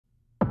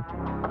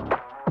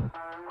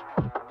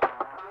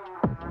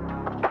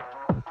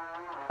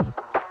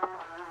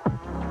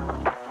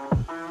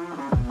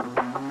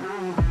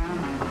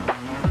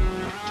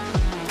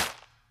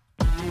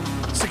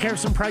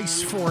Paterson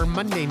Price for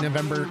Monday,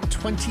 November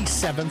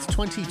 27th,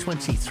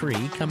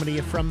 2023. Coming to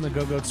you from the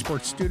Go-Goat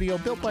Sports Studio,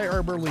 built by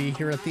Arbor Lee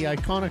here at the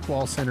iconic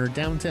Wall Center,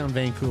 downtown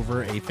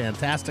Vancouver. A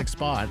fantastic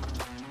spot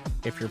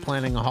if you're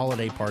planning a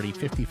holiday party.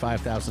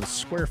 55,000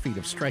 square feet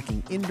of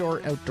striking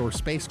indoor-outdoor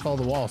space. Call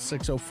the Wall,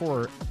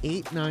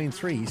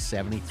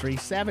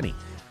 604-893-7370.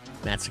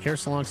 Matt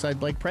Sekeres alongside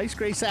Blake Price.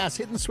 Grace Ass,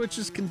 hitting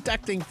switches,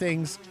 conducting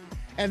things.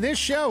 And this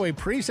show, a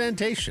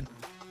presentation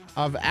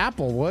of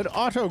Applewood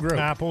Auto Group.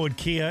 Applewood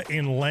Kia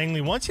in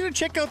Langley wants you to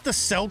check out the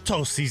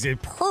Seltos. He's a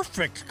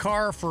perfect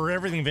car for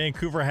everything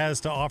Vancouver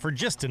has to offer.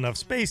 Just enough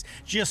space,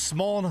 just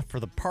small enough for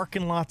the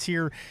parking lots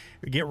here.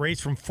 Get rates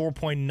from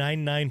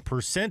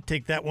 4.99%.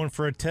 Take that one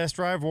for a test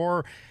drive,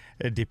 or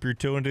dip your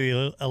toe into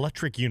the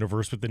electric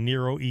universe with the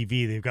Nero EV.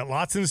 They've got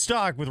lots in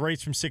stock with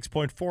rates from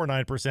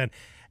 6.49%.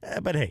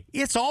 But hey,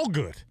 it's all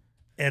good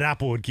at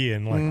Applewood Kia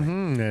in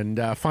Langley.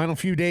 And final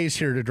few days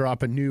here to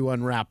drop a new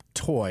unwrapped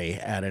toy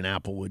at an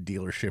Applewood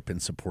dealership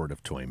in support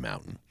of Toy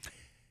Mountain.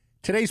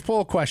 Today's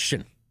poll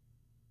question: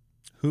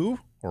 who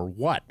or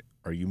what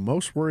are you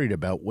most worried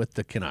about with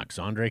the Canucks?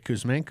 Andrei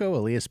Kuzmenko,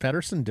 Elias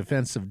Paterson,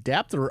 defensive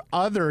depth, or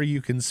other?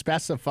 You can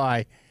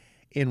specify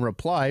in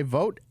reply.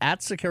 Vote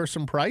at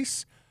Sekeres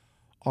Price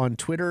on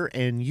Twitter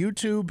and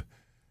YouTube.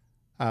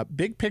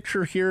 Big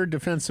picture here,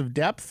 defensive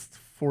depth.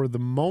 For the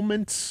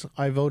moment,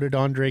 I voted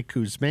Andrei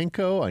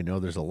Kuzmenko. I know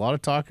there's a lot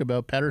of talk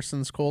about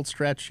Paterson's cold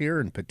stretch here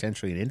and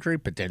potentially an injury,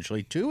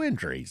 potentially two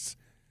injuries.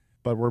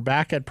 But we're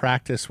back at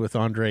practice with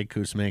Andrei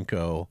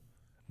Kuzmenko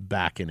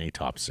back in a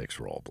top six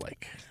role,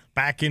 Blake.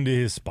 Back into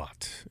his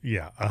spot,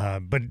 yeah.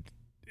 But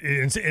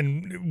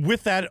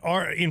with that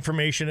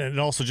information, and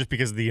also just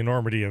because of the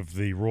enormity of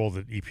the role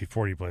that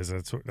EP40 plays,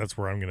 that's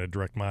where I'm going to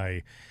direct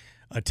my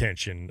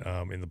attention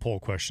in the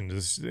poll question.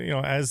 Is,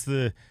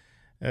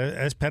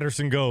 as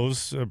Paterson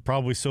goes,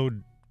 probably so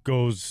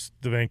goes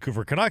the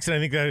Vancouver Canucks. And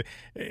I think that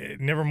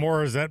never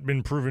more has that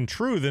been proven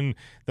true than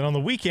on the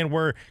weekend,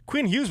 where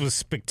Quinn Hughes was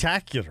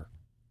spectacular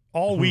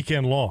all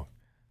weekend long.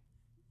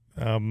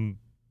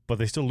 But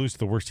they still lose to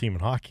the worst team in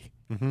hockey.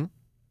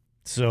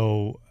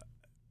 So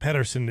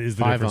Paterson is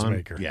the difference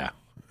maker. Yeah.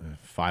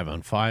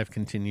 5-on-5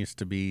 continues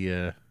to be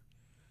a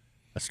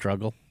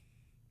struggle.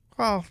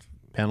 Well,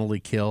 penalty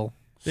kill,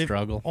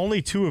 struggle.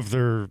 Only two of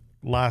their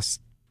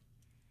last,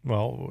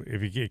 well,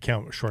 if you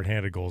count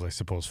shorthanded goals, I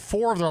suppose,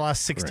 4 of their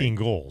last 16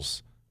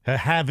 goals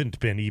haven't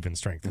been even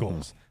strength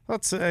goals.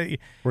 That's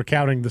we're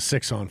counting the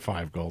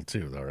 6-on-5 goal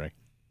too, though, right?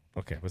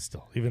 Okay, but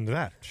still, even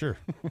that, sure.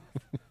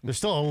 There's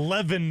still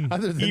 11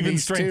 other than even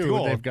these strength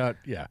goals. They've got,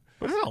 yeah.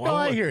 But no,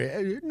 I hear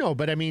you. No,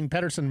 but I mean,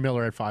 Paterson and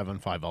Miller at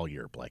 5-on-5 all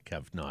year, Blake,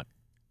 have not.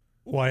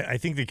 Well, I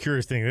think the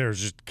curious thing there is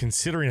just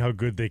considering how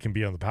good they can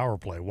be on the power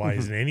play. Why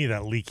isn't any of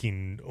that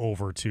leaking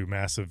over to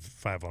massive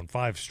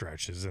 5-on-5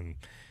 stretches? And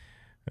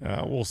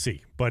we'll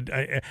see. But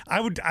I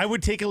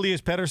would take Elias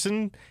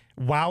Paterson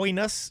wowing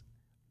us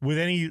with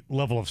any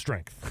level of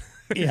strength.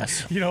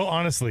 Yes.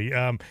 Honestly.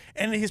 And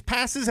his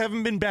passes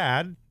haven't been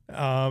bad.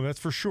 That's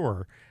for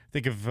sure.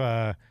 Think of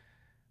a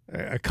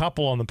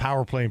couple on the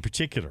power play in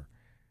particular.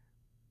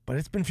 But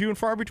it's been few and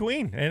far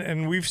between.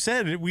 And we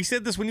said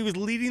this when he was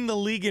leading the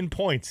league in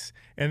points.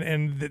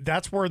 And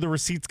that's where the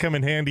receipts come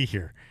in handy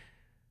here.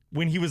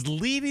 When he was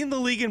leading the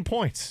league in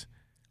points,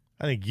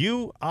 I think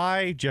you,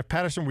 I, Jeff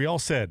Paterson, we all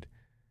said,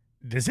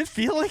 does it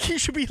feel like he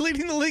should be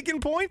leading the league in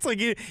points? Like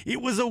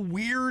it was a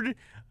weird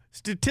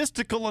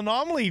statistical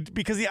anomaly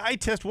because the eye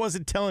test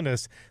wasn't telling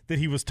us that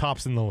he was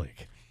tops in the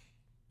league.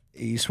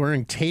 He's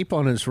wearing tape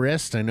on his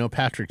wrist. I know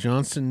Patrick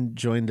Johnson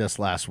joined us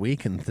last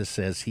week, and this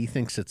says he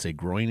thinks it's a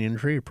groin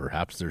injury.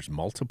 Perhaps there's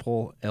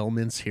multiple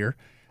elements here.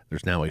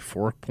 There's now a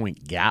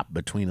 4-point gap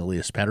between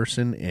Elias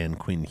Paterson and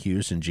Quinn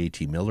Hughes and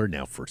JT Miller,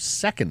 now for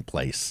second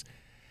place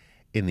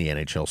in the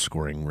NHL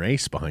scoring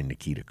race behind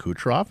Nikita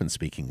Kucherov. And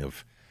speaking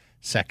of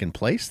second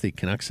place, the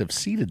Canucks have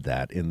ceded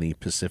that in the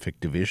Pacific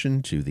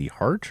Division to the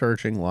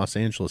hard-charging Los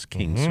Angeles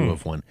Kings, who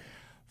have won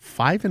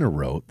 5 in a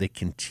row. They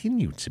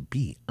continue to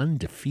be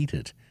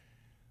undefeated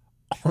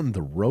on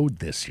the road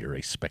this year,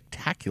 a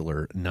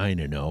spectacular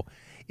 9-0.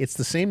 It's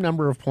the same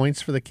number of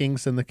points for the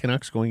Kings and the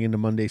Canucks going into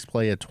Monday's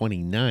play at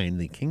 29.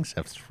 The Kings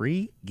have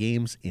 3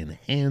 games in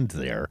hand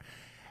there.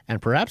 And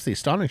perhaps the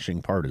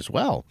astonishing part as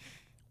well,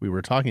 we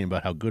were talking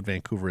about how good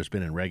Vancouver has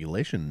been in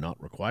regulation,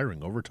 not requiring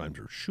overtimes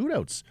or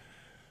shootouts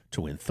to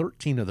win.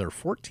 13 of their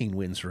 14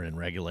 wins are in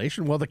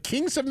regulation. Well, the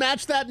Kings have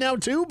matched that now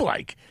too,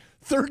 Blake.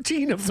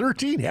 13 of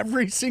 13.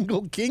 Every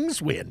single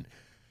Kings win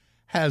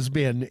has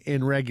been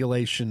in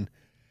regulation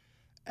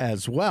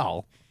as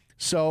well.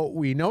 So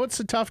we know it's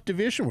a tough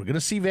division. We're going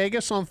to see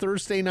Vegas on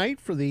Thursday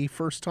night for the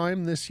first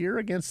time this year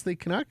against the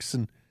Canucks,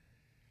 and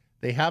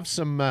they have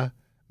some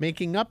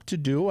making up to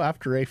do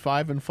after a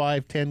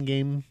 5-5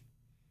 10-game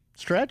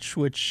stretch,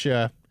 which,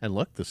 and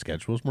look, the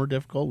schedule is more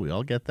difficult. We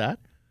all get that.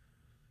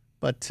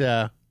 But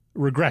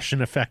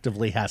regression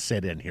effectively has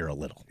set in here a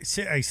little.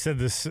 I said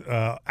this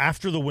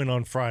after the win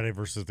on Friday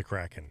versus the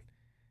Kraken,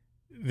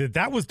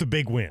 that was the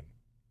big win.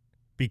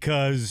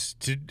 Because,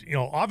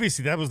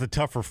 obviously that was the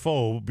tougher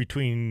foe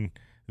between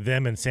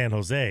them and San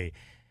Jose.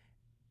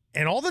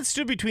 And all that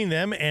stood between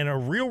them and a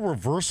real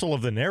reversal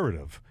of the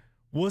narrative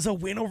was a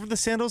win over the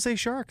San Jose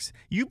Sharks.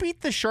 You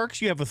beat the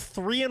Sharks, you have a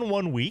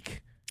 3-1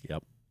 week.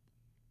 Yep.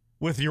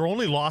 With your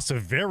only loss, a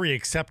very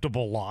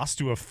acceptable loss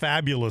to a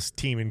fabulous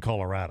team in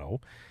Colorado.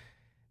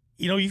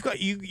 You know, you go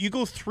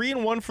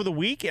 3-1 for the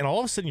week, and all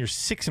of a sudden you're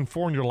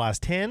 6-4 in your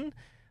last 10.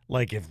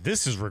 Like, if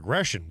this is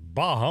regression,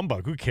 bah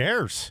humbug, who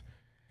cares?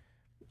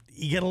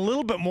 You get a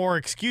little bit more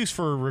excuse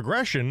for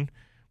regression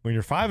when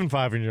you're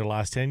 5-5 in your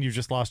last 10. You've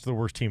just lost to the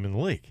worst team in the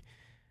league.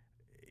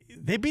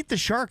 They beat the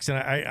Sharks, and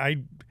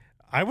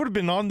I would have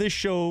been on this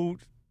show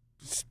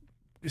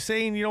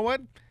saying, you know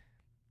what?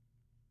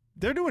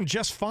 They're doing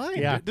just fine.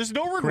 Yeah. There's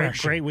no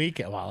regression. Great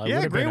weekend. Well,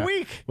 great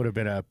week. Would have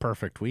been a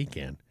perfect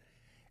weekend.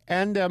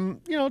 And,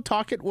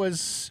 Tocchet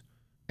was,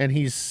 and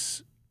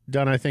he's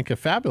done, I think, a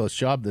fabulous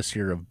job this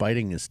year of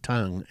biting his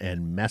tongue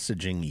and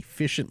messaging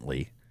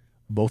efficiently,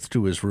 both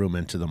to his room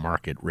and to the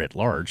market writ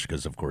large,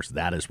 because, of course,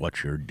 that is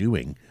what you're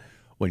doing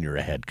when you're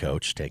a head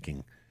coach,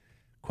 taking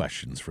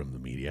questions from the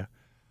media.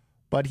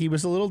 But he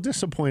was a little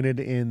disappointed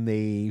in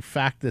the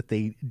fact that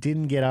they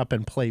didn't get up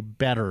and play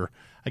better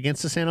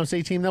against the San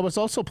Jose team that was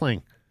also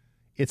playing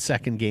its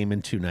second game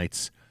in 2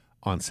 nights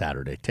on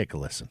Saturday. Take a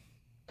listen.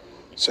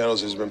 San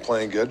Jose's been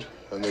playing good,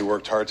 and they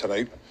worked hard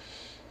tonight.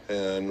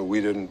 And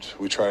we didn't.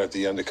 We tried at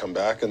the end to come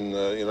back, and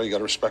you got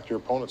to respect your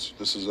opponents.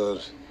 This is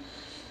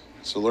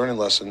it's a learning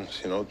lesson.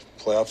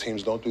 Playoff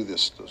teams don't do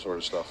this sort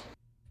of stuff.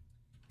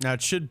 Now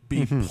it should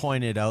be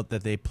pointed out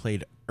that they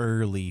played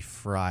early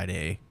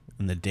Friday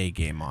in the day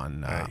game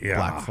on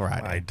Black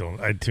Friday.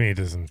 To me, it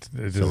doesn't.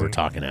 So we're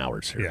talking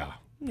hours here. Yeah.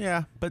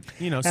 Yeah, but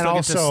still and get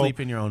also, to sleep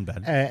in your own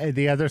bed.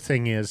 The other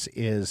thing is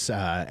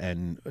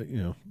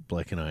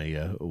Blake and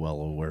I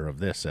well aware of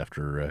this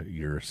after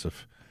years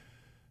of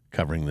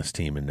covering this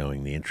team and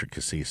knowing the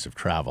intricacies of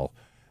travel.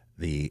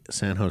 The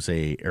San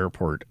Jose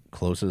airport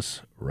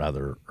closes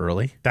rather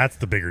early. That's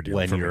the bigger deal.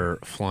 When for you're me.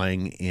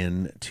 flying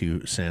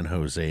into San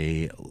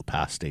Jose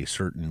past a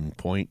certain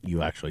point,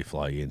 you actually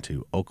fly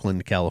into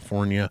Oakland,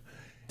 California.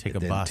 Take it a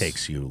then bus.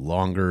 Takes you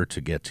longer to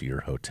get to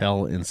your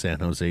hotel in San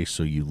Jose,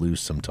 so you lose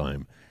some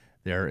time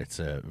there. It's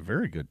a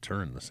very good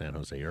turn the San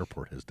Jose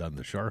airport has done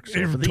the Sharks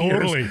over the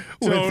years.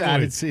 With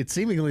that, it's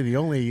seemingly the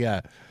only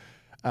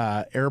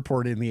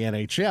airport in the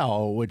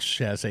NHL which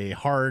has a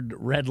hard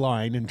red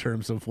line in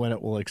terms of when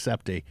it will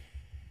accept a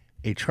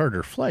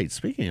charter flight.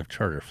 Speaking of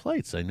charter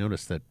flights, I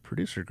noticed that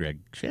producer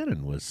Greg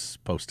Shannon was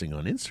posting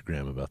on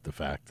Instagram about the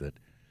fact that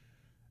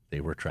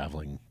they were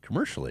traveling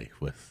commercially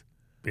with.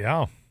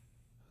 Yeah.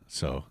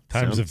 So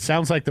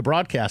sounds like the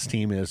broadcast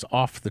team is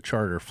off the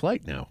charter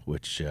flight now,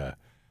 which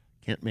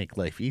can't make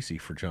life easy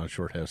for John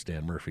Shorthouse,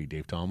 Dan Murphy,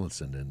 Dave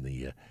Tomlinson, and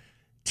the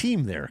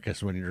team there.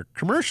 Because when you're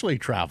commercially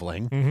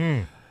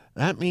traveling,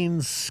 that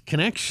means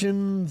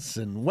connections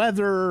and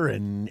weather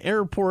and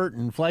airport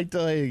and flight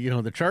delay.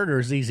 The charter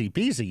is easy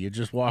peasy. You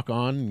just walk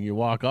on and you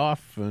walk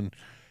off, and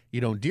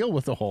you don't deal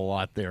with a whole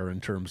lot there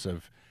in terms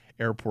of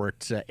airport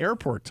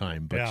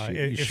time. But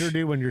you sure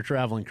do when you're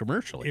traveling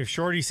commercially. If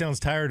Shorty sounds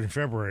tired in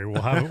February,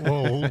 we'll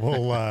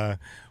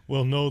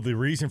know the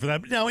reason for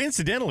that. Now,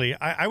 incidentally,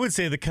 I would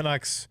say the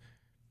Canucks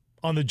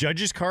on the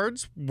judges'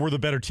 cards were the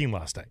better team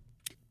last night.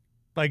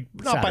 Like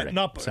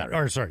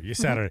Saturday.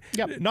 Saturday.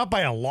 Yep. Not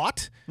by a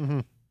lot.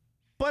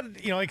 But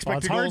expected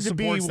it's hard goals to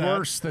be supports that.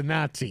 worse than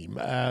that team.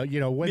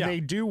 When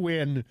they do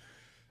win,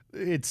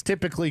 it's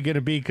typically going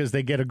to be because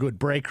they get a good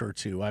break or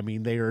two. I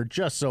mean, they are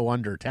just so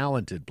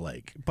under-talented,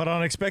 Blake. But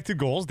on expected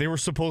goals, they were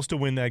supposed to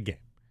win that game.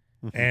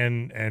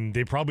 And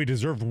they probably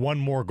deserved one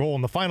more goal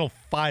in the final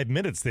 5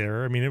 minutes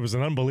there. I mean, it was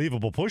an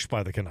unbelievable push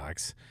by the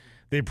Canucks.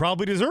 They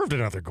probably deserved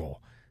another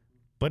goal.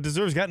 But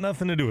deserves got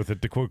nothing to do with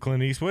it, to quote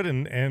Clint Eastwood,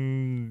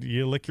 and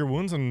you lick your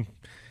wounds and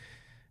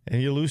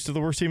you lose to the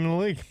worst team in the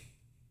league.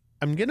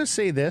 I'm going to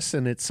say this,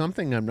 and it's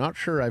something I'm not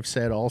sure I've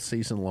said all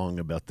season long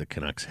about the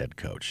Canucks head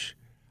coach.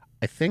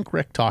 I think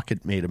Rick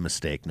Tocchet made a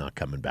mistake not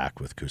coming back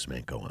with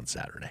Kuzmenko on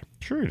Saturday.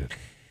 Sure he did.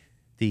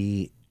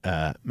 The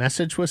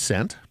message was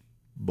sent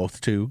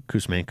both to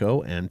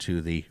Kuzmenko and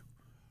to the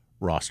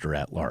roster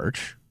at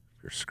large.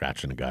 If you're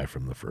scratching a guy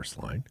from the first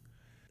line.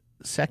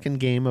 Second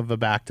game of a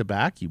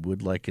back-to-back, you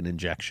would like an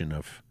injection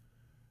of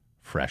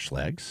fresh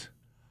legs.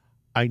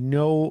 I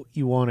know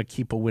you want to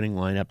keep a winning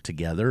lineup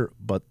together,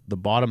 but the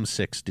bottom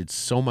six did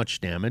so much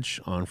damage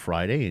on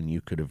Friday, and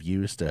you could have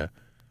used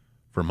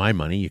for my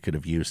money, you could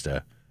have used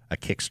a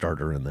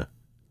Kickstarter in the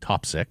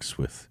top six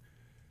with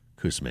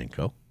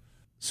Kuzmenko.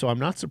 So I'm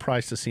not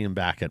surprised to see him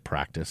back at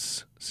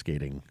practice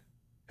skating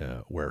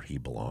where he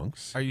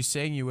belongs. Are you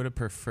saying you would have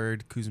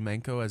preferred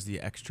Kuzmenko as the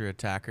extra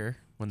attacker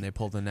when they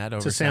pulled the net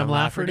over to Sam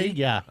Lafferty?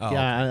 Yeah, Oh,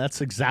 yeah, that's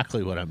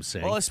exactly what I'm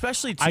saying. Well,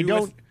 especially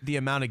with the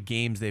amount of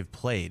games they've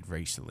played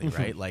recently,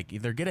 right? Like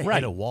they're going to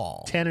hit a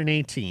wall. 10 and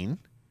 18,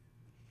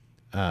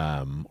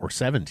 or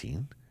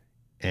 17,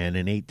 and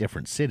in 8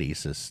 different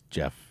cities, as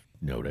Jeff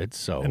noted.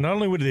 So, and not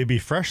only would they be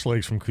fresh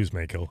legs from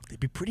Kuzmenko, they'd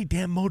be pretty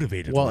damn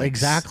motivated. Well, legs.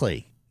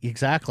 exactly.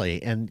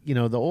 And,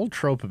 the old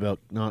trope about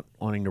not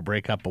wanting to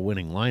break up a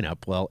winning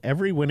lineup, well,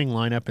 every winning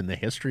lineup in the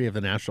history of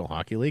the National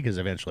Hockey League has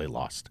eventually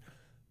lost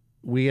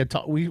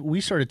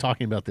we started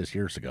talking about this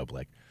years ago,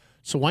 Blake.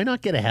 So why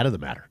not get ahead of the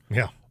matter?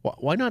 Yeah.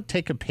 Why not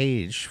take a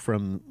page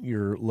from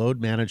your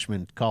load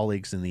management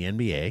colleagues in the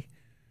NBA,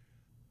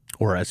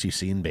 or as you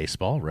see in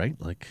baseball, right?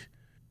 Like,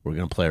 we're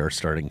going to play our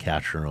starting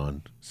catcher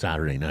on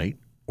Saturday night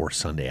or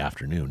Sunday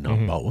afternoon,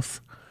 not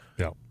both.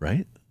 Yeah.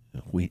 Right?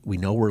 We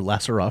know we're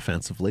lesser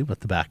offensively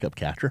with the backup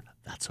catcher.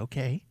 That's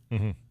okay.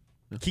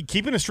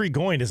 Keeping a streak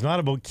going is not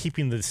about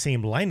keeping the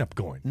same lineup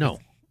going. No.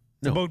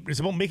 It's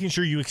about making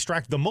sure you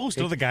extract the most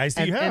of the guys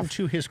that you have. And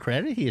to his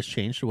credit, he has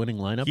changed the winning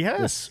lineup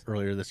Yes.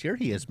 earlier this year.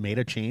 He has made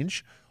a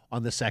change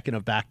on the second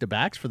of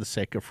back-to-backs for the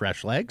sake of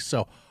fresh legs.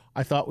 So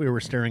I thought we were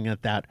staring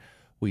at that.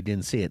 We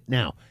didn't see it.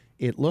 Now,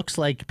 it looks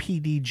like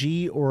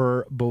PDG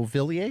or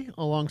Beauvillier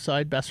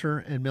alongside Besser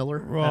and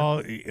Miller.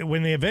 Well,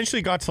 when they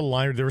eventually got to the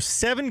line, there were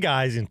 7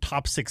 guys in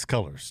top 6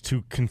 colors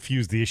to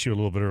confuse the issue a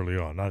little bit early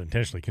on. Not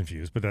intentionally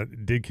confused, but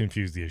that did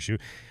confuse the issue.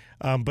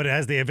 But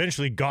as they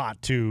eventually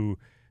got to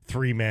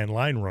 3-man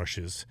line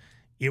rushes,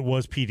 it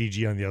was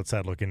PDG on the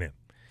outside looking in.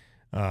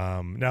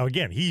 Now,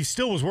 again, he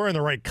still was wearing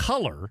the right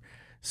color,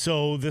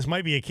 so this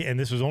might be and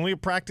this was only a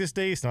practice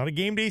day. It's not a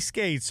game day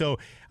skate. So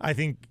I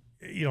think,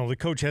 the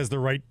coach has the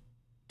right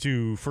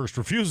to first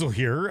refusal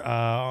here,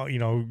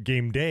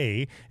 game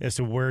day, as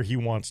to where he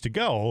wants to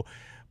go.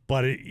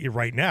 But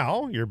right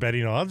now, your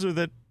betting odds are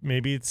that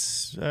maybe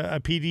it's a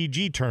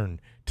PDG turn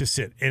to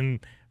sit.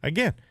 And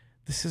again,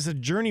 this is a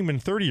journeyman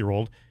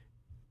 30-year-old.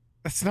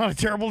 That's not a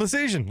terrible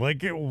decision.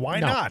 Like, why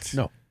not?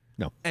 No.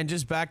 And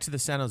just back to the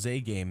San Jose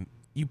game,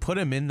 you put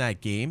him in that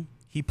game.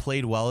 He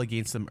played well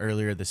against them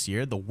earlier this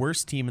year, the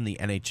worst team in the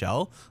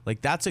NHL.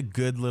 Like, that's a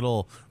good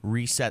little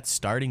reset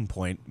starting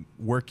point.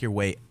 Work your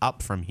way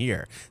up from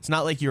here. It's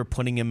not like you were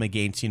putting him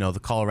against, the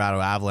Colorado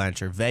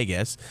Avalanche or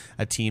Vegas,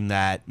 a team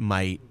that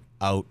might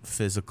out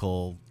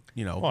physical,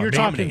 You're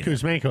talking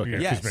Kuzmenko here.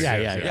 Yes.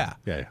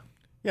 Yeah.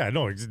 Yeah,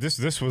 no,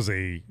 this was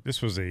a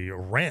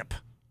ramp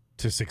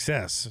to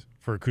success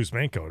for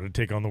Kuzmenko to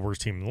take on the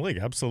worst team in the league.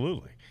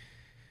 Absolutely.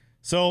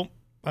 So,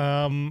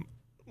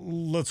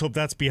 let's hope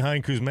that's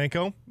behind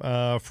Kuzmenko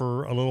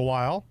for a little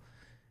while.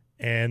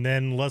 And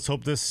then let's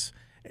hope this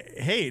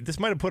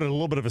might have put a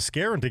little bit of a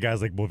scare into guys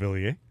like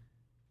Beauvillier.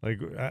 Like,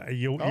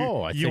 you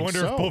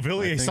wonder if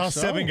Beauvillier saw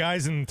 7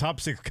 guys in the top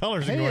 6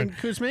 colors and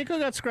Kuzmenko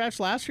got scratched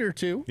last year,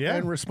 too,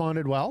 and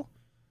responded well.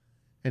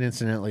 And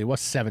incidentally, it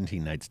was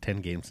 17 nights, 10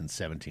 games in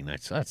 17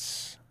 nights. So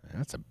that's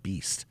a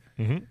beast.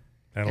 Mm-hmm.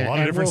 And a lot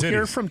of different cities. We'll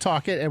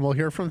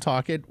hear from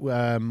Tocchet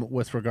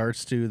with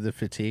regards to the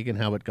fatigue and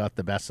how it got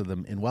the best of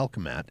them in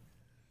Welcome Mat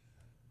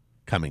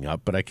coming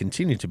up. But I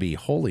continue to be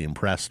wholly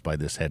impressed by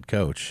this head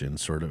coach, and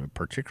sort of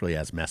particularly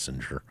as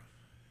messenger,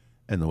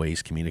 and the way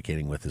he's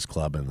communicating with his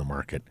club and the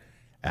market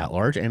at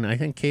large. And I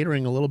think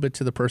catering a little bit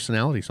to the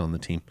personalities on the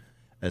team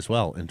as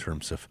well in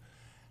terms of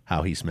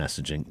how he's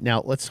messaging.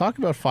 Now, let's talk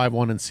about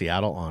 5-1 in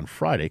Seattle on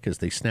Friday, because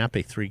they snap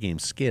a 3-game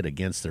skid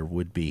against their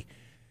would-be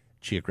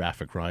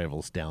geographic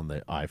rivals down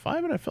the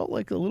I-5, and I felt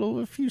like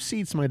a few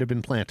seats might have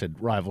been planted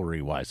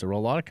rivalry-wise. There were a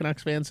lot of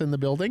Canucks fans in the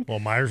building. Well,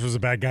 Myers was a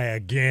bad guy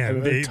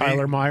again.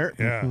 Tyler Myers.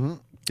 Yeah. Mm-hmm.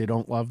 They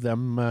don't love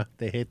them.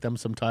 They hate them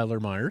some Tyler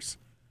Myers.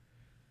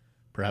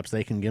 Perhaps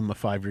they can give him a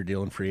 5-year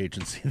deal in free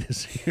agency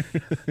this year.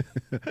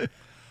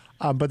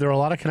 But there are a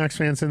lot of Canucks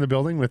fans in the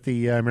building with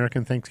the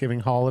American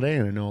Thanksgiving holiday,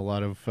 and I know a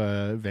lot of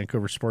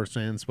Vancouver sports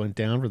fans went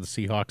down for the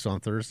Seahawks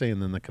on Thursday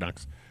and then the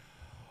Canucks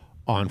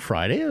on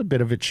Friday. A bit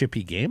of a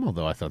chippy game,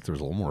 although I thought there was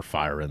a little more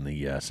fire in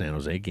the San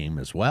Jose game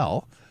as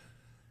well.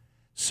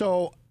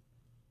 So,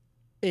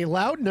 a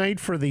loud night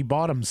for the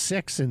bottom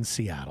 6 in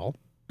Seattle.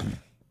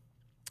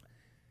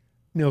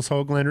 Nils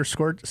Höglander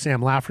scored.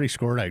 Sam Lafferty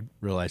scored. I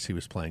realized he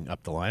was playing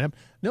up the lineup.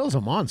 Nils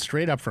Amon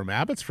straight up from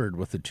Abbotsford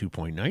with a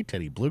 2-point night.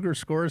 Teddy Bluger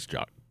scores.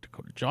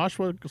 Dakota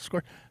Joshua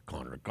scored.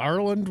 Connor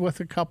Garland with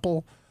a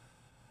couple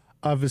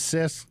of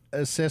assists.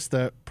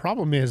 The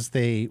problem is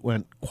they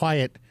went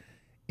quiet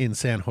in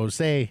San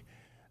Jose,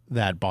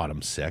 that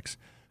bottom 6.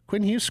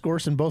 Quinn Hughes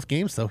scores in both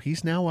games, though.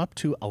 He's now up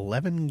to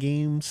 11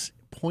 games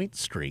point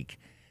streak.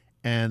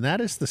 And that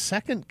is the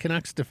second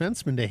Canucks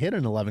defenseman to hit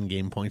an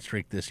 11-game point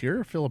streak this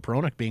year, Filip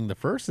Hronek being the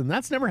first, and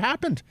that's never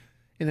happened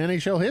in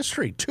NHL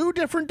history. 2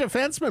 different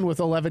defensemen with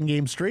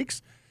 11-game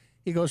streaks.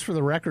 He goes for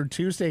the record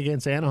Tuesday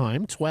against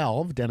Anaheim,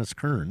 12, Dennis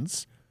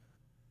Kearns.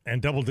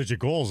 And double-digit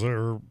goals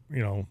are,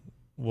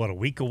 a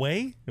week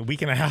away? A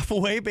week and a half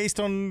away based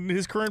on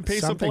his current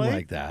pace of play? Something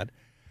like that.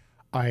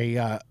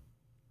 I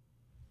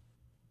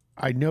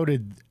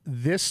noted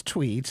this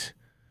tweet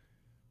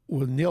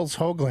with Nils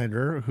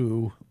Höglander,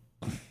 who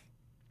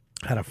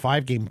had a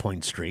 5-game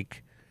point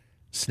streak,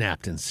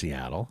 snapped in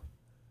Seattle.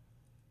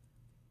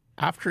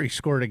 After he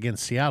scored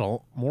against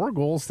Seattle, more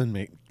goals than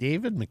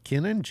McDavid,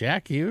 McKinnon,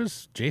 Jack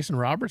Hughes, Jason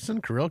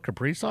Robertson, Kirill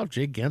Kaprizov,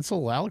 Jake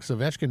Gensel, Alex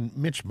Ovechkin,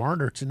 Mitch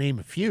Marner, to name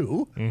a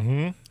few.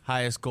 Mm-hmm.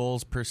 Highest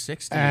goals per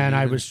 60. And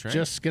I was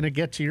just going to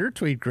get to your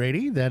tweet,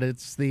 Grady, that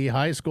it's the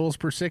highest goals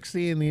per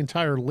 60 in the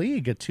entire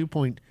league at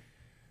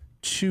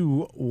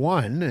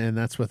 2.21, and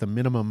that's with a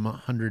minimum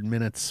 100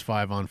 minutes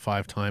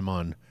 5-on-5 time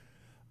on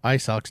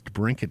ice. Alex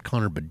DeBrincat,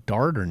 Connor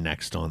Bedard are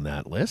next on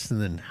that list.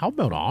 And then how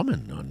about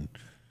Amon on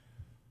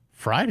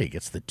Friday?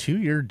 Gets the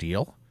 2-year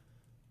deal,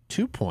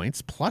 2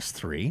 points,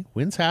 +3,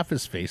 wins half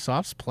his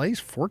faceoffs,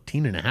 plays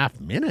 14.5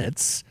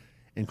 minutes,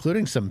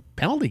 including some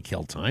penalty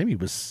kill time. He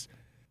was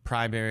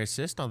Primary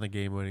assist on the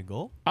game-winning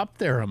goal. up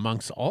there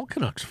amongst all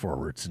Canucks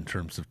forwards in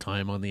terms of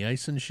time on the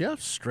ice and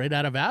shifts, straight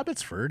out of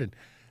Abbotsford. And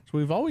so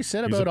we've always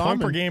said He's about a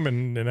point per Amon,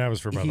 game in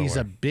Abbotsford, by the way. he's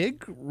a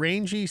big,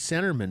 rangy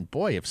centerman.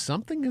 Boy, if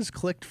something has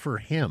clicked for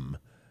him,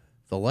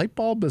 the light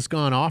bulb has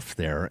gone off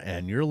there,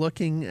 and you're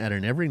looking at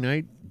an every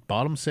night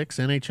bottom 6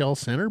 NHL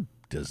center.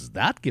 Does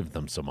that give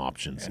them some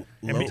options?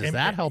 Does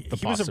that help the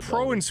He was a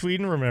pro in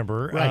Sweden,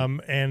 remember, Right.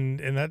 and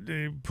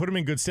that put him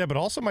in good stead, but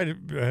also might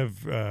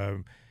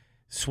have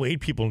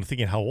swayed people into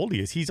thinking how old he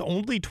is. He's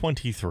only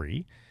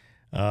 23.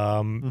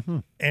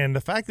 And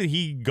the fact that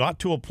he got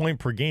to a point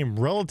per game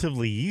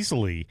relatively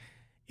easily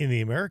in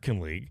the American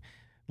League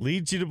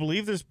leads you to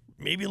believe there's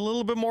maybe a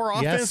little bit more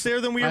offense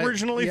there than we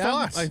originally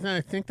thought.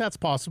 I think that's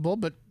possible,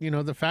 but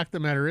the fact of the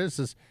matter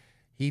is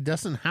he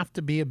doesn't have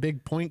to be a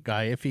big point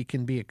guy if he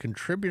can be a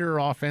contributor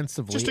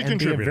offensively and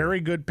be a very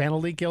good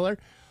penalty killer.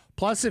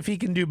 Plus, if he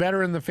can do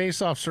better in the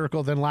faceoff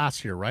circle than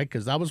last year, right?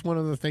 Because that was one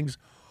of the things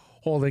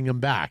holding him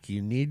back.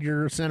 You need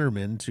your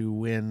centerman to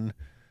win.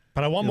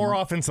 But I want more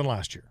offense than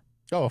last year.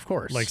 Oh, of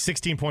course. Like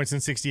 16 points in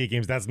 68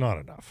 games, that's not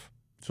enough.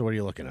 So what are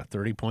you looking at?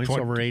 30 points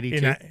over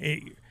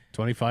 82?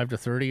 25 to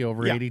 30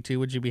 over 82,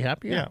 would you be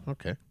happy? Yeah.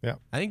 Okay. Yeah.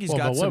 I think he's Well,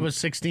 got but some. what was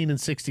 16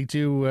 and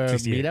 62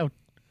 meet out?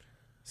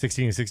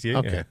 16 and 68?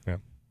 Okay. Yeah.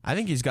 I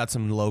think he's got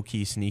some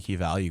low-key, sneaky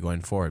value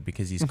going forward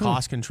because he's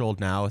cost-controlled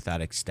now with that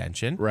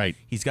extension. Right.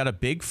 He's got a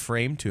big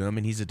frame to him,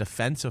 and he's a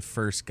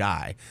defensive-first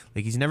guy.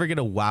 Like, he's never going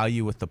to wow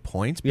you with the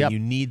points, but you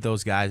need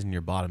those guys in your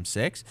bottom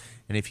 6.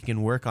 And if you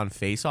can work on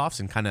face-offs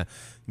and kind of...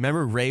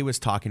 Remember Ray was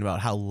talking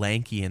about how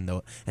lanky and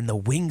the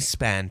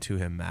wingspan to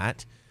him,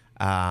 Matt.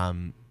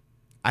 I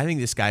think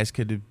this guy's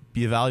could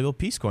be a valuable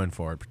piece going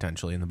forward,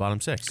 potentially, in the bottom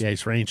 6. Yeah,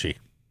 he's rangy.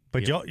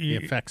 But he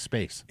affects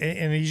space.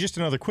 And he's just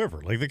another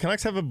quiver. Like the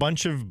Canucks have a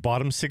bunch of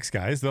bottom 6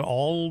 guys that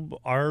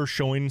all are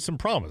showing some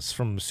promise,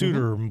 from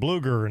Suter and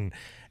Bluger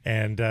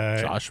and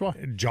Joshua.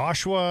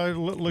 Joshua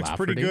looks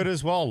pretty good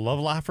as well. Love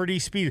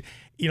Lafferty's speed.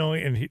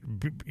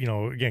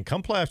 Again,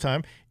 come playoff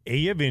time, A,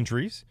 you have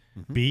injuries.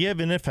 B, you have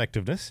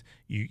ineffectiveness.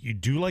 You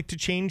do like to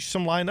change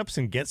some lineups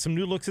and get some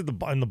new looks in the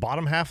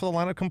bottom half of the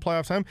lineup come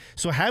playoff time.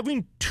 So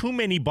having too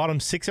many bottom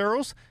 6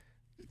 arrows,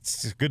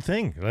 it's a good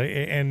thing,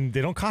 and they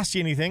don't cost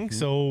you anything.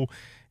 So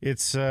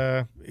it's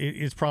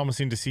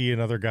promising to see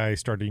another guy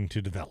starting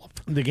to develop.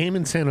 The game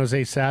in San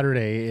Jose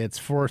Saturday, it's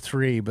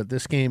 4-3, but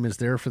this game is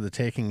there for the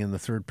taking in the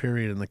third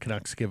period, and the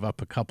Canucks give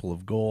up a couple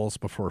of goals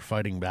before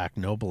fighting back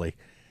nobly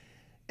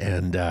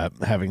and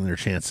having their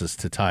chances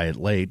to tie it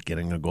late,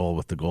 getting a goal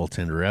with the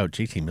goaltender out.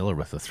 JT Miller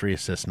with a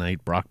 3-assist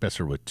night. Brock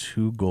Besser with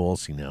 2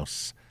 goals. He now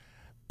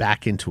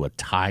back into a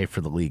tie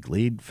for the league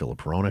lead. Philip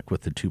Hronek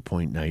with the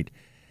 2-point night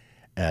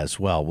as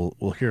well.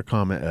 We'll hear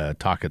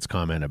Tockett's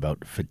comment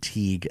about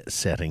fatigue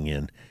setting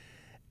in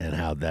and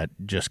how that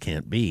just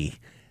can't be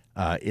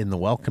in the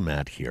welcome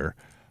mat here.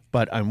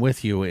 But I'm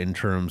with you in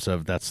terms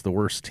of that's the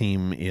worst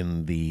team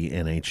in the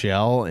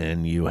NHL,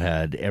 and you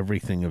had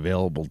everything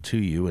available to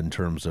you in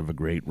terms of a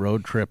great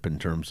road trip, in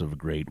terms of a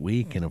great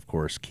week, and, of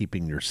course,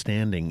 keeping your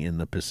standing in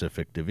the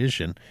Pacific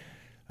Division.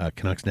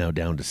 Canucks now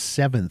down to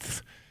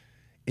 7th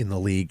in the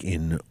league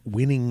in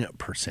winning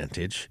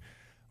percentage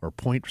or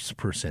points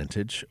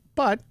percentage.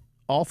 But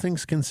all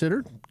things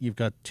considered, you've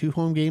got 2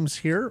 home games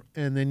here,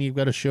 and then you've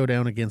got a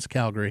showdown against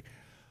Calgary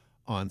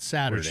on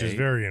Saturday, which is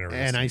very interesting.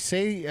 And I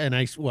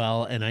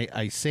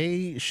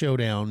say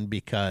showdown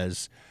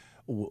because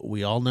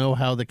we all know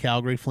how the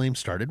Calgary Flames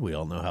started. We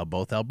all know how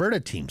both Alberta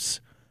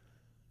teams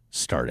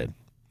started.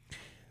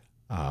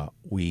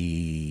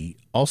 We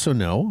also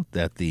know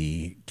that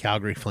the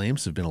Calgary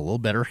Flames have been a little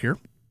better here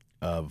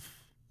of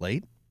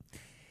late.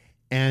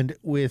 And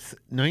with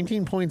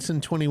 19 points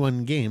in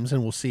 21 games,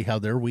 and we'll see how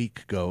their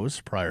week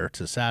goes prior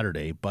to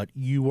Saturday, but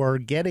you are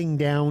getting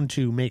down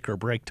to make or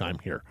break time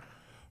here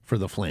for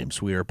the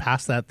Flames. We are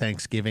past that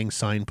Thanksgiving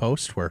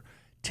signpost where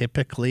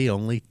typically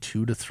only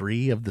 2 to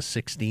 3 of the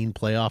 16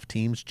 playoff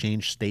teams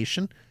change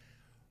station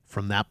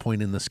from that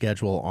point in the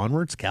schedule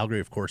onwards.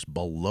 Calgary, of course,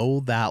 below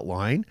that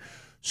line.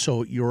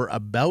 So you're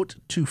about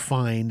to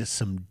find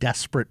some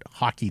desperate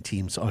hockey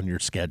teams on your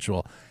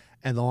schedule,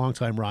 and the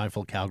longtime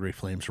rival Calgary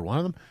Flames are one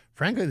of them.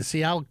 Frankly, the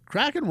Seattle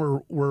Kraken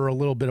were a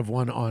little bit of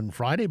one on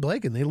Friday,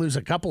 Blake, and they lose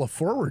a couple of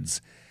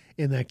forwards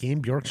in that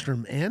game.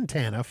 Bjorkstrom and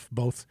Tanev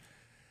both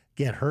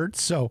get hurt.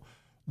 So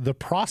the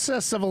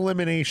process of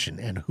elimination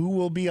and who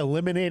will be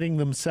eliminating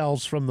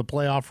themselves from the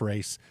playoff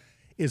race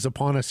is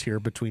upon us here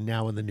between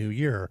now and the new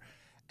year.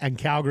 And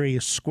Calgary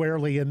is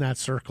squarely in that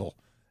circle,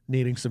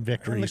 needing some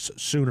victories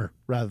sooner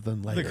rather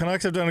than later. The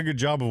Canucks have done a good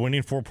job of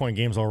winning 4-point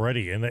games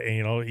already. And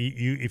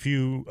if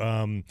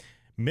you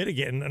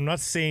mitigate, and I'm not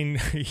saying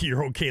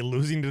you're okay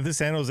losing to the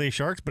San Jose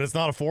Sharks, but it's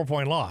not a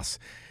 4-point loss.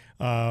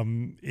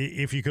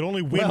 If you could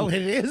only win. Well,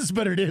 it is,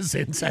 but it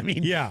isn't. I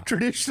mean, Yeah.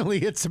 traditionally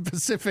it's a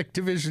Pacific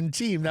Division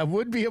team. That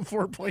would be a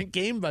 4-point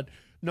game, but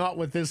not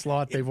with this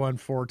lot. They've won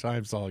 4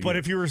 times all year. But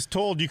if you were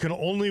told you can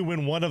only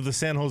win one of the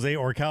San Jose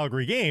or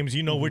Calgary games,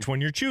 you know which one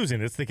you're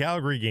choosing. It's the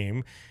Calgary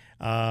game.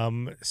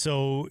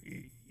 So,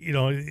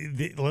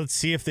 let's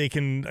see if they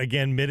can,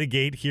 again,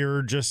 mitigate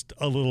here just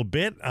a little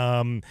bit.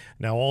 Now,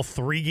 all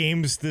 3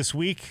 games this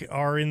week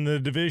are in the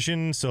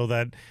division, so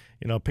that,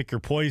 pick your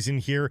poison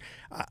here.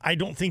 I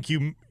don't think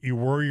you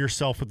worry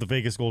yourself with the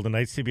Vegas Golden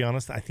Knights, to be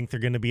honest. I think they're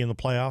going to be in the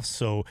playoffs.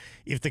 So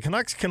if the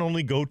Canucks can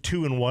only go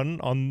 2-1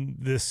 on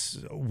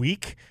this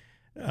week,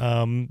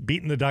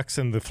 beating the Ducks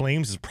and the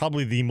Flames is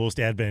probably the most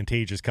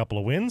advantageous couple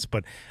of wins,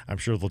 but I'm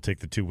sure they'll take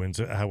the 2 wins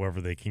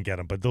however they can get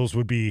them. But those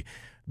would be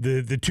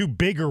the 2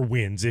 bigger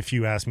wins, if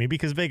you ask me,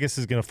 because Vegas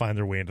is going to find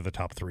their way into the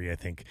top 3, I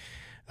think,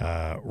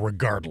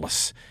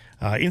 regardless.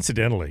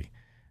 Incidentally,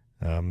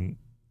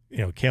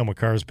 Cale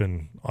Makar's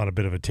been on a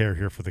bit of a tear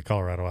here for the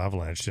Colorado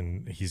Avalanche,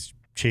 and he's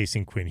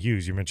chasing Quinn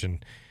Hughes. You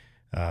mentioned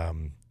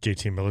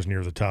JT Miller's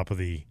near the top of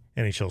the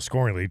NHL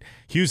scoring lead.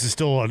 Hughes is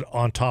still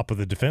on top of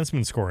the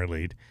defenseman scoring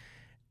lead,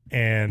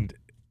 and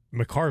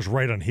Makar's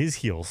right on his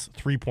heels,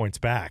 3 points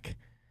back.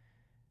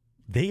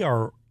 They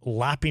are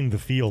lapping the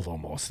field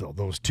almost, though,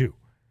 those two.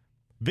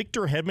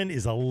 Victor Hedman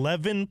is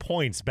 11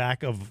 points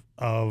back of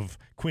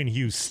Quinn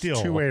Hughes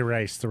still. Two-way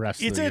race the rest of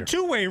the year. It's a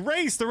two-way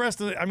race the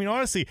rest of the –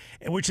 honestly,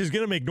 which is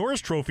going to make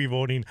Norris Trophy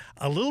voting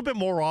a little bit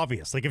more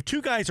obvious. Like, if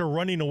 2 guys are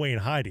running away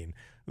and hiding,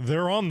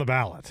 they're on the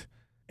ballot,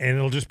 and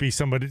it'll just be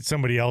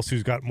somebody else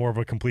who's got more of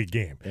a complete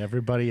game.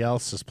 Everybody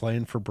else is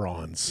playing for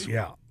bronze.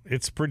 Yeah,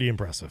 it's pretty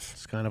impressive.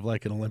 It's kind of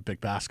like an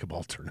Olympic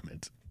basketball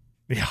tournament.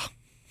 Yeah,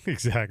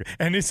 exactly.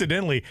 And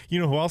incidentally,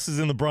 who else is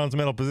in the bronze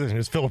medal position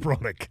is Philip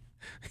Roenick.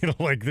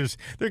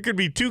 There could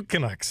be 2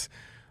 Canucks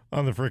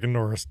on the freaking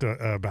Norris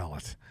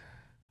ballot.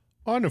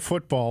 On to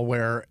football,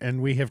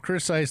 and we have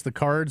criticized the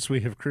Cards, we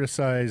have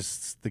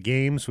criticized the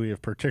games, we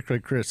have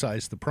particularly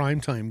criticized the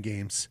primetime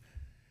games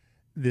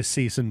this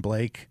season,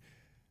 Blake.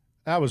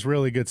 That was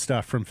really good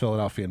stuff from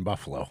Philadelphia and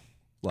Buffalo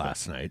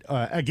last night.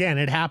 Again,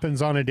 it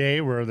happens on a day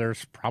where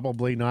there's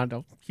probably not.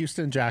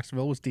 Houston and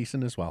Jacksonville was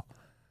decent as well.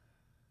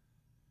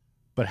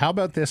 But how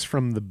about this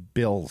from the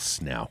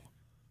Bills now,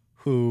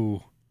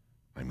 who...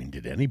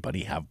 did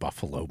anybody have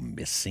Buffalo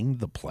missing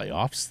the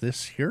playoffs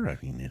this year?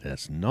 It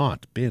has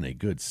not been a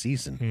good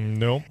season.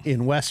 Nope.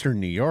 In Western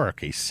New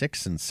York, a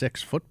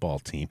 6-6 football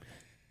team,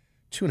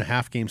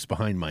 2.5 games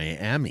behind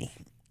Miami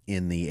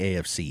in the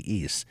AFC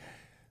East.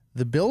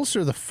 The Bills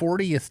are the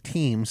 40th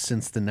team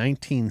since the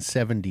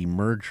 1970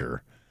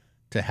 merger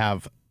to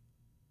have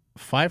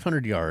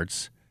 500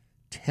 yards,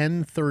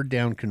 10 third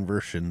down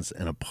conversions,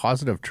 and a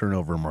positive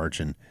turnover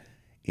margin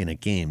in a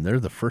game. They're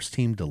the first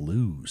team to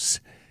lose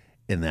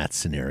in that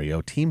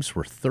scenario. Teams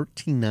were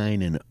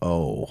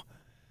 39-0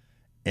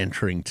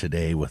 entering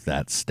today with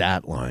that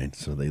stat line.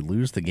 So they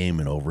lose the game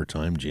in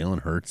overtime.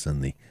 Jalen Hurts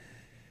and the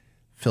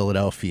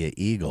Philadelphia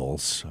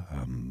Eagles,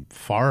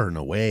 far and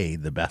away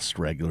the best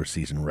regular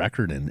season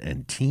record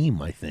and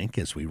team, I think,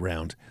 as we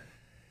round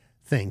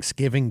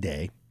Thanksgiving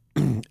Day,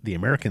 the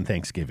American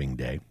Thanksgiving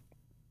Day.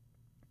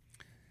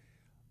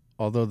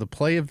 Although the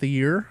play of the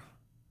year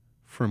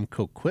from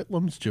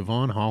Coquitlam's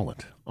Javon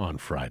Holland on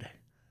Friday.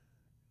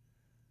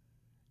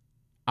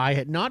 I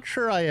had not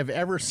sure I have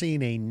ever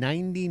seen a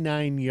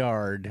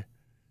 99-yard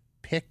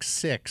pick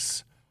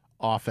 6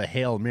 off a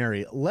Hail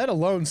Mary, let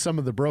alone some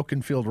of the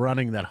broken field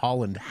running that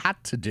Holland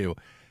had to do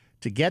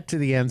to get to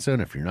the end zone.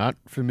 If you're not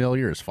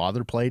familiar, his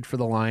father played for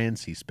the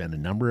Lions. He spent a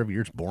number of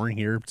years, born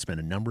here, spent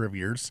a number of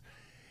years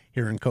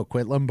here in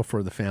Coquitlam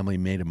before the family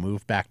made a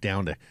move back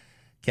down to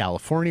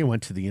California,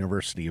 went to the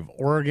University of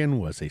Oregon,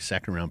 was a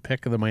second-round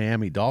pick of the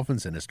Miami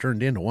Dolphins, and has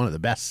turned into one of the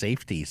best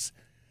safeties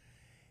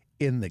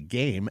in the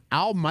game.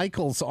 Al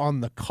Michaels on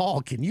the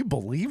call. Can you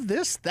believe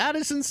this? That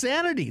is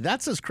insanity.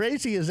 That's as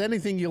crazy as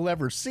anything you'll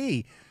ever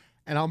see.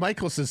 And Al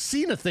Michaels has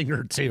seen a thing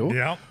or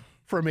two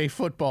from a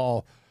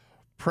football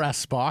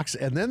press box.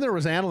 And then there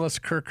was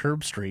analyst Kirk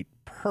Herbstreit.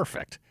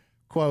 Perfect.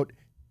 Quote,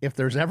 if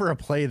there's ever a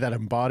play that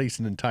embodies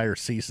an entire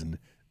season,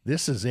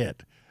 this is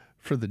it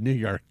for the New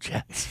York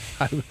Jets.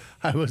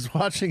 I was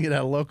watching it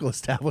at a local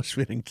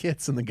establishment in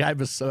Kits, and the guy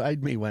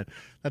beside me went,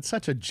 that's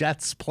such a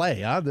Jets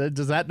play, huh?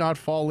 Does that not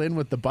fall in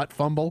with the butt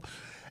fumble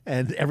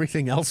and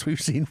everything else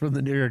we've seen from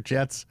the New York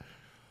Jets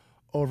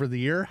over the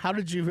year? How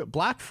did you...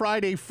 Black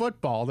Friday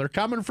football, they're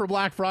coming for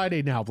Black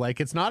Friday now,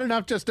 Blake. It's not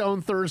enough just to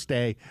own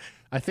Thursday.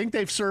 I think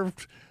they've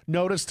served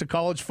notice to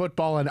college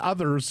football and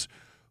others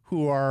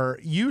who are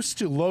used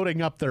to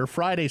loading up their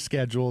Friday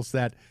schedules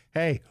that,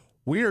 hey,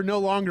 we are no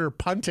longer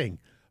punting,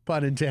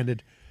 pun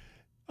intended,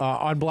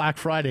 on Black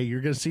Friday.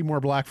 You're going to see more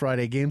Black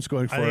Friday games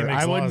going forward.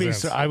 I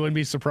wouldn't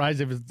be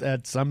surprised if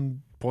at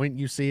some point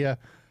you see a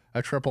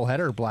a triple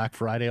header Black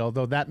Friday,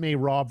 although that may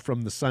rob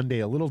from the Sunday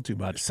a little too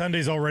much.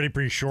 Sunday's already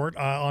pretty short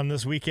on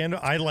this weekend.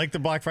 I like the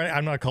Black Friday.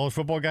 I'm not a college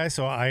football guy,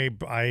 so I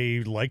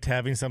liked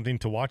having something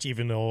to watch,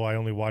 even though I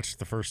only watched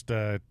the first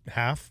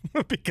half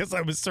because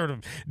I was sort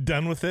of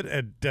done with it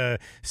at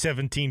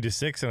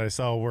 17-6, and I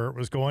saw where it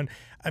was going.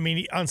 I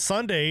mean, on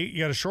Sunday, you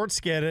got a short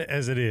schedule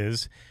as it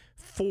is,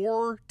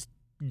 4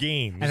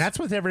 games. And that's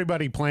with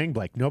everybody playing,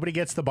 Blake. Nobody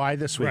gets the bye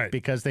this week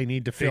because they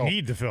need to fill. They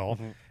need to fill.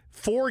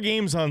 4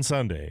 games on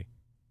Sunday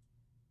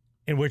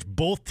in which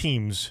both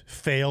teams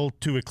failed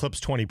to eclipse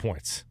 20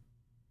 points.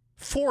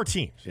 4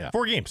 teams. Yeah.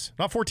 4 games.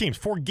 Not 4 teams.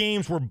 4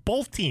 games where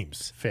both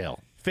teams failed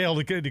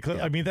to eclipse.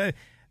 Yeah. I mean,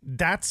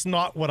 that's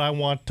not what I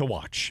want to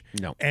watch.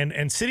 No.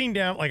 And sitting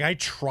down, like I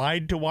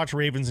tried to watch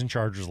Ravens and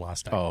Chargers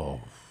last night.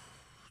 Oh,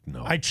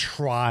 no. I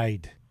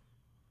tried.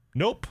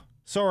 Nope.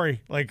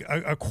 Sorry. Like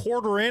a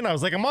quarter in, I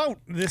was like, I'm out.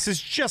 This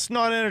is just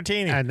not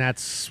entertaining. And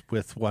that's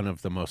with one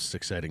of the most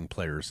exciting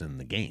players in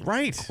the game.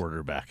 Right.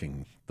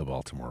 Quarterbacking the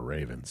Baltimore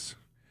Ravens.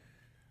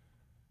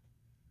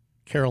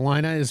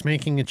 Carolina is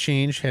making a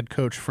change. Head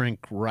coach Frank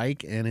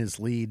Reich and his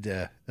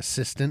lead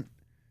assistant,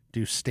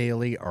 Deuce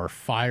Staley, are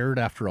fired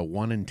after a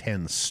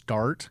 1-10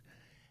 start.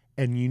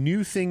 And you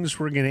knew things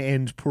were going to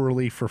end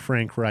poorly for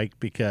Frank Reich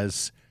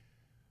because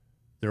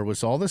there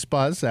was all this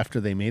buzz after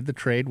they made the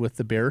trade with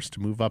the Bears to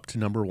move up to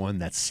number 1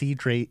 that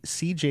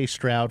C.J.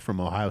 Stroud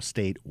from Ohio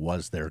State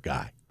was their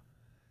guy.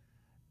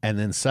 And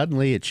then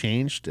suddenly it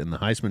changed, and the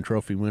Heisman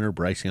Trophy winner,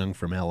 Bryce Young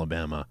from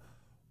Alabama,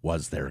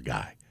 was their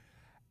guy.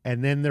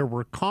 And then there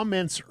were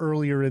comments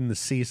earlier in the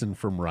season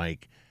from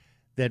Reich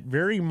that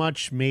very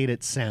much made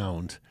it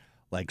sound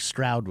like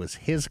Stroud was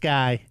his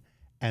guy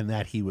and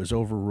that he was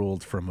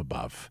overruled from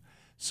above.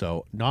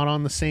 So not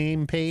on the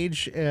same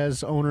page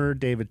as owner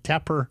David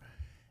Tepper.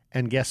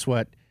 And guess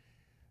what?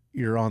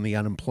 You're on the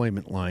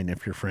unemployment line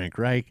if you're Frank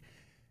Reich.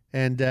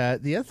 And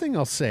the other thing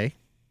I'll say,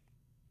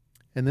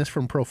 and this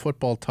from Pro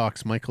Football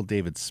Talk's Michael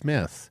David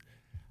Smith,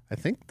 I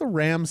think the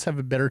Rams have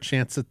a better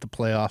chance at the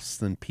playoffs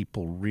than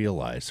people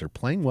realize. They're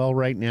playing well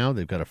right now.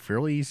 They've got a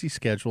fairly easy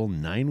schedule.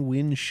 9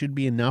 wins should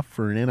be enough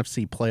for an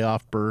NFC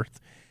playoff berth.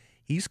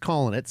 He's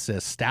calling it,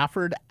 says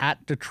Stafford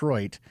at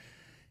Detroit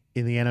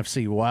in the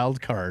NFC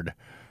wildcard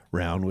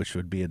round, which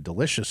would be a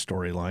delicious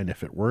storyline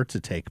if it were to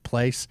take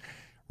place.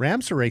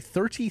 Rams are a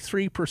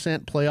 33%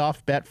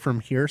 playoff bet from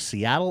here.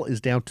 Seattle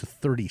is down to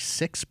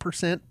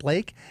 36%,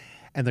 Blake.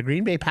 And the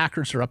Green Bay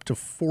Packers are up to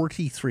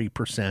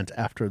 43%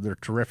 after their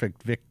terrific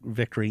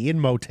victory in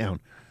Motown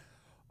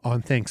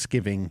on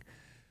Thanksgiving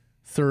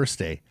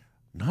Thursday.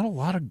 Not a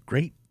lot of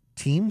great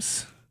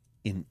teams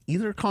in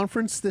either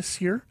conference this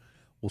year.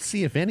 We'll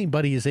see if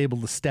anybody is able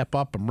to step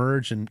up,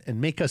 emerge, and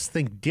make us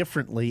think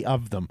differently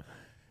of them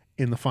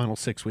in the final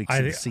 6 weeks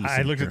of the season.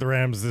 I looked at the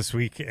Rams this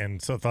week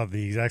and so thought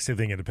the exact same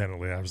thing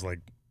independently. I was like,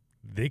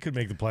 they could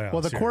make the playoffs.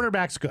 Well, the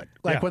quarterback's good.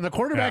 When the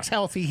quarterback's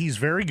healthy, he's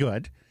very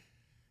good.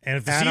 And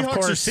if the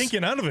Seahawks are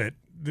sinking out of it,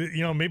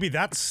 maybe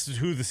that's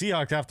who the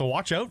Seahawks have to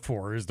watch out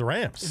for is the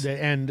Rams.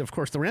 And, of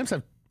course, the Rams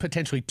have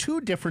potentially 2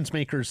 difference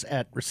makers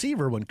at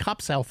receiver when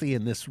Kupp's healthy,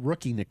 and this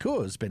rookie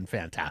Nakua has been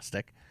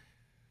fantastic.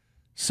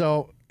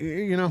 So,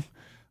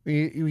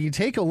 you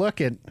take a look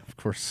at, of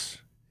course,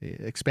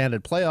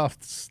 expanded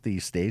playoffs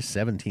these days,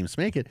 7 teams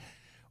make it.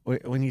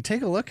 When you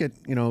take a look at,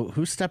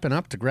 who's stepping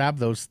up to grab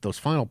those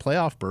final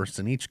playoff berths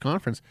in each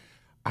conference,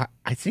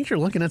 I think you're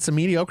looking at some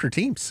mediocre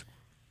teams.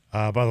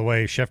 By the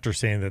way, Schefter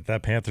saying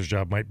that Panthers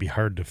job might be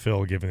hard to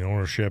fill given the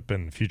ownership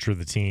and the future of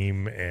the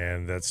team,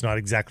 and that's not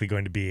exactly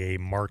going to be a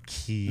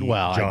marquee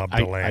job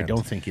to land. I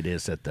don't think it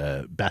is at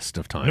the best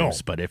of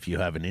times, but if you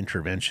have an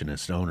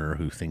interventionist owner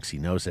who thinks he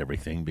knows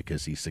everything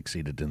because he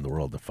succeeded in the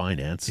world of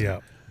finance.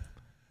 Yeah.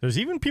 There's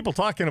even people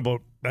talking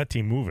about that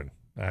team moving.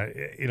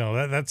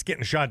 That's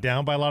getting shot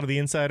down by a lot of the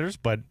insiders,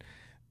 but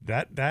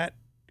that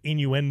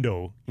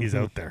innuendo is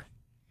out there.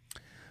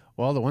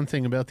 Well, the one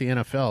thing about the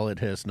NFL, it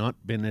has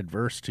not been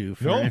adverse to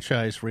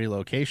franchise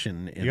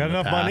relocation. You got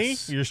enough money?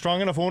 You're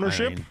strong enough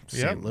ownership?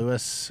 St.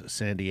 Louis,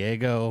 San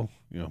Diego,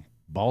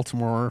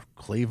 Baltimore,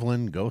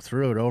 Cleveland, go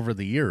through it over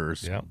the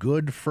years. Yep.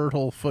 Good,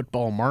 fertile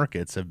football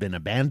markets have been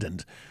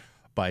abandoned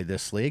by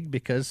this league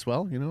because,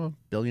 a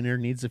billionaire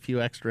needs a few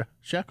extra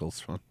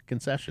shekels on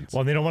concessions.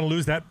 Well, they don't want to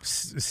lose that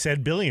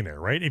said billionaire,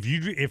 right? If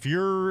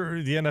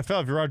you're the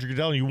NFL, if you're Roger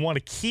Goodell, and you want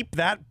to keep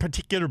that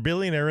particular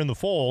billionaire in the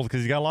fold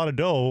because he's got a lot of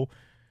dough,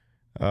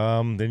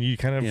 then you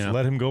kind of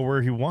let him go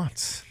where he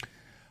wants.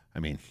 I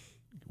mean,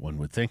 one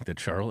would think that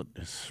Charlotte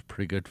is a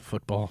pretty good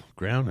football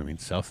ground.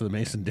 South of the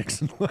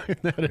Mason-Dixon line,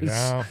 that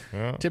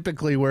is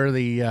typically where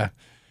the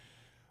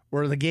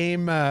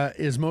game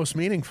is most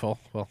meaningful.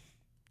 Well,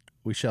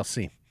 we shall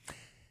see.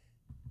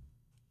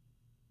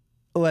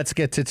 Let's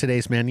get to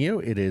today's menu.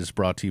 It is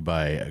brought to you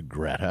by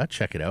Greta.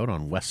 Check it out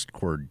on West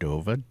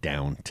Cordova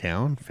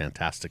downtown.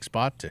 Fantastic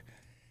spot to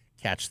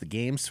catch the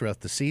games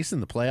throughout the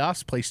season, the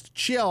playoffs, place to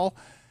chill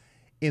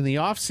in the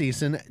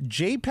offseason.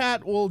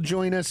 J-Pat will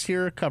join us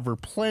here, cover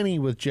plenty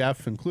with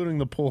Jeff, including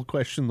the poll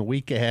question the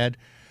week ahead.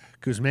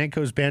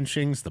 Kuzmenko's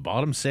benchings, the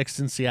bottom 6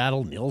 in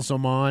Seattle, Nils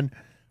Oman,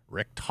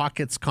 Rick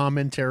Tockett's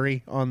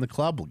commentary on the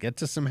club. We'll get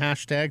to some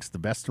hashtags, the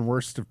best and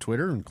worst of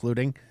Twitter,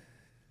 including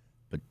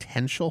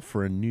potential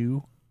for a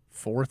new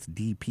fourth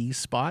DP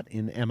spot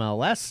in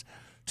MLS.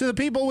 To the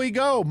people we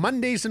go,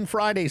 Mondays and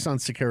Fridays on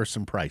Sekeres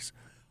and Price.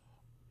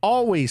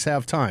 Always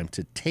have time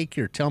to take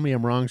your Tell Me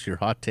I'm Wrongs, your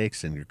hot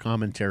takes, and your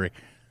commentary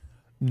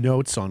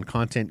notes on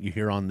content you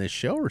hear on this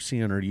show or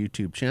see on our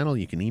YouTube channel.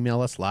 You can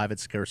email us live at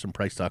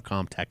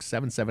sekeresandprice.com, text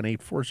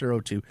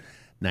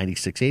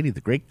 778-402-9680.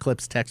 The Great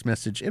Clips text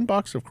message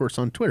inbox, of course,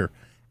 on Twitter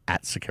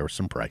at Sekeres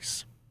and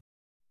Price.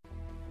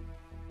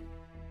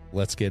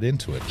 Let's get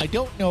into it. I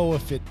don't know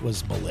if it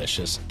was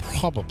malicious.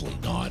 Probably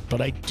not. But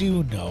I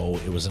do know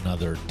it was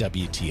another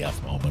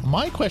WTF moment.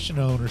 My question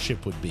to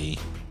ownership would be,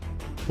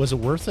 was it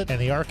worth it? And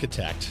the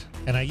architect,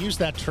 and I use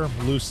that term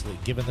loosely,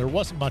 given there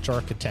wasn't much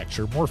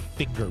architecture, more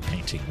finger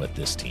painting with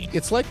this team.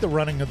 It's like the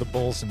running of the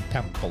Bulls in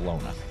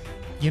Pamplona.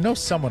 You know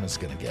someone is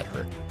going to get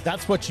hurt.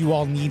 That's what you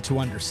all need to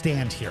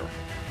understand here,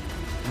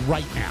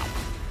 right now.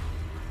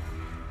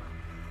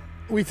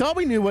 We thought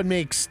we knew what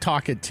makes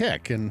Tocchet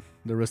tick, and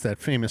there was that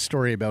famous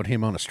story about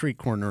him on a street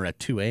corner at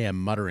 2 a.m.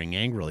 muttering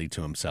angrily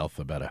to himself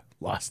about a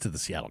loss to the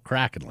Seattle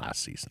Kraken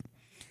last season.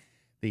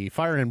 The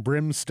fire and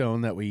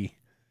brimstone that he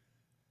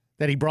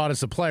brought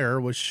as a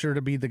player was sure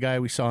to be the guy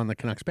we saw on the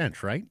Canucks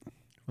bench, right?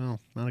 Well,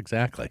 not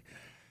exactly.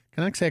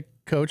 Canucks head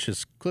coach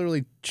has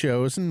clearly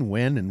chosen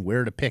when and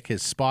where to pick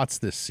his spots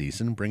this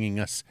season, bringing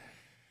us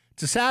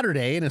to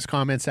Saturday in his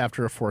comments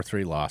after a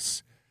 4-3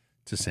 loss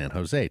to San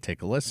Jose.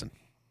 Take a listen.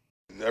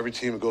 Every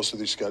team goes through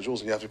these schedules,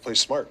 and you have to play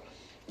smart.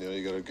 You know,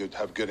 you got to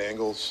have good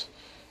angles,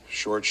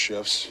 short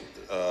shifts.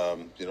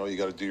 You know, you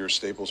got to do your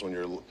staples when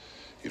you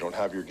don't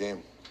have your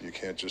game. You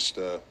can't just,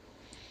 I'm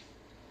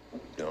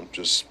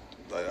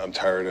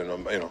tired and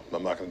I'm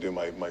not going to do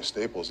my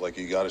staples. Like,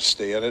 you got to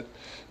stay in it,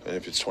 and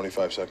if it's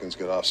 25 seconds,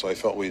 get off. So I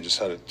felt we just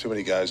had too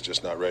many guys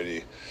just not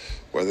ready,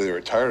 whether they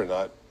were tired or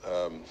not.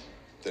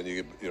 Then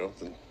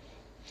then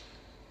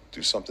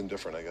do something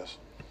different, I guess.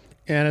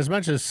 And as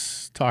much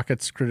as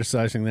Tocchet's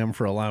criticizing them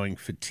for allowing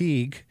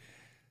fatigue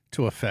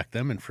to affect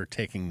them and for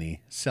taking the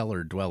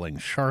cellar-dwelling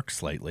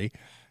Sharks lately,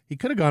 he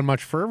could have gone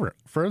much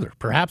further.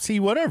 Perhaps he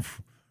would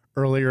have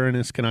earlier in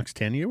his Canucks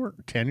tenure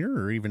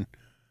or even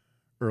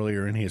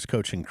earlier in his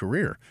coaching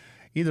career.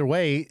 Either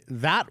way,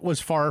 that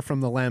was far from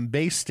the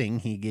lambasting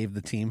he gave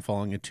the team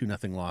following a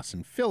 2-0 loss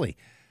in Philly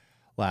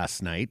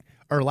last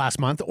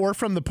month, or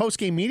from the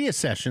post-game media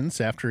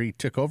sessions after he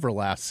took over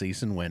last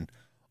season when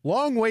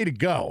 "long way to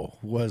go"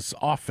 was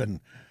often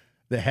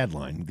the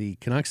headline. The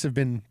Canucks have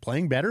been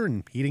playing better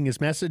and heeding his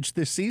message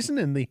this season,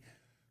 and the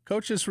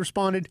coach has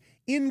responded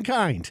in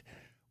kind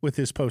with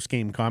his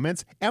post-game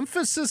comments.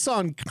 Emphasis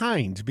on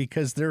kind,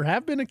 because there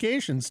have been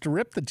occasions to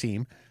rip the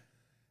team,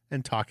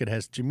 and Tocchet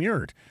has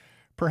demurred.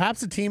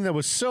 Perhaps a team that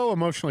was so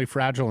emotionally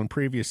fragile in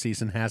previous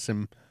season has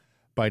him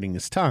biting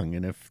his tongue,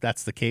 and if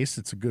that's the case,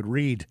 it's a good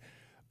read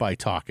by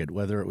Tocchet,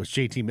 whether it was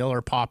JT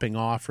Miller popping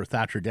off or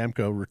Thatcher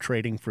Demko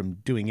retreating from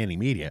doing any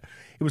media.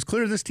 It was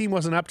clear this team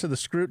wasn't up to the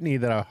scrutiny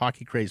that a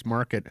hockey-crazed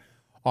market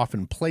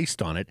often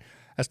placed on it.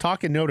 As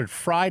Tocchet noted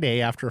Friday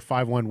after a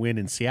 5-1 win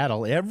in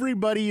Seattle,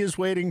 everybody is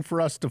waiting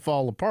for us to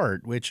fall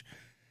apart, which,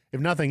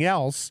 if nothing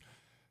else,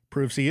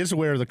 proves he is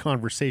aware of the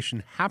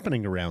conversation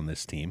happening around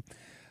this team.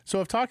 So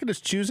if Tocchet is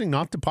choosing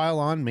not to pile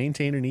on,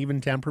 maintain an even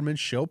temperament,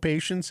 show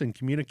patience, and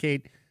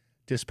communicate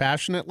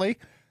dispassionately,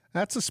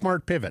 that's a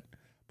smart pivot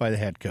by the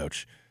head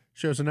coach.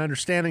 Shows an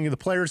understanding of the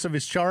players of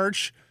his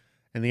charge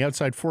and the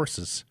outside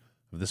forces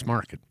of this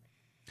market.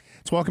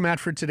 It's Welcome Matt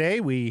for today.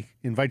 We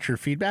invite your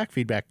feedback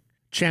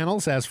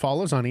channels as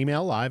follows on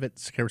email live at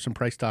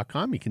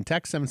sekeresandprice.com. You can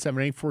text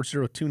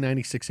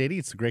 778-402-9680.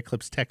 It's the Great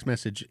Clips text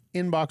message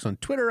inbox on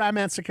Twitter. I'm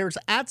at Sekeres,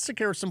 at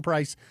Sekeres and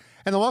Price.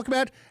 And the Welcome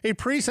Matt, a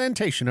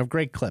presentation of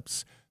Great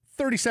Clips.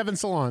 37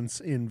 salons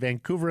in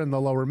Vancouver and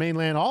the Lower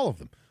Mainland, all of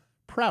them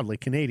proudly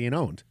Canadian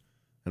owned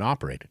and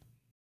operated.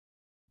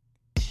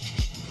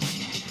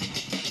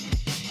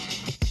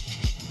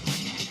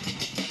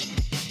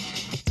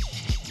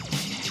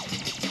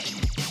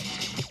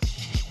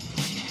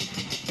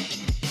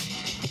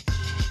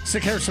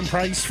 Sekeres and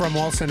Price from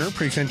Wall Center,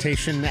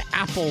 presentation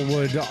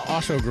Applewood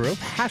Auto Group.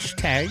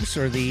 Hashtags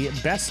are the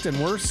best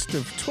and worst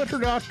of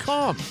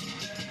Twitter.com.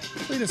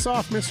 Lead us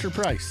off, Mr.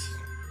 Price.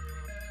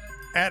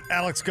 At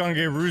Alex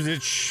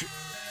Gange-Ruzic,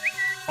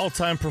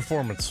 all-time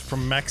performance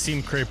from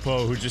Maxime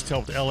Crépeau, who just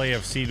helped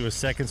LAFC to a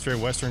second straight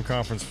Western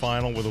Conference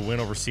final with a win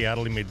over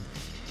Seattle. He made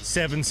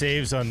 7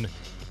 saves on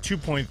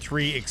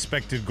 2.3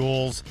 expected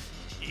goals,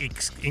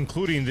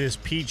 including this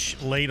peach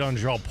late on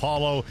João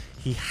Paulo.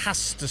 He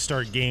has to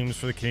start games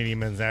for the Canadian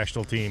men's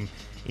national team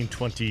in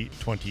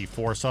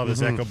 2024. Saw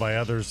this echoed by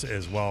others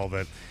as well,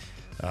 that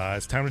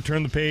it's time to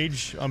turn the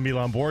page on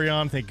Milan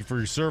Borjan. Thank you for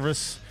your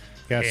service.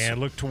 Yes.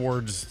 And look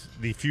towards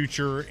the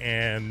future.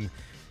 And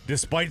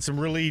despite some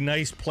really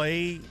nice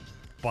play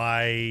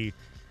by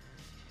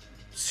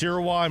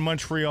Sirois in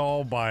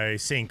Montreal, by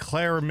St.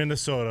 Clair in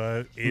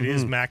Minnesota, it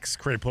is Max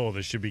Crépeau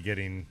that should be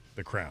getting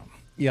the crown.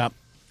 Yep.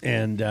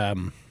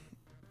 And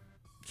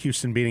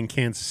Houston beating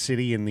Kansas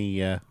City in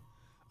the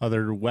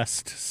other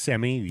West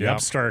semi, the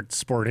upstart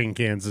Sporting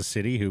Kansas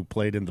City, who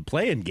played in the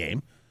play-in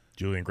game.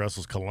 Julian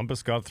Gressel's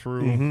Columbus got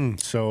through.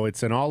 So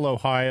it's an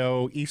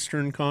all-Ohio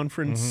Eastern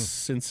Conference,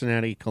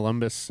 Cincinnati,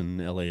 Columbus, and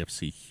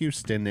LAFC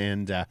Houston.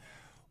 And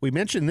we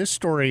mentioned this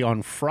story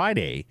on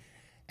Friday.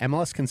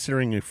 MLS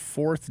considering a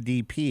fourth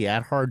DP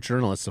at Hard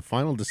Journalists. The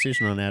final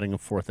decision on adding a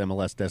fourth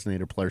MLS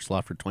designated player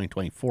slot for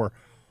 2024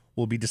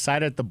 will be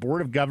decided at the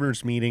Board of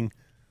Governors meeting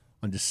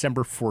on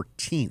December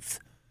 14th.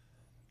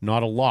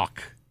 Not a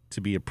lock to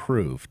be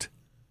approved.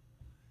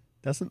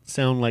 Doesn't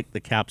sound like the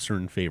Caps are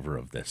in favor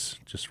of this,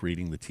 just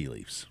reading the tea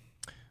leaves.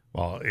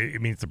 Well, it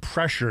means the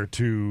pressure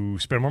to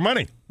spend more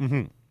money.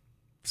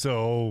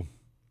 So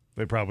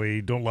they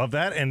probably don't love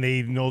that, and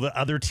they know that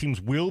other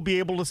teams will be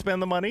able to spend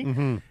the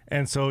money.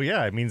 And so,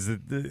 it means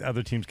that the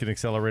other teams can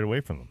accelerate away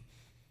from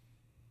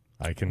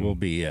them. We'll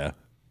be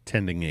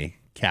attending a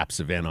Caps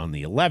event on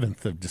the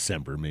 11th of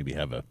December. Maybe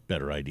have a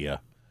better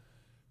idea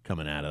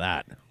coming out of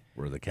that,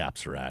 where the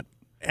Caps are at.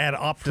 For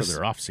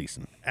their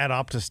offseason. At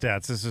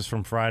OptaStats, this is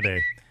from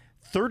Friday,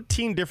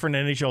 13 different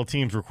NHL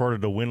teams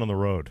recorded a win on the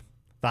road.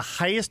 The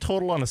highest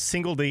total on a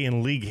single day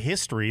in league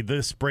history.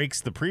 This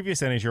breaks the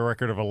previous NHL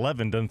record of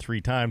 11 done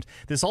 3 times.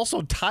 This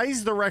also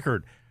ties the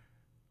record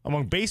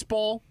among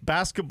baseball,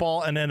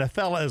 basketball, and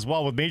NFL as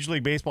well, with Major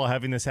League Baseball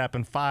having this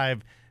happen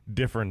 5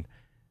 different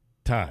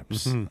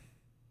times.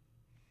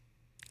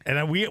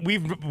 And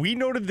we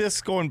noted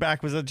this going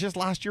back, was it just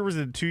last year? Was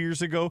it 2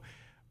 years ago?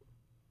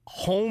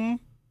 Home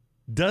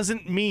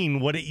doesn't mean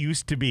what it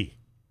used to be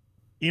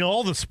in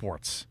all the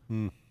sports.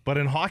 But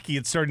in hockey,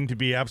 it's starting to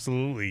be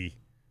absolutely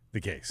the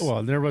case.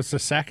 Well, there was a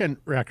second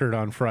record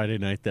on Friday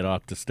night that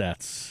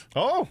OptaStats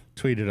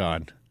tweeted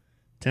on.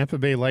 Tampa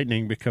Bay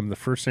Lightning become the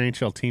first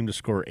NHL team to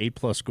score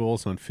 8+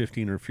 goals on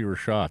 15 or fewer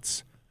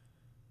shots,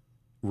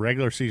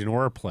 regular season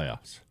or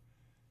playoffs.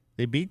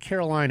 They beat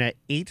Carolina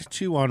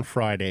 8-2 on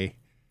Friday.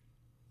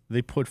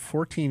 They put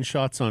 14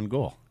 shots on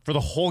goal. For the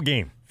whole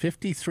game.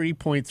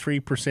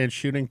 53.3%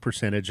 shooting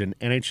percentage, an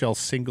NHL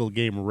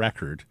single-game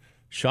record.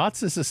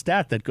 Shots is a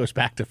stat that goes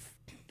back to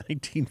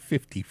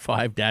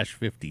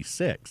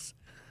 1955-56.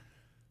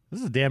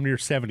 This is damn near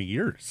 70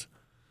 years.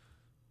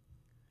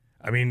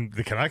 I mean,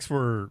 the Canucks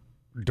were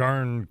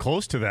darn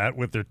close to that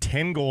with their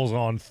 10 goals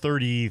on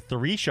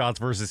 33 shots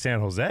versus San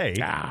Jose.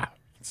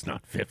 It's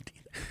not 50.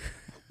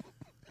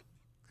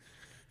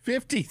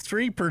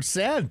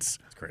 53%. It's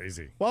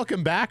crazy.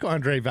 Welcome back,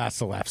 Andrei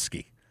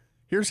Vasilevsky.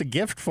 Here's a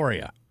gift for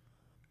you.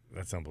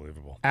 That's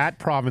unbelievable. At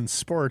Province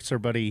Sports, our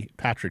buddy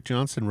Patrick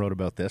Johnson wrote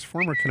about this.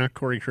 Former Canuck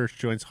Corey Hirsch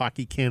joins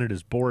Hockey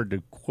Canada's board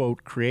to,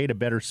 quote, create a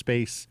better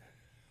space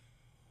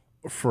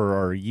for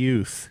our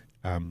youth.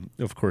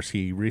 Of course,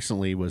 he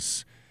recently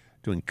was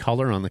doing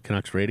color on the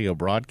Canucks radio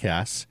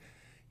broadcasts.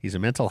 He's a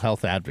mental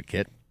health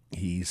advocate.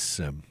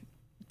 He's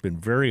been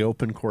very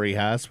open, Corey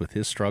has, with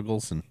his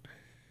struggles and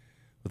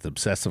with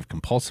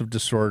obsessive-compulsive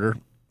disorder.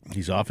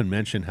 He's often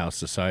mentioned how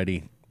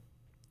society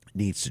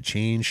needs to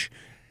change,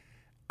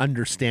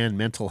 understand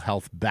mental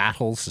health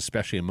battles,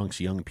 especially amongst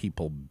young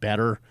people,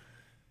 better.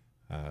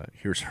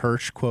 Here's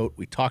Hirsch, quote,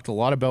 "We talked a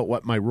lot about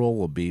what my role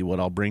will be, what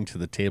I'll bring to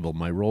the table.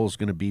 My role is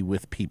going to be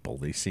with people.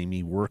 They see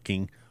me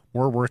working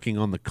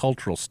on the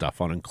cultural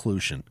stuff, on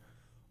inclusion,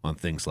 on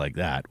things like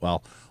that."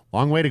 Well,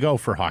 long way to go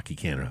for Hockey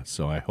Canada,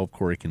 so I hope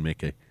Corey can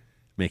make a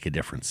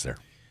difference there.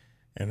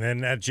 And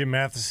then at Jim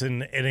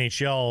Matheson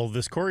NHL,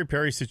 this Corey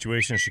Perry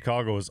situation in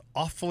Chicago is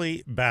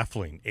awfully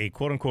baffling. A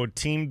quote-unquote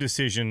team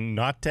decision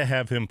not to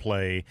have him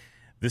play.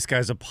 This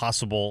guy's a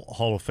possible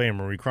Hall of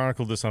Famer. We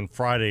chronicled this on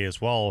Friday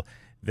as well,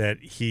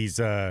 that he's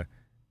not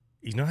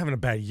having a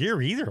bad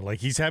year either. Like,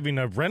 he's having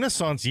a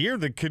renaissance year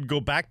that could go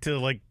back to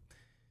like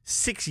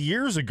 6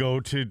 years ago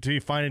to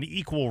find an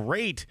equal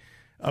rate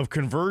of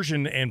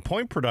conversion and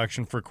point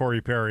production for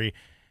Corey Perry.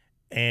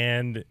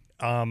 And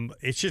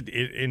it's just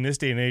in this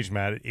day and age,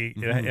 Matt,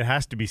 it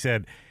has to be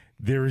said,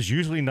 there is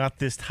usually not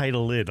this tight a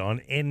lid on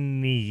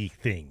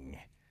anything.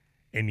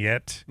 And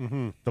yet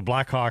the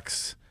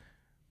Blackhawks,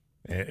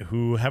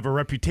 who have a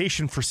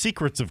reputation for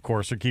secrets, of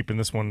course, are keeping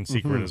this one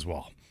secret as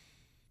well.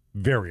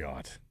 Very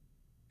odd.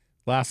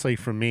 Lastly,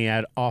 from me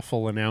at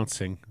Awful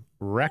Announcing,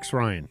 Rex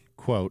Ryan,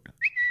 quote,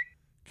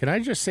 "Can I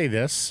just say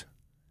this?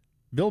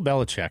 Bill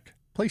Belichick,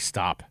 please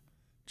stop.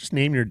 Just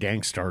name your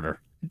dang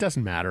starter. It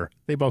doesn't matter.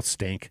 They both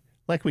stink.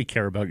 Like we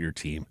care about your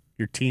team.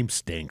 Your team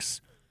stinks."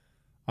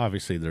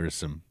 Obviously, there is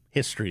some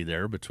history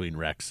there between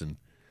Rex and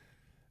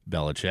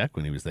Belichick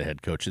when he was the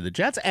head coach of the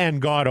Jets and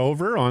got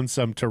over on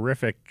some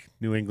terrific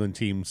New England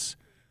teams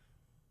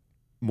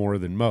more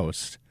than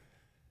most.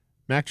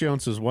 Mac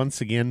Jones was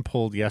once again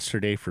pulled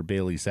yesterday for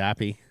Bailey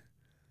Zappi.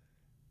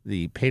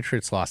 The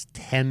Patriots lost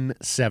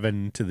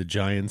 10-7 to the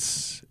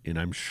Giants, and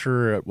I'm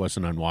sure it was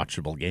an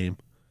unwatchable game,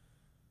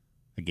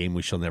 a game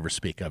we shall never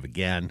speak of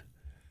again.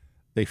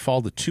 They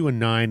fall to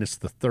 2-9. It's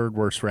the third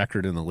worst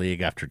record in the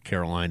league after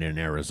Carolina and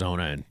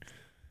Arizona, and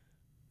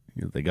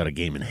they got a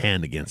game in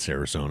hand against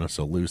Arizona,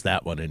 so lose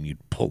that one and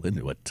you'd pull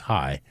into a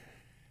tie.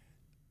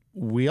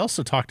 We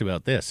also talked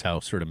about this, how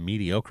sort of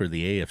mediocre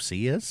the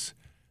AFC is.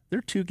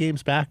 They're 2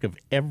 games back of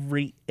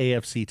every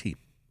AFC team.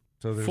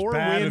 So there's 4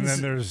 bad, wins, and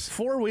then there's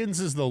 4 wins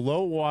is the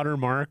low water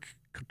mark.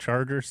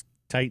 Chargers,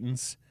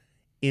 Titans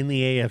in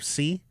the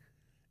AFC,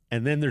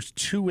 and then there's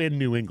 2 in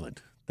New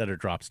England that it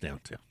drops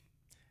down to.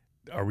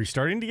 Are we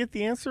starting to get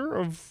the answer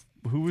of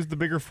who was the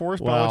bigger force,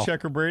 Well,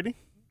 Belichick or Brady?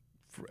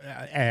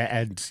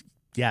 And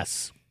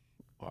yes,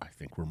 I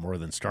think we're more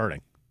than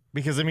starting.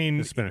 Because, I mean,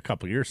 It's been a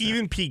couple years now.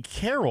 even Pete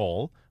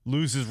Carroll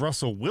loses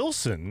Russell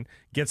Wilson,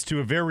 gets to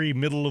a very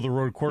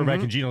middle-of-the-road quarterback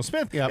in Geno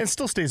Smith, Yep. and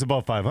still stays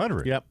above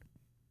 500. Yep.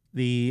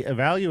 The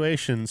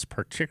evaluations,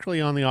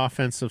 particularly on the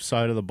offensive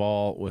side of the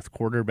ball with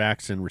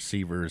quarterbacks and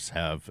receivers,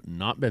 have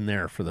not been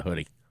there for the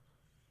hoodie.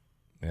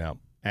 Yeah.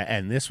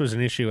 And this was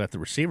an issue at the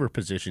receiver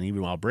position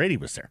even while Brady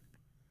was there.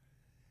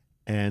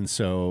 And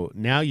so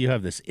now you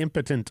have this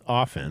impotent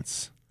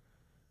offense.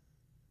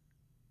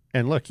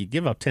 And look, you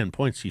give up 10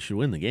 points, you should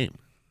win the game.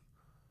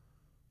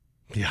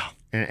 Yeah.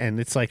 And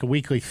it's like a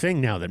weekly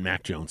thing now that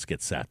Mac Jones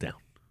gets sat down.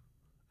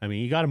 I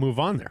mean, you got to move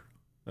on there.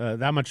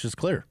 That much is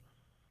clear.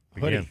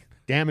 Hoodie, Again.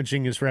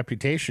 damaging his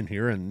reputation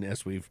here. And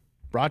as we've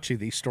brought you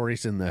these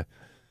stories in the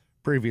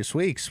previous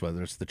weeks,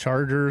 whether it's the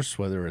Chargers,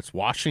 whether it's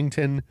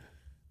Washington,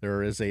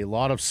 there is a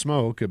lot of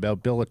smoke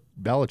about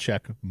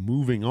Belichick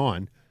moving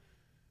on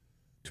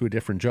to a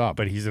different job.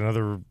 But he's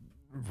another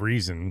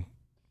reason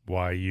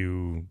why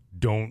you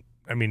don't.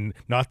 I mean,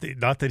 not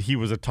that he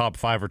was a top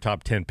 5 or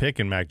top 10 pick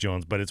in Mac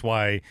Jones, but it's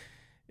why,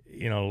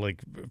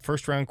 like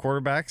first round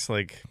quarterbacks,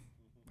 like,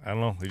 I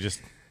don't know, they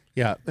just.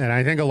 Yeah, and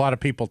I think a lot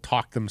of people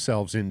talk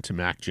themselves into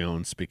Mac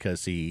Jones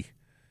because he,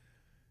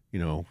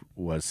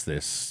 was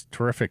this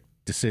terrific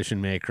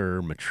decision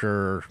maker,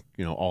 mature,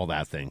 all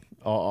that thing,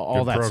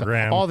 all Good that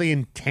program. stuff. All the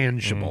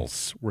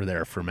intangibles were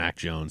there for Mac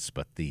Jones,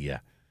 but the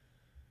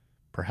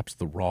perhaps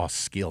the raw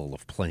skill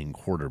of playing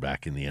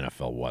quarterback in the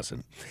NFL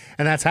wasn't.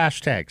 And that's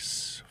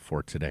hashtags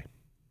for today.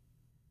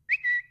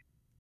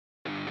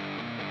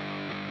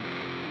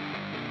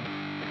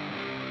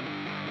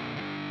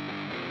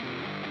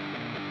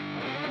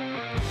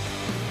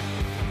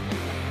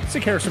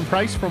 Sick Harrison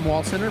Price from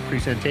Wall Center.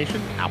 Presentation,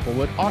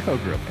 Applewood Auto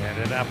Group. And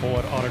at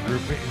Applewood Auto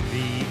Group,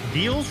 the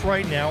deals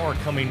right now are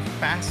coming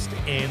fast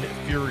and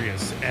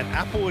furious. At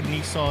Applewood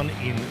Nissan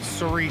in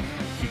Surrey,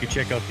 you can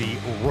check out the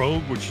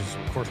Rogue, which is,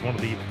 of course, one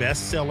of the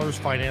best sellers,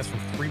 financed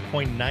from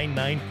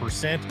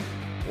 3.99%.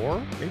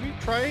 Or maybe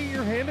try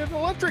your hand at an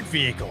electric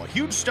vehicle. A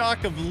huge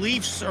stock of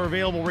Leafs are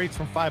available, rates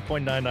from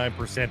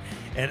 5.99%.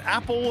 At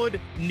Applewood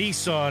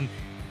Nissan,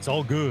 it's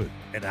all good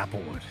at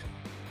Applewood.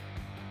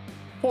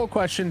 Poll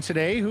question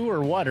today: who or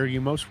what are you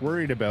most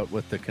worried about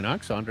with the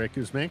Canucks? Andrei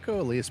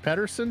Kuzmenko, Elias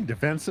Paterson,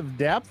 defensive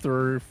depth,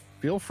 or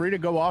feel free to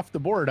go off the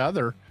board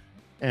other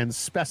and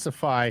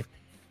specify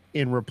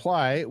in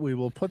reply. We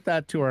will put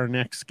that to our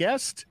next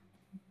guest,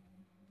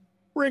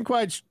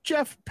 Rinkwide's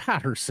Jeff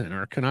Paterson,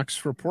 our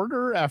Canucks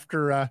reporter.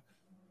 After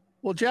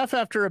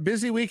a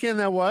busy weekend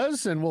that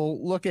was, and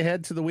we'll look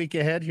ahead to the week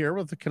ahead here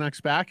with the Canucks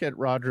back at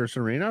Rogers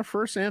Arena.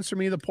 First, answer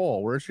me the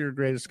poll. Where's your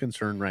greatest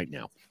concern right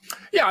now?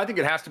 Yeah, I think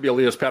it has to be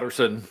Elias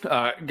Paterson.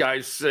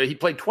 Guys, he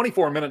played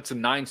 24 minutes and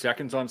 9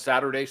 seconds on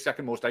Saturday,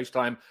 second most ice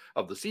time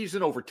of the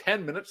season, over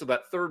 10 minutes of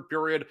that third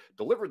period,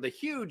 delivered the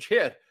huge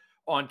hit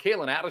on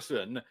Kalen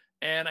Addison.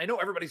 And I know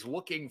everybody's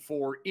looking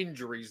for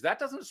injuries. That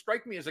doesn't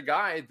strike me as a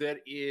guy that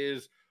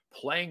is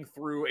playing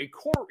through a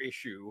core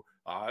issue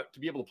to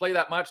be able to play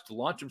that much, to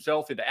launch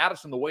himself into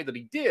Addison the way that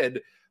he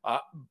did.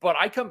 But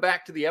I come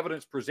back to the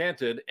evidence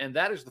presented, and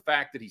that is the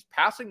fact that he's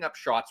passing up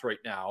shots right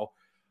now.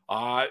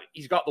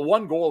 He's got the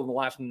 1 goal in the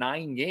last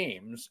 9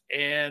 games.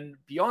 And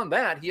beyond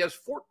that, he has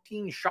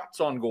 14 shots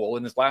on goal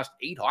in his last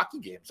 8 hockey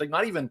games, like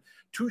not even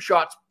 2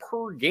 shots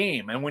per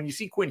game. And when you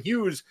see Quinn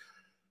Hughes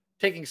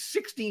taking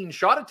 16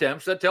 shot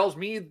attempts, that tells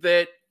me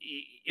that,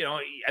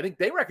 I think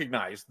they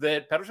recognize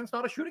that Paterson's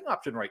not a shooting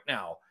option right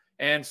now.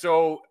 And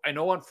so I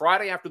know on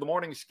Friday after the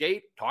morning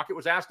skate, Tocchet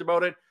was asked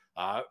about it.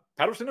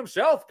 Paterson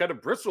himself kind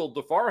of bristled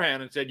to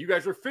Farhan and said, "You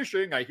guys are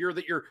fishing. I hear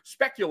that you're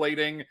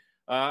speculating.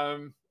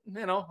 Thou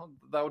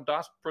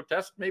dost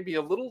protest maybe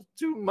a little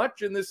too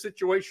much in this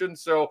situation."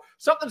 So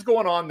something's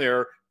going on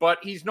there, but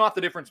he's not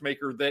the difference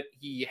maker that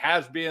he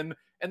has been.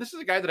 And this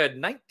is a guy that had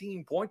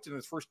 19 points in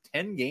his first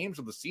 10 games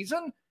of the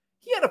season.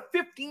 He had a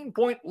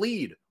 15-point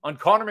lead on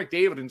Connor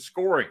McDavid in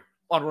scoring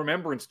on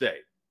Remembrance Day.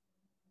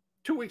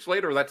 2 weeks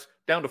later, that's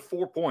down to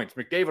 4 points.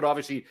 McDavid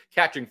obviously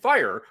catching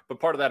fire, but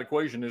part of that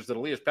equation is that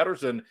Elias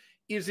Paterson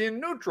is in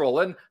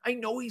neutral. And I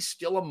know he's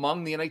still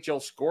among the NHL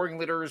scoring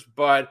leaders,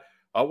 but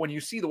when you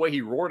see the way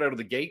he roared out of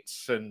the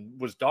gates and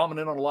was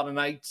dominant on a lot of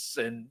nights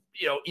and,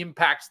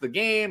 impacts the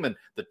game and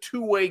the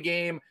two-way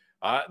game,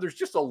 there's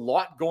just a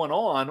lot going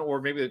on,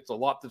 or maybe it's a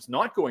lot that's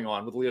not going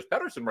on with Elias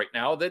Paterson right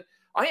now that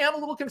I am a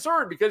little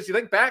concerned, because you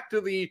think back to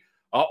the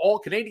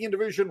all-Canadian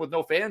division with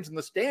no fans in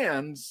the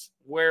stands,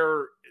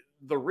 where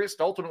the wrist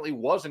ultimately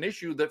was an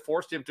issue that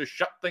forced him to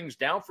shut things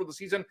down for the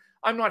season.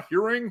 I'm not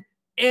hearing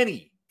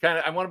any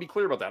I want to be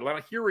clear about that. I'm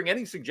not hearing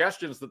any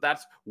suggestions that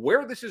that's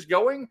where this is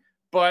going,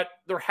 but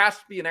there has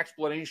to be an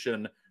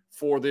explanation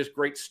for this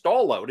great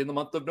stall out in the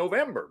month of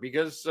November,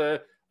 because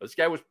This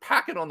guy was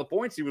packing on the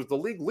points. He was the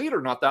league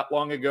leader not that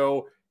long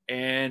ago.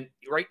 And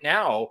right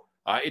now,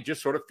 it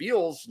just sort of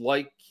feels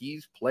like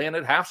he's playing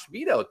at half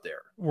speed out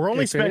there. We're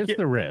only It is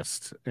the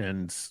wrist,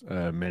 and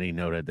many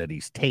noted that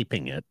he's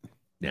taping it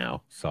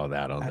now. Saw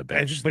that on the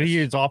bench. But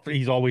he's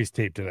always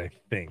taped it, I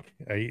think.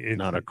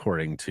 Not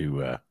according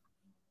to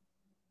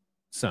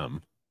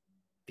some.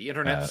 The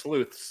internet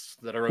sleuths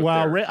that are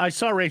out there. I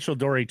saw Rachel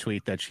Dory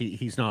tweet that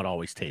he's not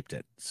always taped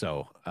it.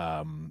 So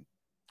I'm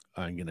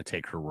going to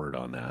take her word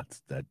on that.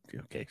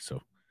 Okay,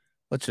 so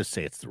let's just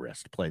say it's the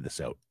wrist. Play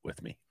this out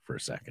with me for a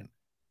second.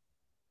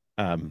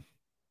 Why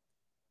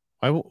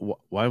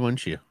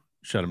wouldn't you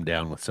shut him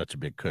down with such a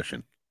big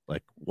cushion?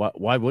 Like,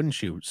 why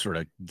wouldn't you sort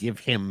of give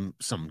him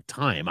some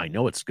time? I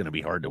know it's going to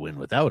be hard to win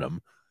without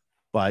him,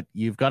 but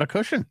you've got a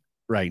cushion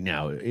right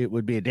now. It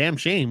would be a damn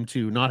shame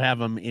to not have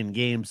him in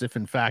games if,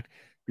 in fact,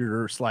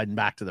 you're sliding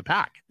back to the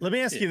pack. Let me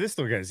ask you this,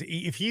 though, guys.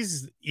 If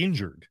he's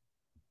injured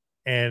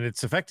and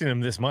it's affecting him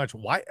this much,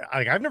 why?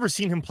 I've never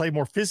seen him play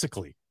more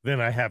physically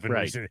than I have in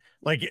recent.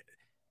 Like,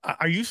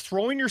 are you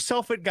throwing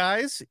yourself at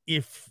guys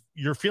if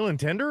you're feeling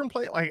tender and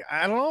play? Like,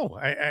 I don't know.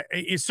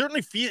 It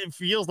certainly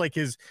feels like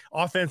his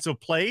offensive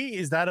play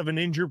is that of an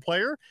injured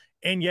player,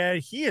 and yet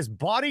he is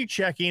body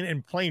checking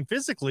and playing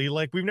physically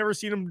like we've never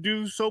seen him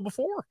do so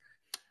before.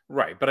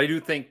 Right. But I do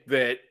think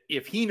that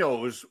if he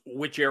knows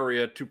which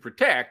area to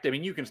protect, I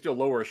mean, you can still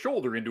lower a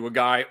shoulder into a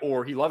guy,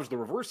 or he loves the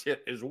reverse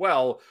hit as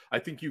well. I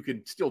think you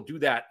can still do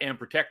that and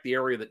protect the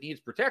area that needs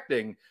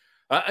protecting.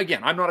 Again,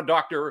 I'm not a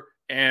doctor,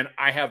 and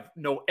I have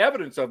no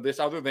evidence of this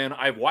other than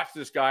I've watched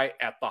this guy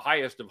at the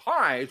highest of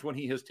highs when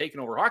he has taken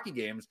over hockey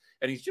games,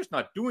 and he's just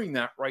not doing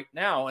that right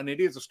now. And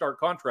it is a stark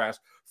contrast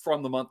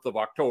from the month of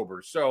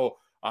October. So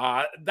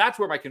that's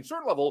where my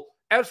concern level.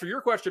 As for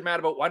your question, Matt,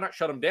 about why not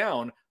shut him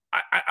down,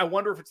 I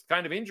wonder if it's the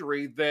kind of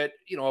injury that,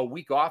 a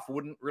week off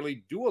wouldn't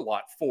really do a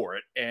lot for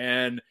it.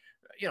 And,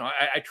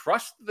 I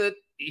trust that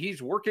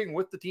he's working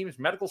with the team's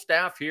medical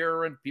staff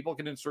here, and people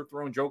can insert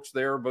their own jokes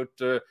there about,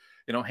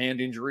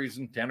 hand injuries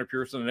and Tanner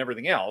Pearson and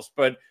everything else.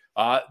 But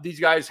these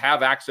guys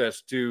have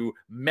access to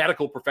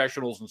medical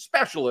professionals and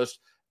specialists.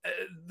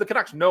 The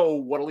Canucks know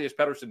what Elias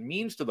Paterson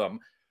means to them.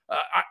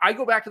 I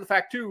go back to the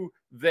fact, too,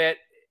 that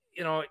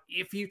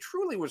if he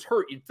truly was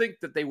hurt, you'd think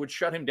that they would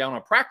shut him down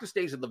on practice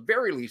days at the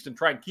very least and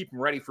try and keep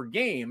him ready for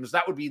games.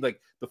 That would be like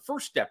the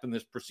first step in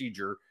this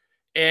procedure.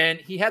 And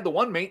he had the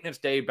one maintenance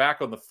day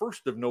back on the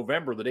 1st of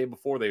November, the day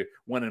before they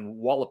went and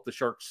walloped the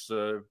Sharks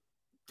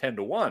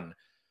 10-1.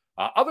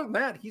 Other than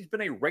that, he's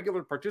been a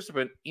regular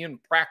participant in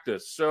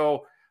practice.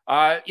 So,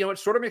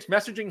 it's sort of mixed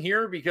messaging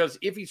here, because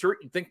if he's hurt,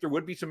 you'd think there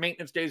would be some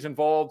maintenance days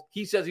involved.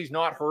 He says he's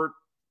not hurt.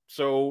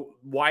 So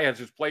why has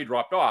his play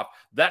dropped off?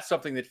 That's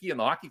something that he and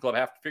the hockey club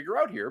have to figure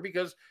out here,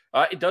 because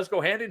it does go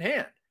hand in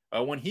hand.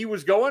 When he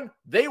was going,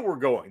 they were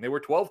going. They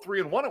were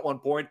 12-3-1 at one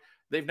point.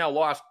 They've now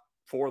lost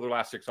 4 of their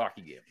last 6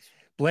 hockey games.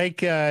 Blake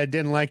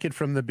didn't like it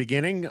from the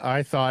beginning.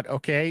 I thought,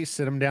 okay,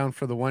 sit him down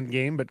for the one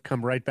game, but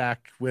come right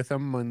back with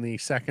him on the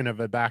second of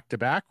a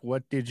back-to-back.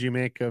 What did you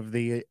make of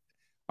the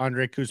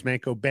Andrei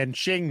Kuzmenko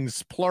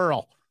benchings,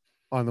 plural,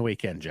 on the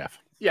weekend, Jeff?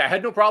 Yeah, I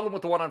had no problem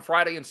with the one on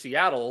Friday in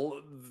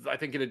Seattle. I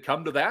think it had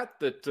come to that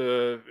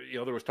there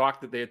was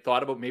talk that they had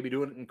thought about maybe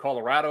doing it in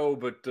Colorado,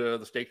 but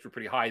the stakes were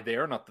pretty high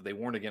there. Not that they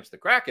weren't against the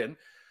Kraken.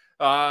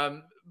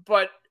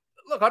 But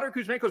look, Andrei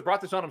Kuzmenko's brought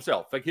this on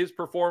himself. Like, his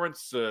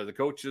performance, the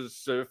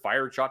coaches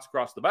fired shots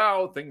across the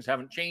bow. Things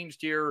haven't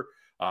changed here.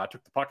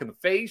 Took the puck in the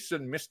face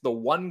and missed the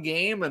one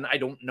game. And I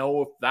don't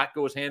know if that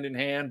goes hand in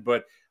hand,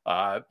 but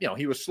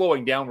he was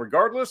slowing down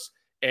regardless.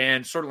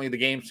 And certainly the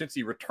game since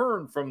he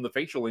returned from the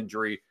facial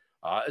injury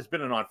has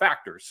been a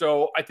non-factor.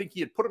 So I think he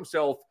had put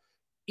himself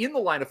in the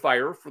line of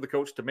fire for the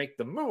coach to make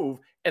the move.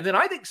 And then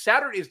I think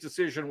Saturday's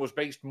decision was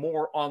based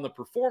more on the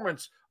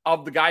performance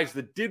of the guys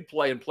that did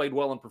play and played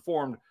well and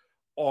performed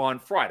on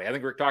Friday. I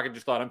think Rick Tocchet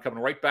just thought, I'm coming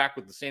right back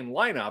with the same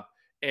lineup,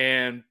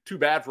 and too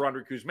bad for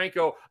Andrei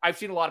Kuzmenko. I've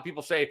seen a lot of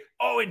people say,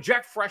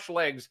 inject fresh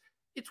legs.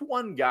 It's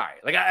one guy.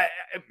 Like,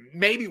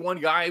 maybe one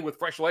guy with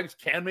fresh legs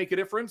can make a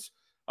difference.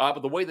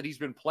 But the way that he's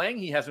been playing,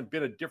 he hasn't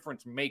been a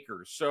difference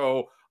maker.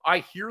 So I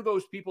hear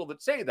those people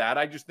that say that.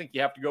 I just think you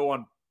have to go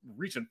on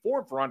recent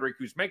form for Andrei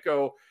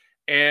Kuzmenko.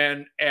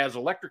 And as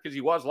electric as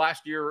he was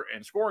last year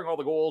and scoring all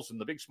the goals and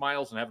the big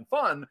smiles and having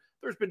fun,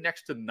 there's been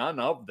next to none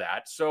of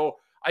that. So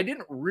I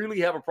didn't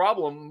really have a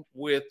problem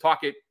with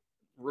Tocchet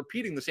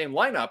repeating the same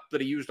lineup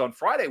that he used on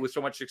Friday with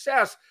so much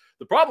success.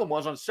 The problem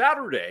was on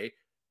Saturday,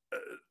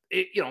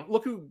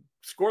 look who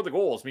scored the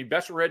goals. I mean,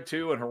 Besser had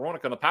 2 and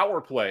Hronek on the power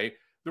play.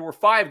 There were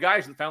 5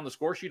 guys that found the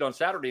score sheet on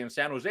Saturday in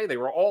San Jose. They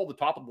were all the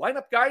top of the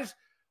lineup guys.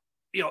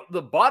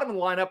 The bottom of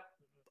the lineup,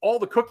 all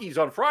the cookies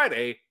on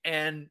Friday,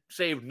 and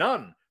saved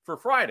none for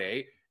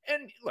Friday.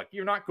 And look,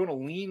 you're not going to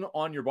lean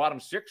on your bottom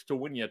 6 to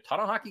win you a ton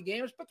of hockey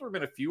games, but there have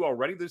been a few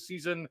already this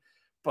season.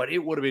 But it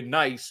would have been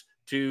nice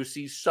to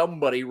see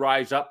somebody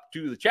rise up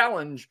to the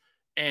challenge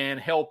and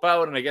help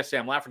out. And I guess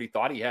Sam Lafferty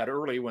thought he had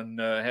early when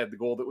had the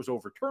goal that was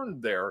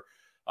overturned there.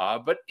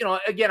 But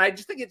again, I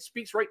just think it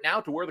speaks right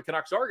now to where the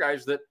Canucks are,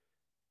 guys, that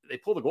they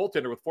pull the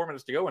goaltender with 4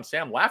 minutes to go, and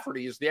Sam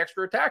Lafferty is the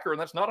extra attacker. And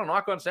that's not a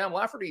knock on Sam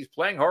Lafferty. He's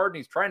playing hard and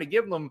he's trying to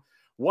give them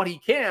what he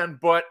can.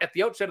 But at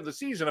the outset of the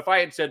season, if I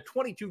had said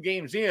 22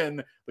 games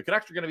in, the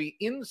Canucks are going to be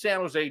in San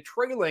Jose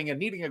trailing and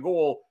needing a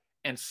goal,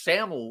 and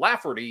Sam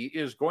Lafferty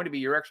is going to be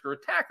your extra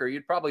attacker,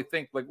 you'd probably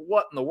think, like,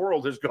 what in the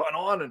world has gone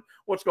on and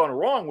what's gone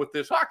wrong with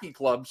this hockey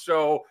club?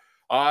 So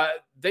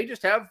they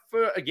just have,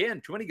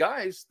 again, too many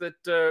guys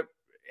that,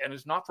 and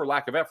it's not for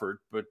lack of effort,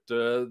 but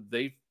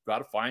they've got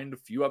to find a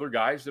few other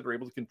guys that are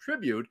able to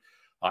contribute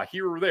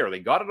here or there. They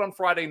got it on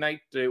Friday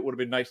night. It would have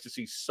been nice to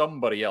see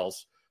somebody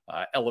else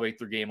elevate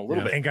their game a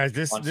little bit. And guys,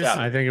 this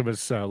I think it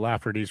was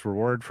Lafferty's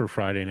reward for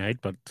Friday night,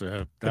 but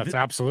that's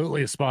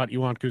absolutely a spot you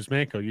want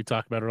Kuzmenko. You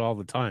talk about it all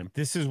the time.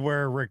 This is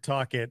where Rick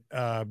Tocchet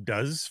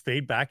does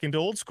fade back into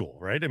old school,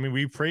 right? I mean,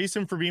 we praised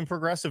him for being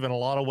progressive in a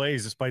lot of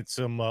ways, despite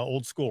some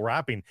old school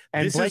rapping.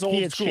 And this Blake, is old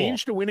he has school.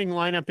 changed a winning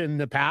lineup in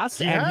the past,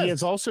 he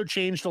has also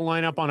changed a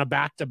lineup on a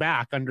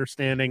back-to-back,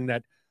 understanding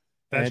that.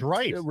 That's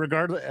right.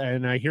 Regardless,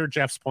 and I hear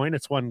Jeff's point.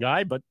 It's one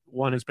guy, but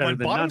one is better than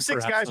none. Bottom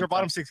six guys are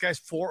bottom six guys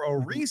for a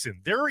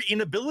reason. Their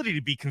inability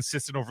to be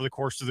consistent over the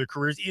course of their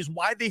careers is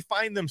why they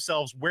find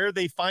themselves where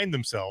they find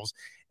themselves,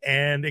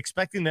 and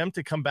expecting them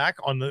to come back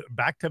on the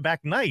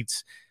back-to-back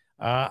nights,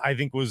 I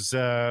think was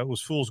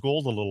fool's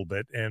gold a little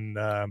bit. And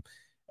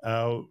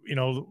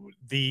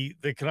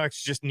the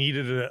Canucks just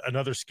needed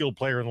another skilled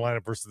player in the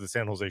lineup versus the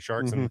San Jose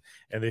Sharks, and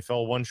they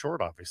fell one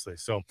short, obviously.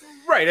 So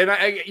right, and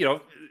I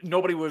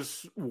nobody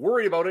was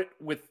worried about it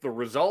with the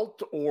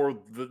result or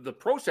the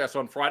process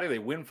on Friday. They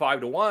win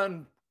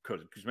 5-1.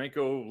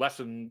 Kuzmenko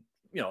lesson,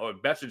 a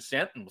message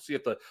sent, and we'll see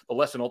if the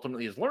lesson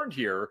ultimately is learned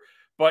here.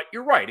 But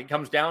you're right; it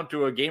comes down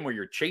to a game where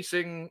you're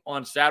chasing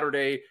on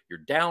Saturday. You're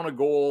down a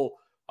goal.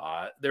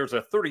 There's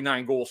a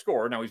 39-goal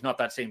scorer. Now, he's not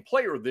that same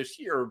player this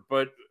year,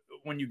 but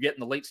when you get in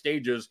the late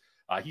stages,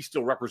 he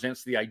still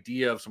represents the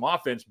idea of some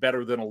offense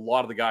better than a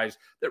lot of the guys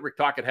that Rick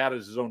Tocchet had at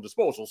his own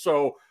disposal.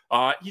 So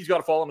he's got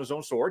to fall on his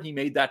own sword. He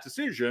made that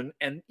decision.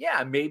 And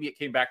yeah, maybe it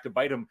came back to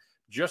bite him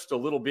just a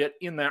little bit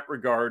in that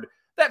regard.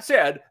 That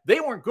said, they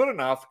weren't good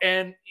enough.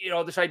 And,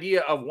 this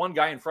idea of one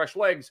guy in fresh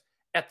legs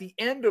at the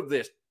end of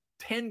this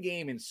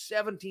 10-game and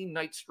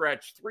 17-night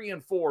stretch, 3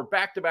 and 4,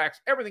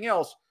 back-to-backs, everything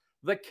else,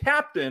 the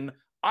captain,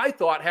 I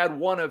thought, had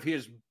one of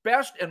his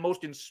best and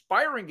most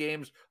inspiring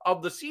games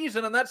of the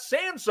season, and that's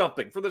saying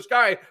something for this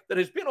guy that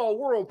has been all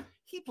world.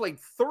 He played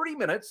 30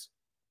 minutes,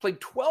 played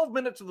 12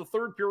 minutes of the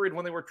third period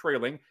when they were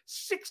trailing,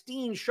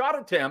 16 shot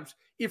attempts.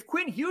 If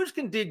Quinn Hughes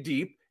can dig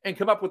deep and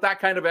come up with that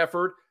kind of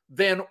effort,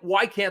 then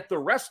why can't the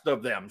rest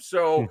of them?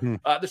 So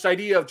this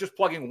idea of just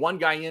plugging one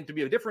guy in to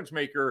be a difference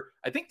maker,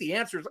 I think the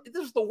answer is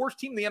this is the worst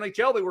team in the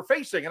NHL they were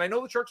facing. And I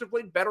know the Sharks have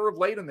played better of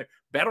late, and they're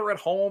better at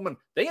home, and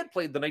they had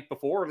played the night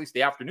before, or at least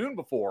the afternoon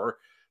before.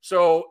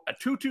 So a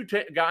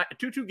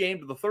 2-2 game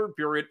to the third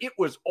period, it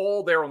was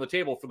all there on the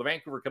table for the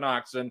Vancouver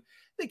Canucks. And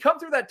they come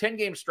through that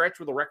 10-game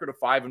stretch with a record of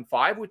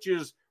 5-5, which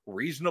is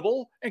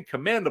reasonable and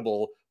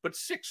commendable, but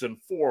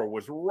 6-4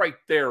 was right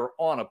there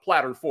on a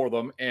platter for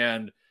them.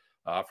 And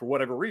for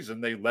whatever reason,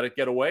 they let it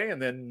get away,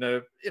 and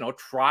then,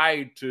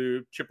 tried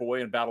to chip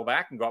away and battle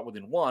back and got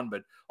within one,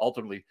 but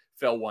ultimately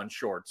fell one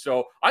short.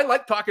 So I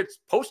like Tocchet's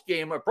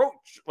post-game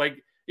approach.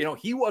 Like,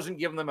 he wasn't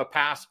giving them a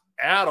pass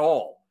at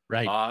all.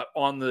 Right.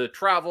 On the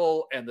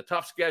travel and the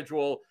tough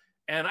schedule.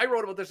 And I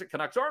wrote about this at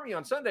Canucks Army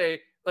on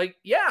Sunday. Like,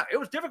 yeah, it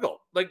was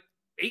difficult. Like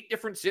 8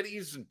 different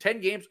cities and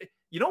 10 games.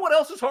 You know what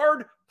else is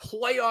hard?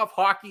 Playoff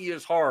hockey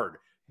is hard.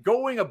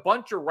 Going a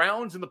bunch of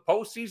rounds in the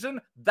postseason,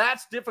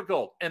 that's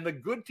difficult. And the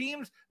good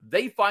teams,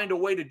 they find a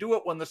way to do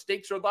it when the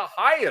stakes are the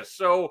highest.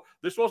 So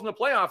this wasn't a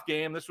playoff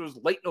game. This was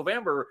late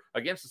November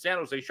against the San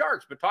Jose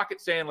Sharks. But Tocchet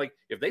saying, like,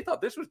 if they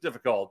thought this was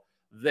difficult,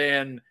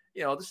 then,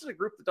 this is a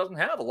group that doesn't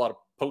have a lot of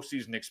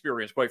postseason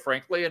experience, quite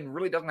frankly, and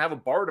really doesn't have a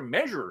bar to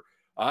measure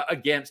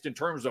against in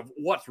terms of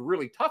what's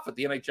really tough at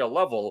the NHL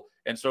level.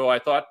 And so I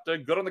thought,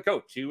 good on the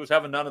coach. He was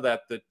having none of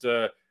that,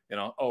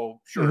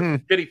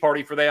 pity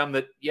party for them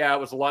that, yeah, it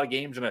was a lot of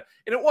games. And it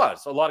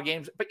was a lot of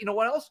games. But you know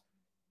what else?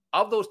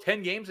 Of those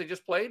 10 games they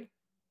just played,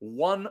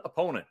 one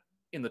opponent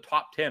in the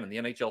top 10 in the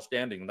NHL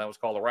standing, and that was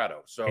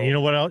Colorado. So, and you know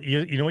what else?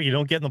 You know what you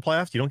don't get in the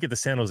playoffs? You don't get the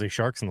San Jose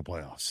Sharks in the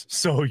playoffs.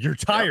 So you're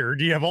tired.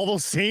 Yep. You have all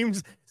those same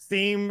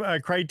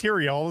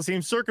criteria, all the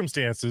same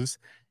circumstances,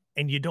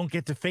 and you don't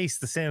get to face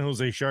the San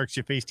Jose Sharks.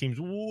 You face teams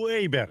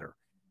way better.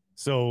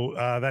 So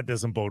that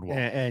doesn't bode well.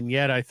 And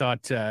yet I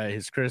thought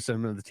his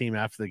criticism of the team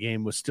after the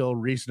game was still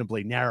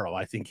reasonably narrow.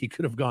 I think he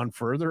could have gone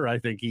further. I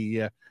think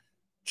he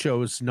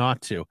chose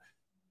not to.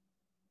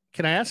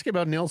 Can I ask you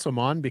about Nils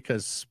Aman?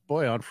 Because,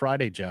 boy, on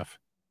Friday, Jeff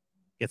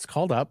gets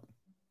called up,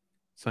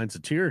 signs a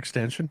 2-year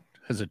extension,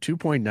 has a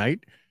 2-point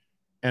night.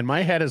 And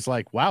my head is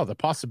like, wow, the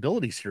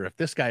possibilities here. If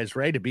this guy is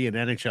ready to be an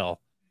NHL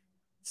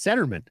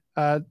centerman.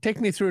 Take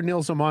me through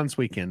Nils Aman's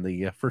weekend,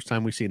 the first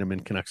time we've seen him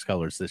in Canucks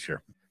colors this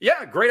year.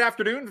 Yeah, great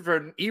afternoon for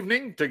an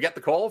evening to get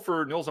the call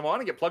for Nils Aman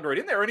and get plugged right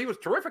in there. And he was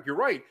terrific. You're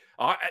right.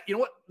 You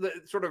know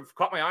what sort of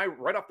caught my eye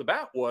right off the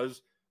bat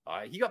was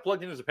he got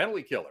plugged in as a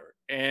penalty killer.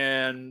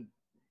 And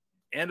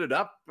ended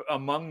up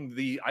among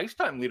the ice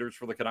time leaders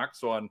for the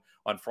Canucks on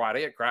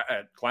Friday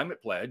at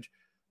Climate Pledge.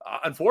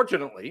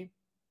 Unfortunately,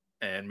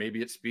 and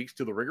maybe it speaks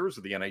to the rigors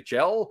of the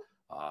NHL,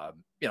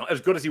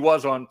 as good as he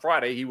was on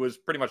Friday, he was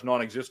pretty much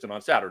non-existent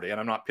on Saturday. And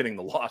I'm not pinning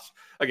the loss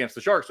against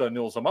the Sharks on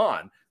Nils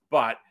Aman,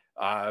 but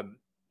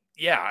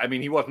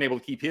he wasn't able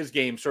to keep his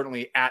game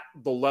certainly at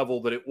the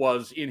level that it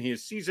was in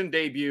his season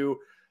debut.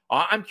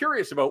 I'm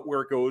curious about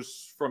where it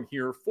goes from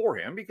here for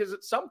him, because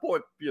at some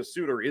point,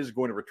 Suter is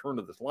going to return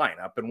to this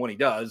lineup. And when he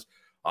does,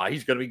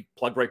 he's going to be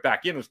plugged right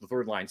back in as the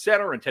third line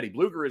center. And Teddy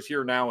Bluger is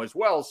here now as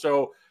well.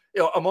 So,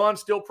 Aman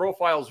still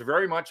profiles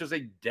very much as a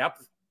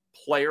depth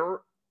player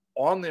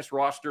on this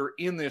roster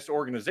in this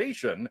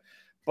organization.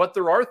 But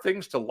there are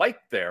things to like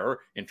there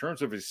in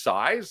terms of his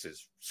size.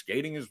 His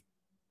skating is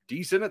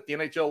decent at the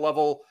NHL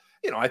level.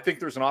 I think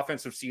there's an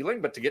offensive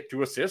ceiling, but to get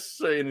 2 assists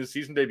in his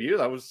season debut,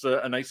 that was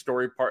a nice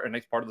part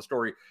of the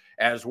story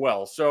as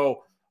well.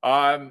 So,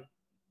 I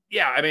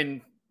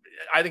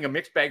think a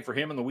mixed bag for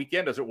him in the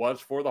weekend, as it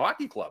was for the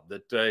hockey club,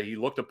 that he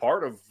looked a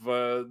part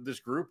of this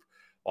group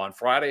on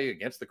Friday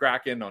against the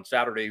Kraken. On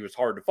Saturday, he was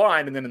hard to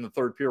find. And then in the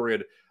third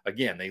period,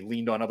 again, they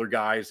leaned on other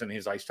guys, and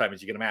his ice time,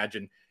 as you can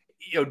imagine,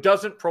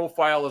 doesn't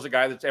profile as a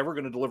guy that's ever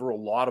going to deliver a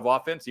lot of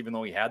offense, even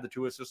though he had the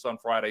 2 assists on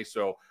Friday.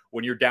 So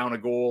when you're down a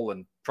goal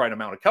and trying to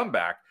mount a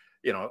comeback,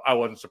 I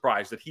wasn't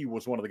surprised that he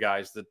was one of the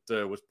guys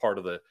that was part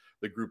of the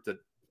group that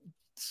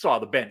saw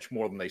the bench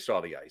more than they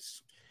saw the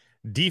ice.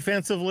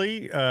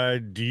 Defensively,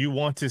 do you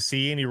want to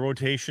see any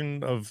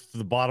rotation of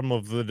the bottom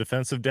of the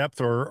defensive depth,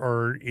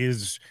 or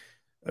is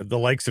the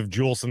likes of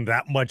Juleson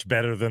that much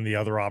better than the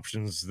other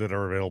options that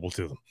are available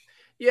to them?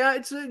 Yeah,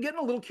 it's getting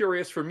a little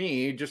curious for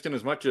me, just in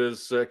as much as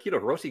Kito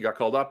Hirose got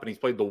called up and he's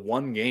played the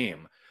one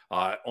game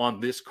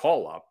on this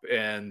call-up,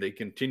 and they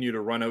continue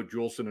to run out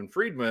Juleson and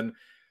Friedman.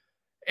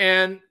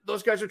 And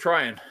those guys are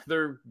trying.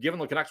 They're giving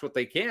the Canucks what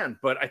they can.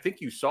 But I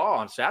think you saw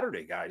on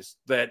Saturday, guys,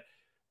 that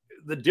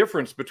the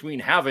difference between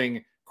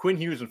having Quinn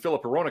Hughes and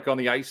Filip Hronek on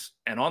the ice,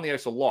 and on the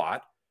ice a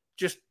lot,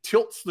 just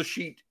tilts the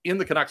sheet in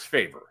the Canucks'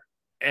 favor.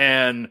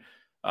 And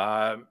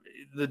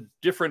the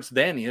difference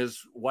then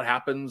is what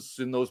happens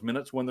in those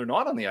minutes when they're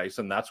not on the ice,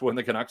 and that's when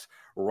the Canucks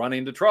run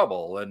into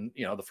trouble. And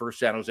the first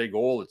San Jose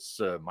goal,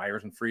 it's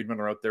Myers and Friedman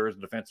are out there as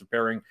a defensive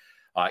pairing.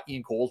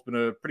 Ian Cole's been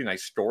a pretty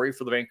nice story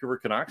for the Vancouver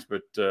Canucks,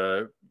 but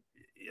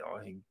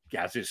he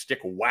has his stick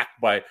whacked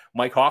by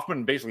Mike Hoffman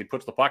and basically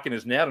puts the puck in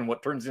his net, and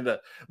what turns into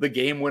the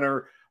game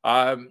winner.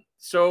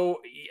 So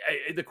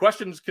the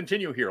questions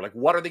continue here. Like,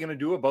 what are they going to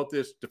do about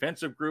this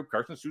defensive group?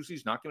 Carson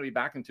Soucy's not going to be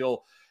back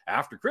until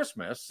after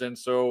Christmas. And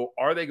so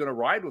are they going to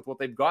ride with what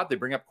they've got? They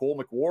bring up Cole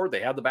McWard. They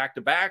had the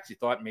back-to-backs. He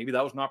thought maybe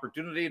that was an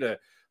opportunity to,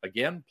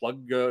 again,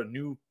 plug a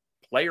new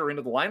player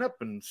into the lineup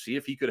and see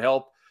if he could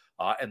help.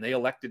 And they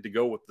elected to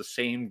go with the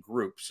same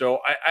group. So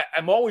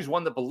I'm always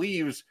one that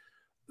believes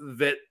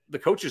that the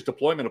coach's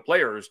deployment of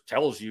players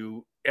tells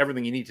you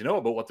everything you need to know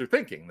about what they're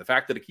thinking. The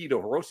fact that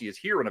Akito Hirose is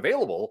here and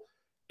available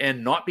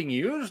and not being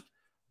used,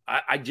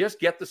 I just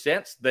get the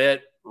sense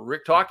that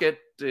Rick Tocchet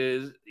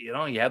is,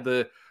 he had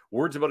the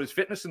words about his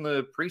fitness in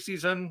the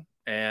preseason.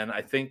 And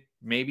I think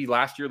maybe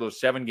last year, those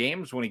 7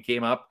 games when he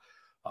came up,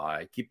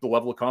 keep the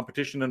level of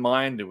competition in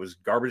mind. It was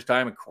garbage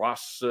time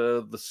across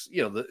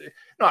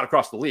not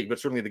across the league, but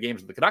certainly the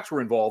games that the Canucks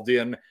were involved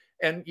in.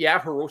 And yeah,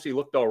 Hirose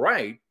looked all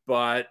right,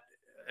 but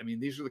I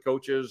mean, these are the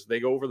coaches. They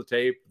go over the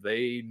tape.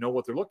 They know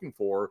what they're looking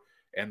for.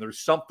 And there's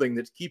something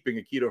that's keeping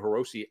Akito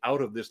Hirose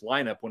out of this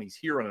lineup when he's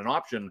here on an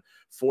option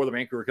for the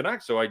Vancouver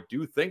Canucks. So I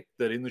do think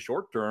that in the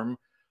short term,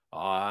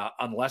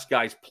 unless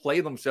guys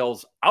play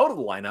themselves out of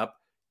the lineup,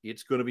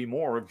 it's going to be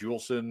more of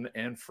Juleson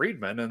and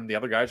Friedman, and the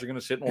other guys are going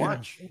to sit and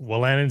watch.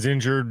 Well, Lannon's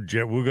injured.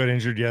 Jet Wu got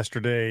injured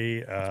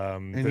yesterday.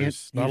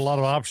 There's not a lot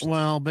of options.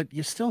 Well, but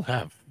you still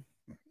have,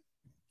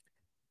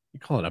 you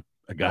call it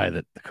a guy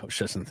that the coach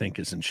doesn't think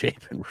is in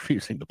shape and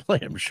refusing to play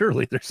him.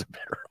 Surely there's a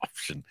better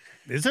option.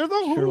 Is there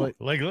though? Surely.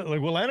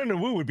 Well, Lannon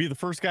and Wu would be the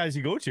first guys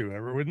you go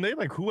to, wouldn't they?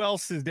 Like, who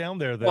else is down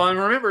there? Well, and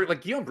remember,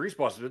 like, Guillaume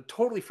Brisebois is a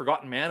totally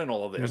forgotten man in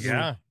all of this.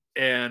 Yeah.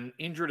 And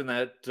injured in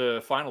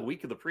that final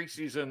week of the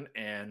preseason,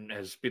 and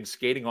has been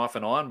skating off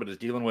and on, but is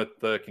dealing with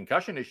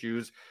concussion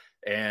issues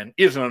and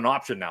isn't an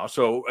option now.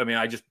 So, I mean,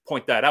 I just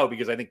point that out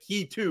because I think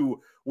he too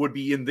would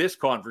be in this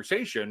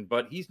conversation,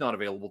 but he's not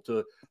available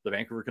to the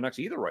Vancouver Canucks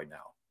either right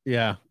now.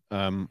 Yeah.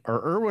 Are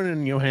Irwin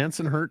and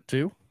Johansson hurt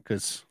too?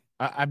 Because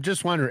I'm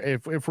just wondering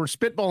if we're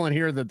spitballing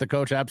here that the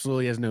coach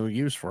absolutely has no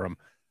use for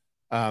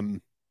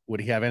him.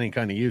 Would he have any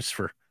kind of use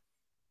for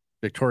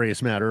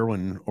victorious Matt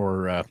Irwin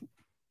or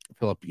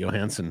Philip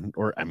Johansson?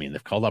 Or, I mean,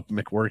 they've called up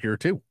McWhirr here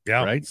too.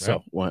 Yeah. Right. Yeah.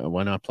 So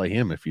why not play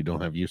him if you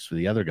don't have use for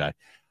the other guy?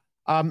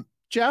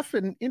 Jeff,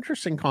 an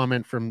interesting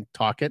comment from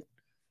Tocchet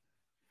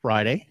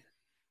Friday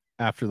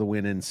after the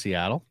win in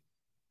Seattle.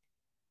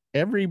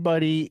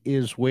 Everybody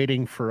is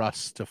waiting for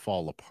us to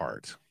fall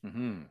apart.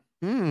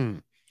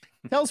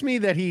 Tells me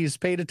that he's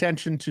paid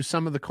attention to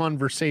some of the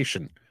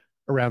conversation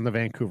around the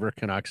Vancouver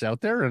Canucks out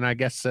there. And I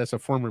guess as a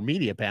former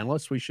media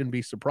panelist, we shouldn't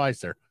be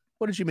surprised there.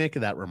 What did you make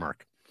of that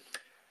remark?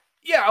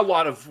 Yeah, a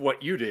lot of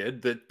what you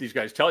did that these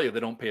guys tell you, they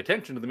don't pay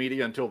attention to the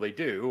media until they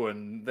do,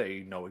 and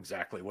they know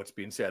exactly what's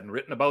being said and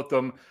written about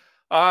them.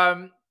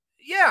 Um,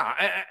 yeah,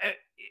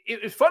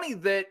 it's funny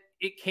that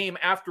it came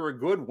after a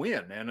good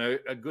win and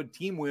a good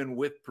team win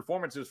with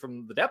performances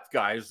from the depth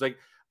guys. Like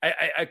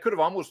I could have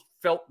almost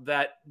felt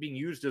that being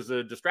used as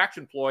a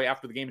distraction ploy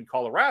after the game in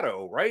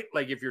Colorado, right?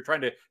 Like if you're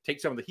trying to take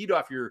some of the heat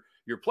off your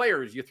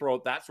players, you throw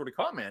out that sort of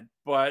comment.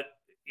 But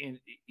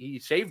he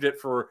saved it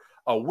for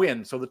a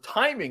win. So the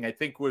timing, I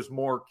think, was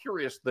more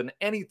curious than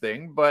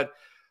anything. But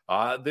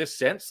this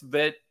sense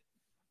that,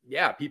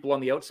 yeah, people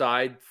on the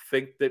outside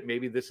think that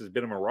maybe this has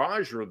been a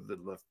mirage or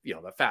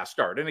the fast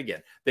start. And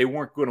again, they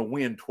weren't going to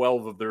win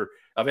 12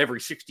 of every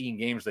 16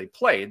 games they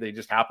played. They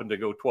just happened to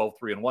go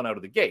 12-3-1 out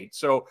of the gate.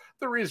 So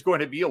there is going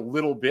to be a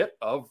little bit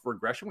of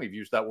regression. We've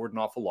used that word an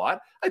awful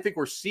lot. I think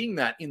we're seeing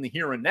that in the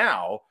here and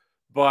now.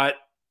 But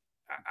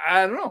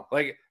I don't know.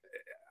 Like,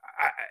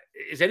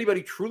 is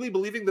anybody truly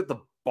believing that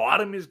the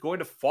bottom is going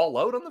to fall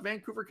out on the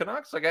Vancouver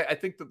Canucks? Like, I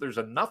think that there's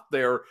enough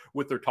there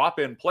with their top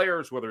end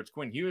players, whether it's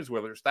Quinn Hughes,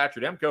 whether it's Thatcher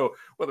Demko,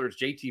 whether it's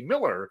JT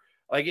Miller.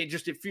 Like,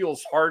 it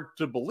feels hard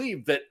to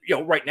believe that,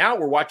 right now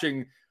we're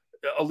watching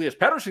Elias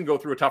Paterson go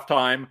through a tough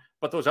time,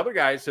 but those other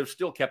guys have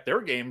still kept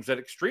their games at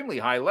extremely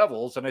high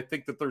levels. And I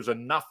think that there's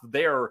enough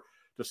there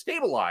to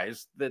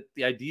stabilize that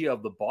the idea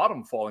of the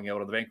bottom falling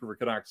out of the Vancouver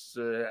Canucks,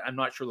 I'm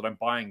not sure that I'm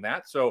buying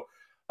that. So,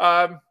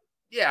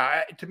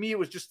 yeah, to me, it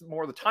was just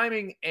more the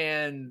timing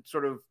and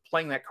sort of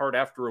playing that card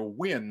after a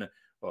win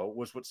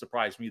was what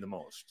surprised me the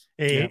most.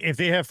 Hey, if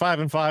they have 5-5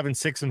 and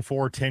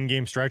 6-4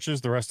 10-game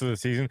stretches the rest of the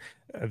season,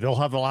 they'll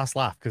have the last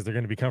laugh because they're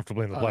going to be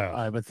comfortably in the playoffs.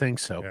 I would think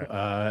so.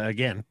 Yeah.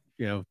 Again,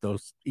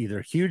 those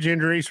either huge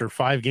injuries or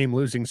 5-game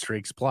losing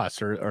streaks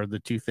plus are the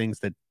two things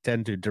that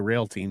tend to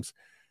derail teams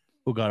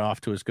who got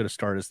off to as good a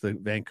start as the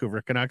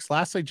Vancouver Canucks.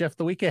 Lastly, Jeff,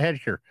 the week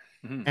ahead here.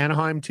 Mm-hmm.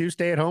 Anaheim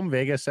Tuesday at home,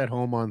 Vegas at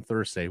home on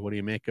Thursday. What do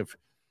you make of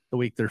the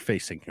week they're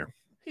facing here?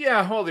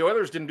 Yeah, well, the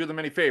Oilers didn't do them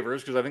any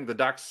favors because I think the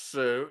Ducks,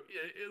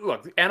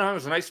 look, Anaheim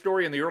was a nice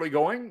story in the early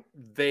going.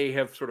 They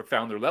have sort of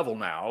found their level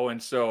now,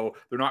 and so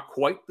they're not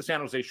quite the San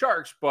Jose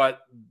Sharks,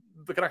 but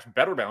the Canucks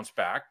better bounce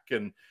back.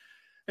 And,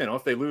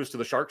 if they lose to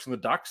the Sharks and the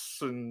Ducks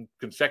in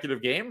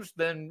consecutive games,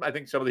 then I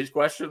think some of these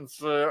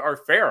questions are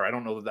fair. I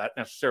don't know that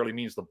necessarily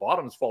means the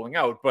bottom's falling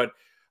out, but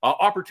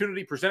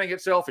opportunity presenting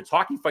itself. It's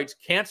Hockey Fights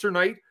Cancer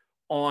Night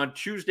on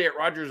Tuesday at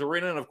Rogers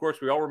Arena. And of course,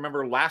 we all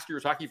remember last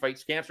year's Hockey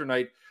Fights Cancer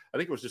Night. I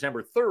think it was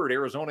December 3rd,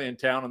 Arizona in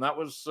town. And that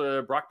was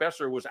Brock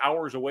Besser was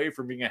hours away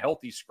from being a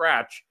healthy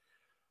scratch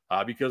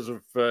because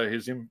of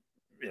his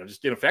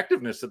just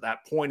ineffectiveness at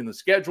that point in the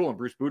schedule. And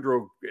Bruce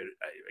Boudreau,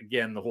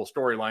 again, the whole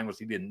storyline was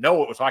he didn't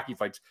know it was Hockey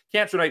Fights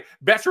Cancer Night.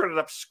 Besser ended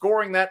up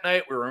scoring that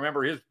night. We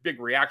remember his big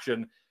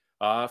reaction.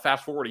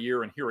 Fast forward a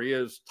year, and here he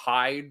is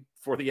tied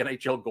for the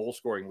NHL goal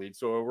scoring lead.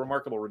 So a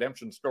remarkable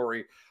redemption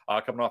story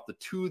coming off the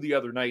 2 the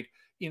other night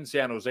in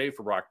San Jose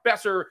for Brock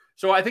Besser.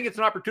 So I think it's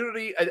an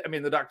opportunity. I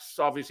mean, the Ducks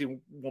obviously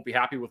won't be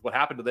happy with what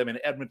happened to them in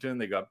Edmonton.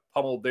 They got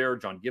pummeled there.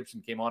 John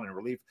Gibson came on in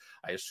relief.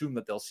 I assume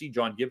that they'll see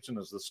John Gibson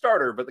as the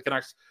starter, but the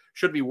Canucks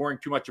shouldn't be worrying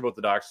too much about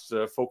the Ducks.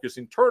 Focus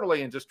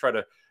internally and just try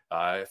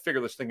to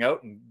figure this thing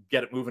out and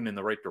get it moving in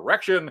the right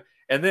direction.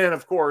 And then,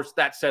 of course,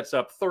 that sets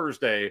up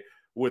Thursday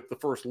with the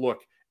first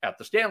look at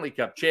the Stanley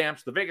Cup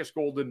champs, the Vegas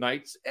Golden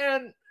Knights,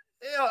 and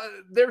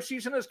their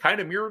season has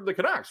kind of mirrored the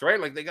Canucks, right?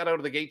 Like they got out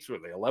of the gates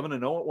with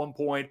 11-0 at one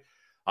point,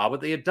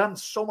 but they had done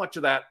so much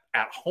of that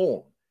at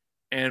home.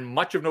 And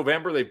much of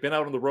November, they've been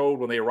out on the road.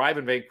 When they arrive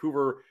in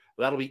Vancouver,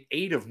 that'll be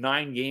 8 of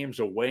 9 games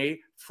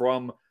away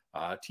from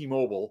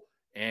T-Mobile.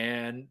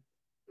 And,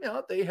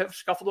 they have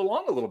scuffled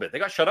along a little bit. They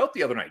got shut out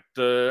the other night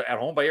at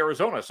home by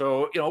Arizona.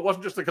 So, it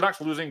wasn't just the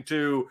Canucks losing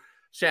to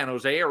San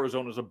Jose.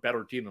 Arizona's a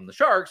better team than the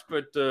Sharks,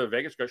 but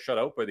Vegas got shut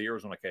out by the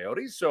Arizona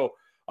Coyotes. So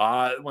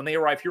when they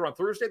arrive here on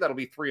Thursday, that'll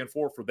be 3-4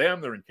 for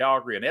them. They're in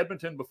Calgary and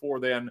Edmonton before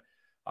then.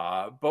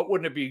 But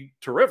wouldn't it be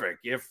terrific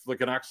if the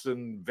Canucks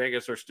and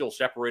Vegas are still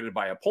separated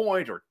by a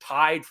point or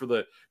tied for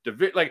the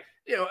division? Like,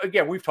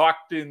 again, we've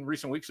talked in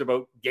recent weeks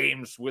about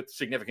games with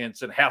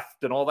significance and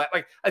heft and all that.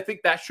 Like, I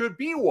think that should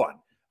be one.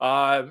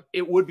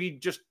 It would be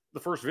just the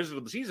first visit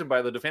of the season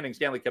by the defending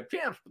Stanley Cup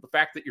champs, but the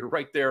fact that you're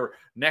right there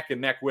neck and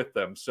neck with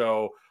them.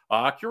 So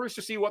curious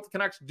to see what the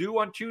Canucks do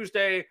on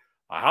Tuesday.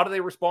 How do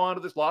they respond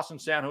to this loss in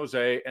San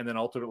Jose? And then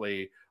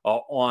ultimately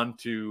on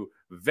to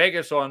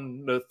Vegas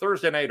on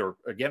Thursday night, or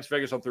against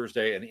Vegas on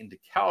Thursday, and into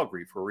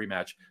Calgary for a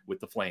rematch with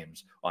the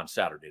Flames on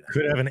Saturday night.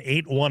 Could have an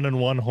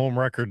 8-1-1 home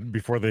record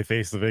before they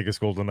face the Vegas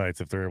Golden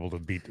Knights if they're able to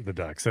beat the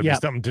Ducks. That'd be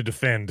something to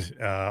defend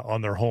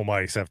on their home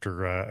ice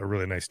after a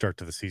really nice start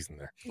to the season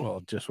there.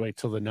 Well, just wait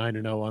till the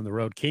 9-0 on the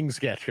road Kings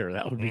get here.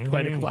 That would be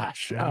quite a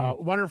clash.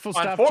 Wonderful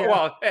stuff.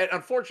 Well,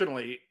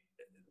 unfortunately,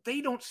 they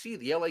don't see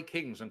the LA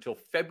Kings until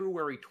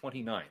February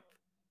 29th.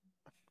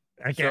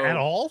 At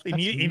all? In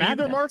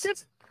either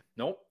market?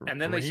 Nope.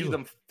 And then they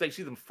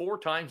see them 4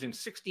 times in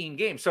 16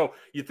 games. So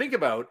you think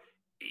about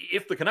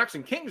if the Canucks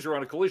and Kings are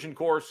on a collision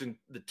course in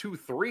the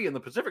 2-3 in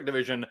the Pacific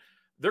Division,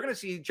 they're going to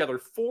see each other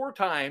 4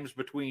 times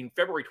between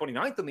February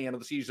 29th and the end of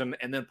the season,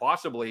 and then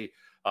possibly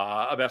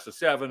a best of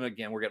 7.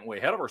 Again, we're getting way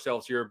ahead of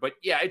ourselves here. But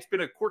yeah, it's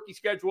been a quirky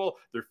schedule.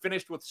 They're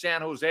finished with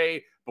San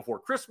Jose before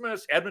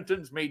Christmas.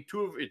 Edmonton's made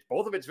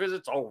both of its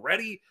visits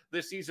already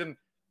this season.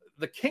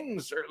 The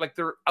Kings are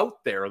they're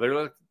out there.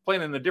 They're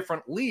playing in a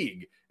different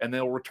league, and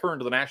they'll return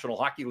to the National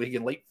Hockey League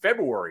in late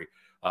February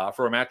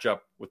for a matchup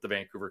with the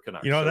Vancouver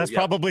Canucks. That's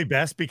probably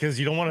best because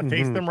you don't want to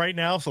face them right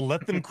now. So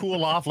let them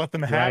cool off. Let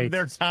them have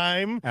their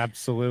time.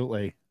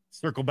 Absolutely.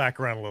 Circle back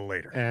around a little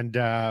later.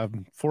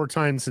 And 4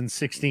 times in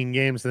 16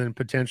 games, and then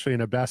potentially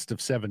in a best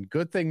of 7.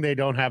 Good thing they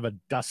don't have a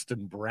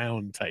Dustin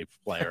Brown type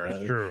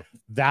player. True.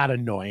 That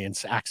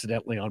annoyance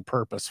accidentally on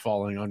purpose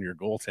falling on your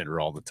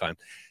goaltender all the time.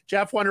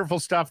 Jeff, wonderful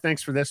stuff.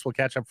 Thanks for this. We'll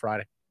catch up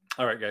Friday.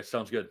 All right, guys.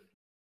 Sounds good.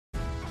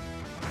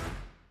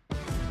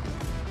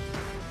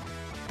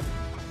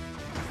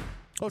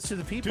 Oh, to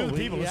the people. To the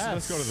people.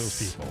 Let's go to those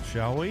people,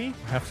 shall we?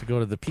 Have to go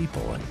to the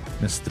people. I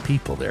missed the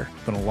people there.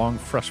 Been a long,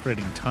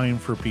 frustrating time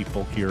for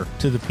people here.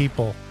 To the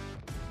people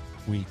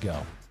we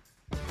go.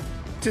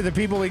 To the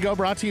people we go,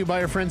 brought to you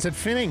by our friends at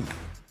Finning.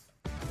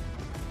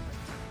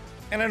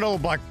 And I know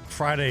Black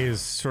Friday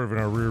is sort of in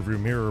our rearview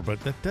mirror,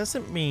 but that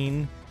doesn't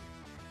mean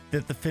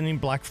that the Finning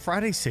Black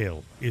Friday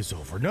sale is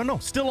over. No,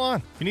 still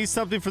on. If you need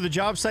something for the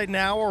job site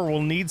now or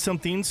will need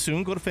something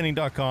soon, go to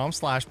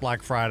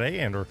finning.com/Black Friday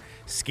and or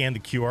scan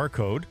the QR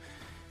code.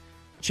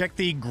 Check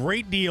the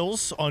great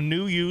deals on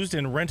new, used,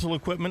 and rental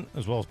equipment,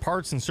 as well as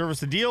parts and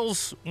service. The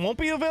deals won't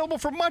be available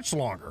for much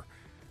longer.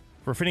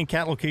 For a Finning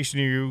Cat location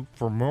near you,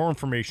 for more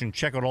information,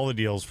 check out all the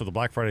deals for the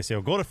Black Friday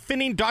sale. Go to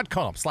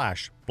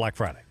finning.com/Black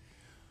Friday.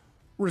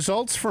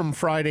 Results from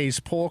Friday's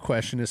poll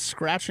question: is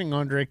scratching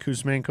Andrei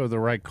Kuzmenko the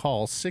right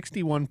call?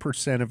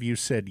 61% of you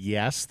said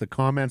yes. The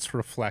comments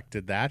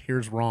reflected that.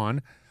 Here's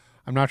Ron.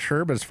 I'm not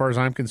sure, but as far as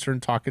I'm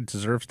concerned, Tocchet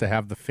deserves to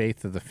have the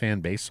faith of the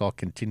fan base, so I'll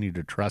continue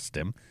to trust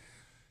him.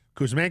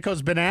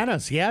 Kuzmenko's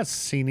bananas.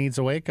 Yes, he needs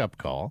a wake-up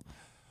call.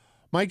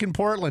 Mike in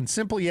Portland,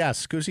 simple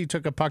yes. Kuzi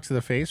took a puck to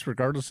the face,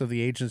 regardless of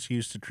the agents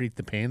used to treat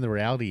the pain. The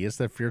reality is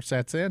that fear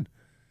sets in.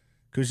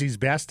 Kuzi's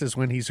best is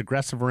when he's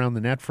aggressive around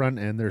the net front,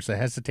 and there's a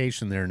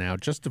hesitation there now,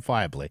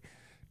 justifiably.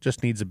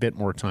 Just needs a bit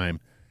more time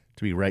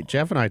to be right.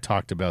 Jeff and I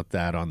talked about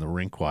that on the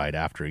rink wide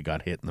after he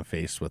got hit in the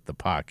face with the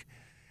puck.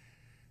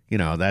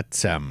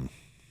 That's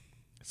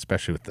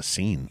especially with the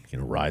scene,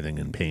 writhing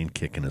in pain,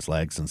 kicking his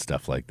legs and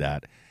stuff like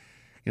that.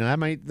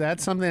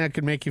 That's something that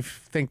could make you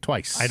think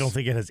twice. I don't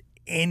think it has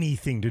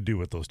anything to do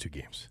with those 2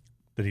 games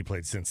that he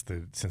played since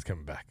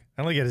coming back.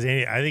 I don't think it has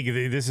any. I think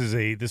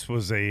this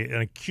was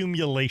an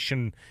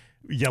accumulation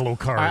yellow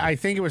card. I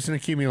think it was an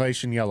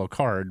accumulation yellow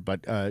card,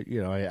 but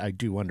I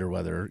do wonder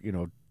whether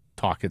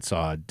Tocchet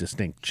saw a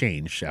distinct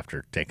change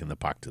after taking the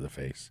puck to the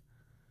face.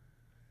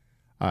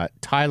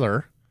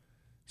 Tyler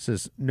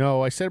says,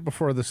 no, I said it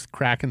before, this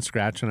crack and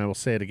scratch, and I will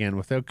say it again.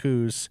 Without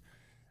Kuz,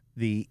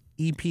 the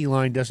EP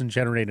line doesn't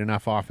generate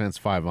enough offense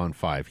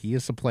 5-on-5. He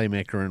is a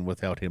playmaker, and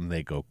without him,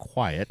 they go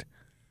quiet.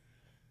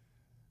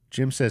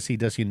 Jim says he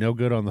does you no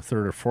good on the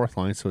 3rd or 4th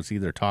line, so it's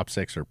either top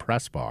 6 or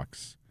press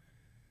box.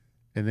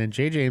 And then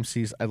JJ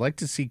sees, I'd like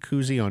to see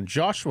Kuzi on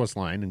Joshua's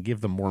line and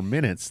give them more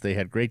minutes. They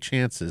had great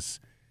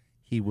chances.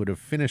 He would have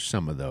finished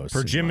some of those.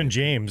 For Jim and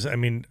James, I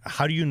mean,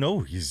 how do you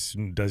know he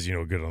does you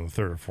no good on the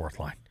 3rd or 4th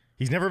line?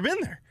 He's never been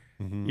there.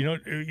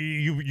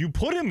 Mm-hmm. You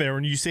put him there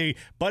and you say,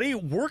 buddy,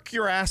 work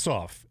your ass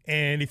off.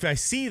 And if I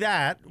see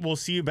that, we'll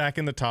see you back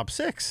in the top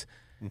 6.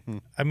 Mm-hmm.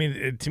 I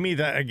mean, to me,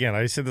 that, again,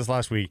 I said this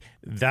last week,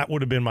 that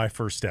would have been my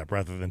first step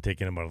rather than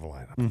taking him out of the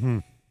lineup. Mm-hmm.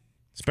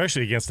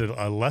 Especially against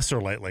a lesser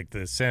light like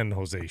the San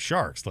Jose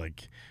Sharks.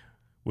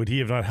 Would he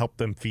have not helped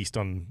them feast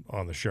on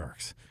the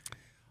Sharks?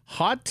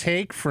 Hot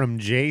take from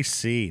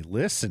JC.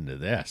 Listen to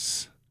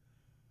this.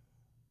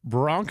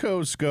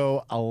 Broncos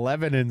go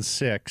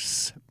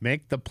 11-6,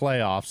 make the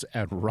playoffs,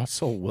 and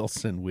Russell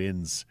Wilson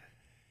wins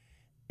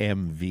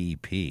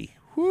MVP.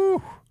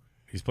 Whew.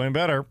 He's playing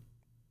better.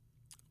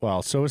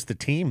 Well, so is the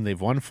team. They've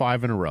won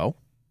 5 in a row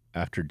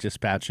after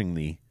dispatching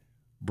the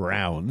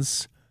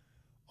Browns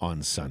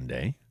on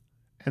Sunday.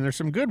 And there's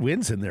some good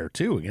wins in there,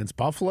 too, against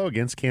Buffalo,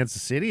 against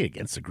Kansas City,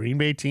 against the Green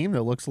Bay team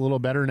that looks a little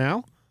better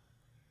now.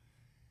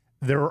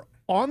 They're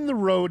on the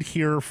road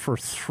here for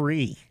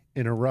 3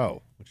 in a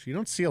row, which you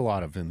don't see a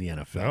lot of in the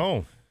NFL.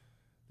 No.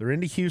 They're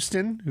into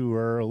Houston, who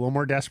are a little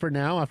more desperate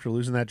now after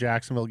losing that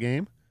Jacksonville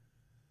game.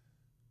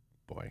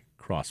 Boy,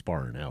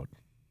 crossbar and out.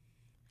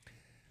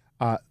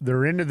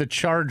 They're into the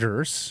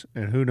Chargers,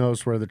 and who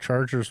knows where the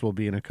Chargers will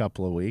be in a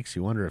couple of weeks.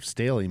 You wonder if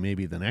Staley may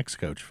be the next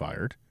coach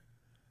fired.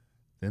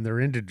 Then they're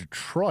into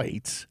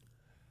Detroit.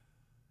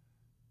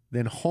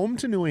 Then home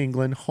to New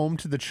England, home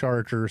to the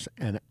Chargers,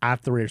 and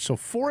at the Raiders. So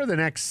 4 of the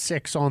next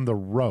 6 on the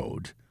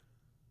road.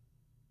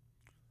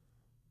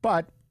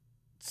 But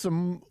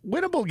some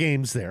winnable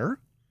games there.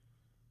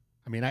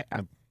 I mean,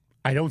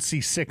 I don't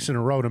see 6 in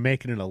a row to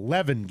make it an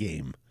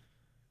 11-game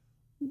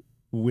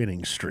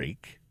winning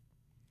streak.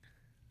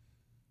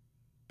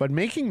 But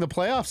making the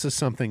playoffs is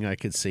something I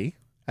could see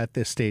at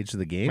this stage of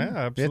the game. Yeah,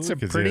 absolutely. It's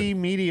a pretty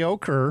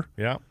mediocre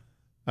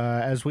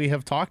as we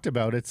have talked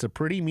about, it's a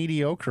pretty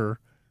mediocre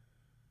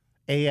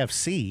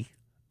AFC.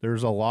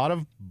 There's a lot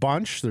of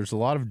bunch. There's a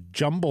lot of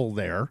jumble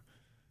there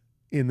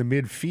in the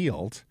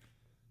midfield.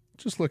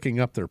 Just looking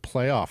up their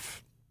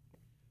playoff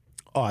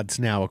odds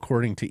now,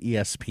 according to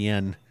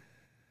ESPN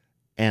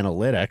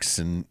Analytics.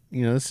 And,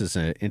 this is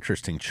an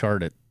interesting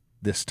chart at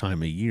this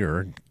time of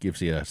year. It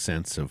gives you a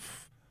sense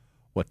of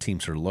what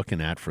teams are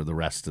looking at for the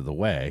rest of the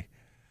way.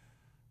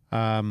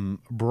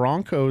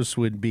 Broncos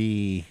would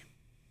be...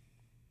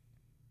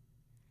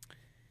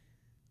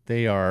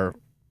 They are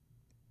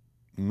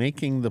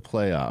making the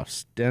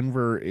playoffs.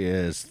 Denver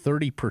is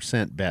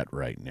 30% bet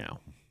right now.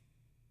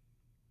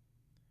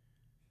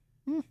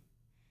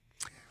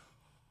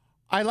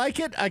 I like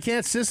it. I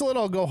can't sizzle it.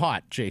 I'll go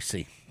hot,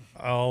 JC.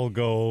 I'll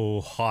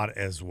go hot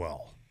as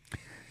well.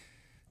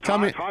 Tell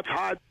me,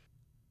 Hot.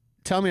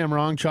 Tell me I'm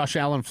wrong. Josh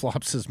Allen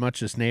flops as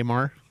much as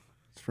Neymar.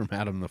 It's from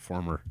Adam, the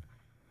former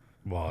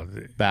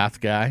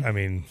Bath guy. I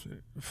mean,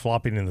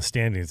 flopping in the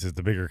standings is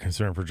the bigger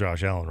concern for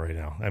Josh Allen right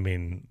now. I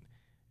mean,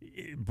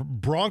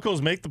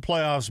 Broncos make the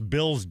playoffs,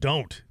 Bills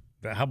don't.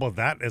 How about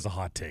that as a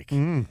hot take?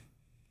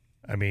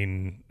 I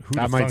mean, who'd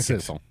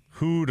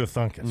have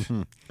thunk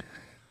it?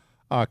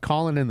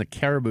 Colin and the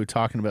Caribou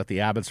talking about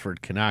the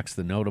Abbotsford Canucks,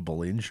 the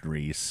notable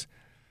injuries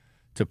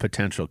to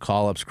potential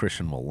call-ups.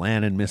 Christian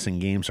Wolanin missing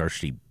games.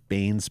 Archie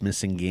Baines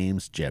missing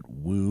games. Jet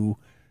Wu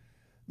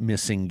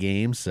missing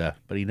games.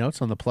 But he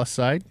notes on the plus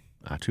side,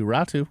 Atu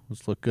Ratu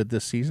has looked good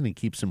this season. He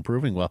keeps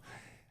improving. Well,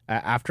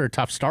 after a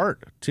tough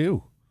start,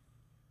 too.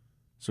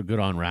 So good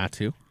on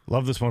Ratu.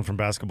 Love this one from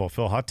Basketball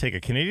Phil. Hot take. A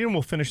Canadian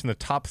will finish in the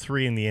top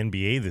 3 in the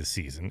NBA this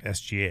season,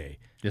 SGA.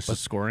 Just the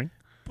scoring?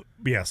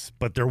 Yes,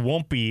 but there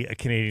won't be a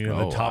Canadian in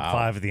the top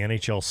 5 of the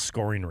NHL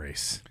scoring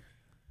race.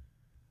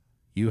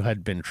 You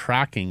had been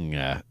tracking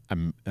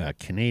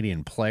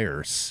Canadian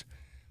players.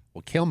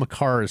 Well, Cale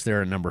Makar is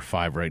there at number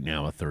 5 right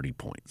now with 30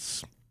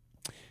 points.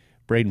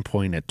 Braden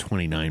Point at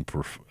 29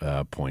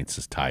 points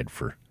is tied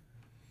for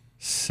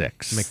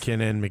 6.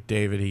 McKinnon,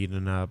 McDavid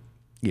heating up.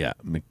 Yeah,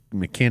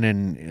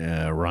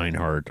 McKinnon,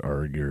 Reinhart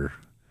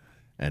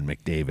and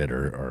McDavid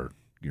are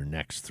your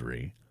next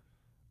 3.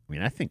 I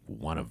mean, I think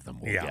one of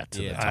them will get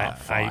to the top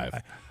 5.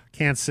 I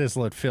can't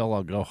sizzle it, Phil.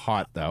 I'll go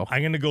hot, though.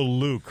 I'm going to go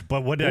Luke.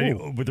 But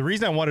but the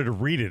reason I wanted to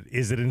read it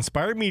is it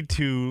inspired me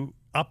to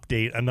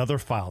update another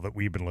file that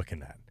we've been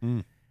looking at.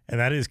 And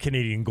that is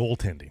Canadian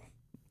goaltending.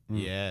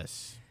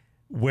 Yes.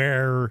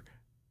 Where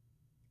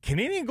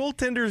Canadian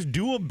goaltenders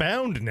do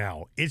abound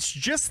now. It's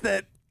just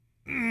that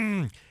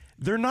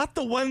they're not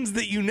the ones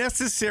that you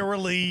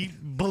necessarily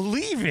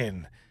believe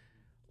in.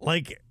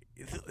 Like,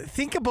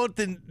 think about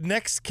the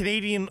next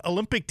Canadian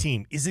Olympic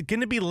team. Is it going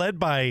to be led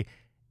by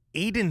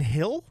Aiden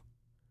Hill?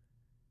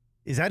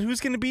 Is that who's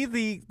going to be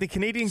the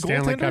Canadian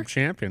Stanley goaltender? Cup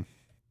champion.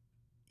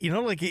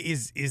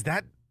 Is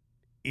that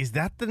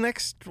the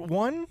next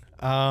one?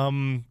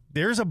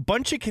 There's a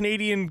bunch of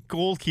Canadian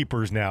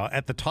goalkeepers now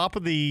at the top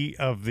of the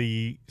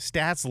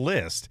stats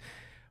list,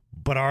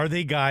 but are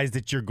they guys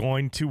that you're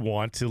going to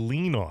want to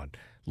lean on?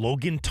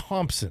 Logan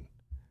Thompson.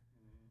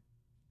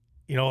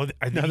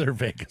 Another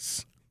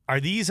Vegas. Are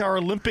these our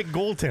Olympic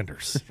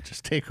goaltenders?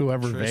 Just take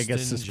whoever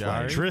Vegas is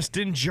playing.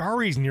 Tristan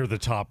Jarry's near the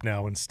top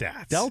now in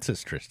stats.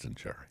 Delta's Tristan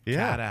Jarry.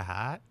 Yeah.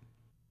 Hot.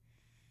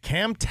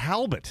 Cam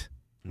Talbot.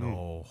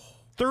 No.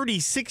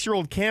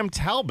 36-year-old Cam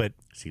Talbot.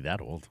 Is he that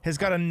old? Has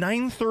got a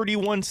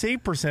 .931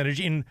 save percentage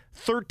in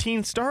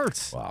 13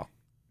 starts. Wow.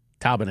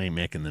 Talbot ain't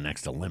making the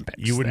next Olympics.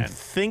 You wouldn't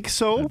think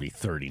so? He'd be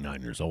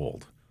 39 years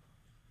old.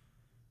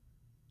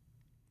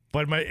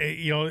 But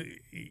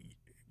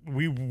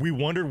we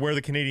wondered where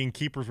the Canadian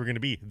keepers were going to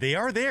be. They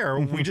are there.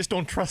 We just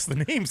don't trust the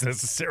names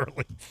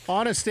necessarily.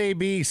 Honest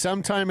AB,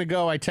 some time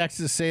ago, I texted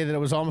to say that it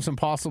was almost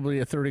impossible to be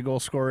a 30-goal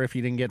scorer if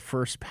you didn't get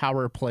first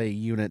power play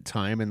unit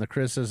time, and the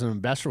criticism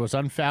of Besser was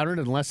unfounded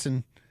unless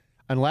and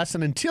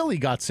until he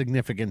got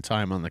significant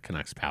time on the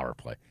Canucks power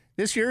play.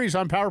 This year, he's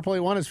on power play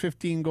 1, has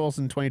 15 goals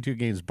in 22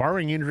 games.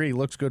 Barring injury, he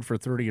looks good for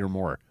 30 or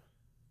more.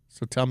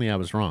 So tell me I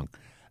was wrong.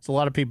 There's a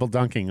lot of people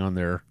dunking on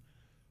their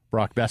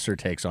Brock Besser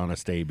takes,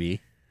 Honest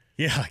AB.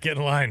 Yeah, get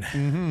in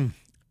line.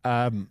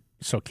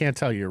 So can't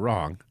tell you're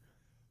wrong.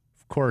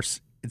 Of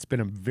course, it's been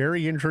a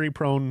very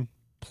injury-prone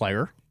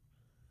player.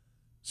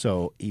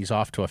 So he's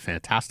off to a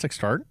fantastic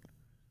start.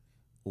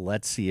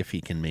 Let's see if he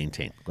can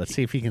maintain. Let's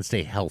see if he can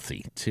stay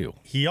healthy, too.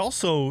 He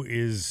also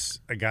is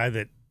a guy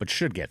that but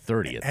should get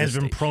 30 at has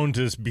this been stage. prone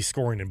to be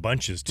scoring in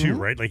bunches, too,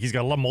 right? Like, he's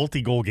got a lot of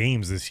multi-goal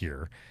games this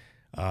year.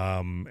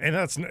 And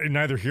that's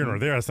neither here nor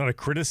there. That's not a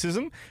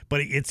criticism,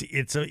 but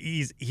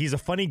he's a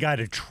funny guy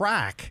to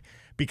track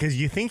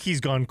because you think he's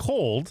gone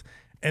cold,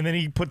 and then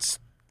he puts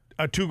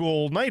a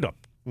 2-goal night up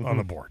on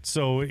the board.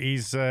 So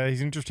he's an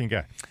interesting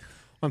guy.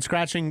 On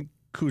scratching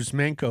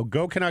Kuzmenko,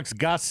 Go Canucks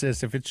Gus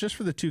says if it's just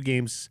for the 2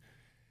 games,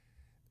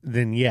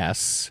 then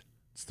yes,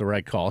 it's the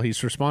right call.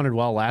 He's responded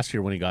well last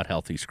year when he got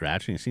healthy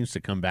scratching. He seems to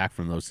come back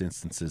from those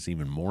instances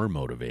even more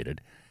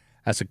motivated.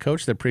 As a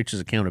coach that preaches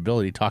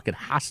accountability, Tocchet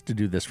has to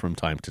do this from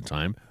time to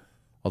time,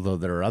 although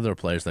there are other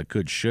players that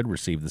should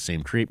receive the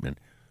same treatment.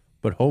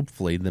 but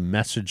hopefully the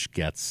message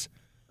gets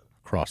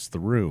across the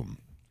room.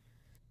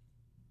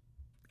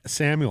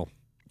 Samuel,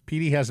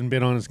 Petey hasn't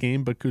been on his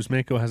game, but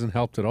Kuzmenko hasn't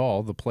helped at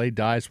all. The play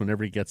dies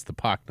whenever he gets the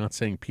puck. Not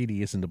saying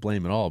Petey isn't to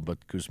blame at all,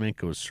 but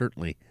Kuzmenko is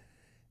certainly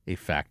a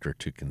factor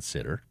to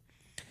consider.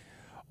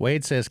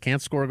 Wade says,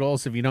 can't score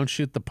goals if you don't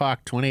shoot the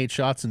puck. 28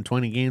 shots in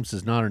 20 games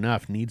is not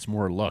enough. Needs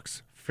more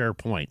looks. Fair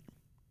point.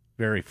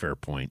 Very fair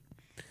point.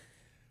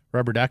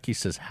 Rubber Ducky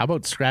says, how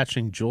about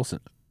scratching Juleson?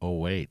 Oh,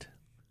 wait.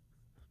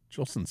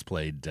 Juleson's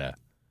played...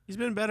 He's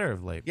been better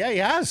of late. Yeah, he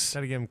has. Got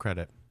to give him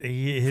credit.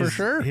 For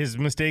sure. His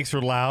mistakes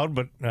are loud,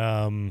 but,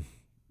 I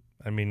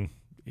mean...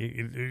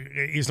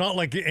 It's not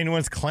like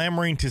anyone's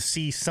clamoring to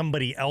see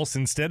somebody else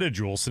instead of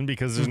Juleson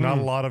because there's not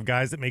a lot of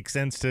guys that make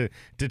sense to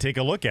take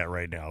a look at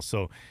right now.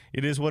 So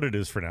it is what it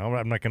is for now.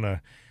 I'm not going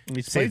to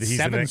say played that he's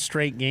 7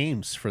 straight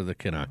games for the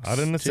Canucks. Out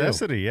of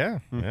necessity, too. yeah.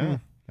 Yeah.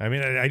 I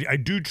mean, I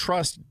do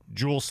trust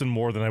Juleson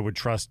more than I would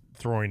trust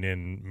throwing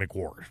in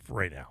McWard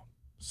right now.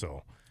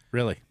 So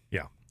Really?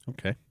 yeah.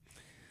 Okay.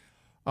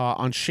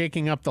 On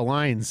shaking up the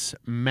lines,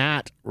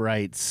 Matt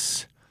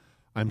writes,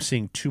 I'm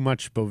seeing too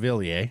much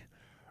Beauvillier.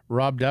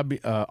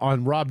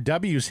 On Rob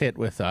W's hit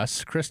with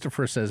us,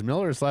 Christopher says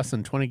Miller is less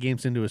than 20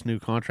 games into his new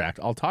contract.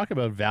 I'll talk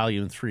about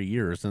value in 3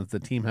 years, and if the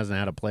team hasn't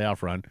had a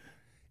playoff run,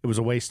 it was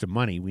a waste of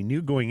money. We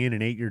knew going in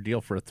an 8-year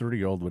deal for a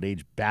 30-year-old would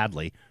age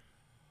badly,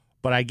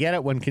 but I get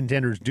it when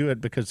contenders do it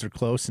because they're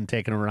close and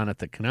taking a run at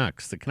the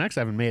Canucks. The Canucks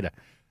haven't made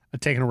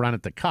taken a run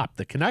at the Cup.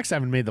 The Canucks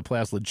haven't made the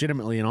playoffs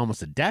legitimately in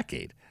almost a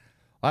decade.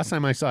 Last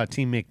time I saw a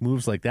team make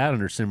moves like that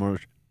under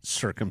similar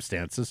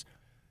circumstances,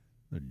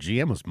 the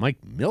GM was Mike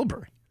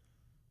Milbury.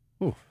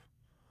 Ooh.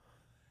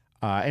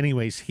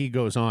 Anyways, he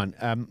goes on.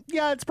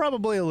 Yeah, it's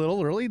probably a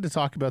little early to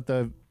talk about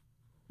the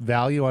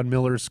value on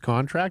Miller's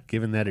contract,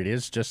 given that it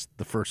is just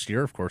the first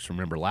year. Of course,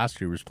 remember last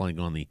year he was playing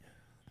on the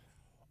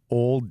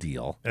old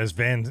deal. As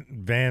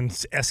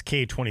Van's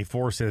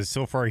SK24 says,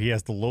 so far he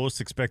has the lowest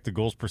expected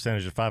goals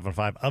percentage at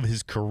 5-on-5 of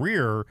his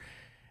career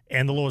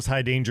and the lowest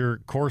high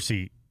danger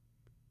Corsi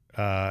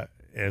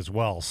as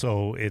well.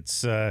 So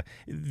it's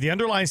the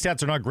underlying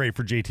stats are not great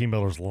for JT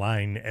Miller's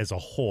line as a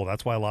whole.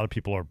 That's why a lot of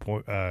people are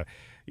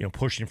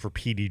pushing for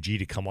PDG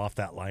to come off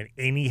that line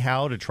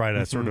anyhow to try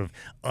to sort of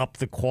up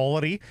the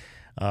quality.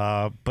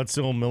 But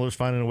still, Miller's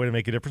finding a way to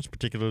make a difference,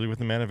 particularly with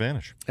the man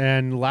advantage.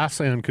 And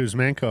lastly on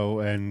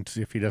Kuzmenko, and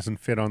if he doesn't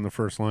fit on the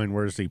first line,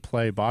 where does he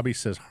play? Bobby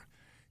says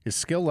his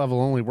skill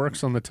level only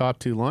works on the top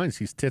 2 lines.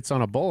 He's tits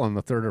on a bull on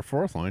the 3rd or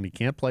 4th line. He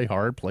can't play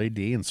hard, play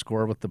D, and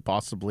score with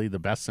possibly the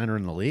best center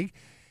in the league.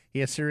 He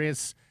has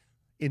serious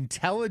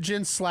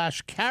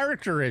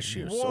intelligence/character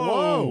issues.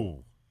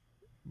 Whoa.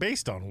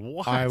 Based on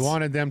what? I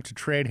wanted them to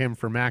trade him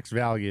for max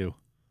value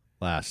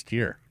last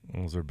year.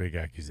 Those are big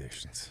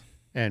accusations.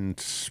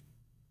 And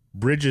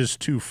bridges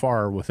too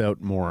far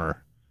without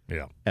more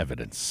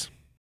evidence.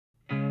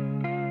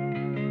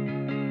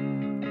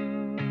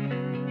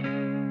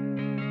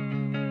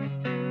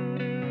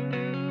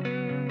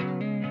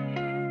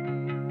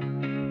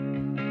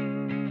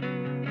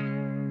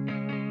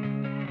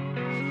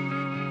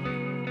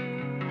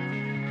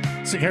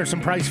 So here's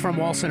some price from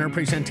Wall Center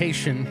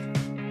presentation.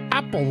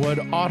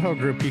 Applewood Auto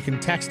Group. You can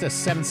text us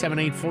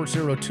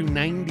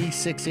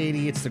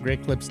 778-402-9680. It's the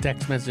Great Clips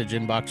text message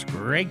inbox.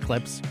 Great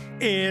Clips.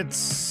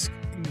 It's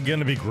going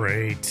to be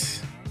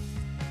great.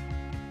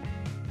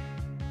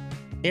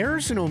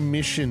 Errors and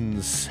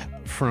omissions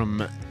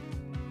from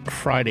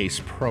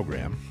Friday's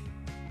program.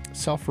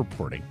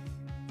 Self-reporting.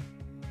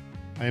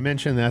 I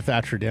mentioned that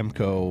Thatcher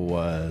Demko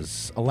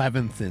was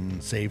 11th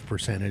in save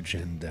percentage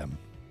and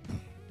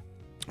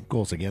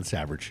goals against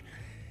average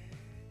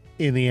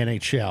in the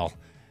NHL.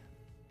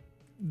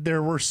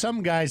 There were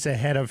some guys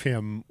ahead of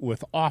him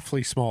with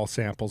awfully small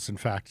samples. In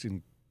fact,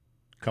 in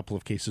a couple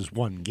of cases,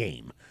 1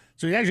 game.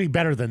 So he's actually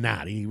better than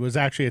that. He was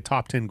actually a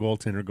top 10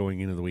 goaltender going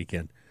into the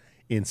weekend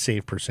in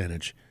save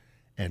percentage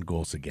and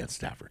goals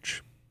against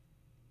average.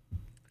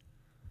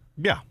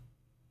 Yeah,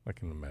 I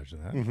can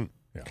imagine that. Mm-hmm.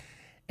 Yeah.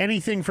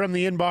 Anything from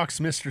the inbox,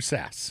 Mr.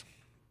 Sass?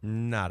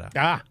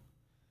 Nada.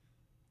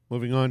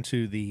 Moving on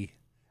to the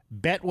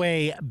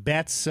Betway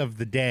bets of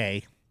the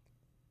day.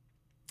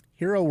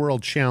 Hero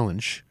World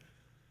Challenge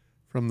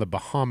from the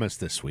Bahamas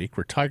this week,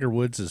 where Tiger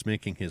Woods is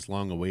making his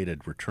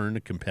long-awaited return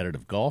to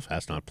competitive golf,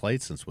 has not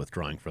played since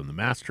withdrawing from the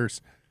Masters,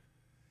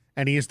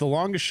 and he is the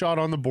longest shot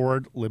on the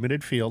board,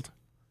 limited field,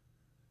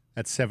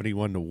 at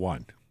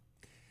 71-1.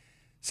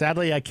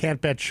 Sadly, I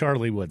can't bet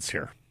Charlie Woods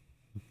here.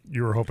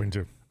 You were hoping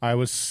to. I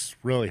was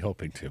really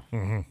hoping to.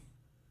 Mm-hmm.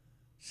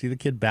 See the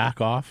kid back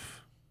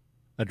off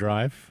a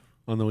drive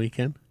on the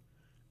weekend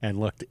and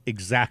looked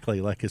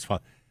exactly like his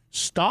father.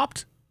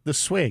 Stopped the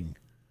swing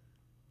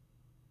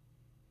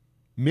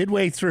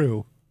midway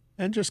through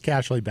and just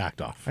casually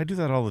backed off. I do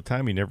that all the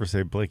time. You never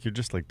say, Blake, you're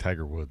just like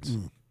Tiger Woods.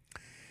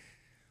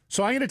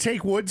 So I'm going to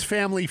take Woods'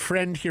 family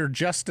friend here,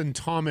 Justin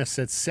Thomas,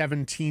 at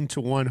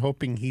 17-1,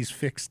 hoping he's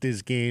fixed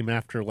his game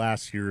after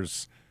last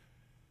year's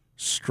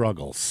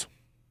struggles.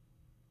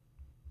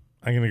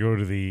 I'm going to go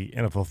to the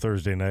NFL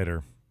Thursday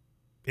Nighter.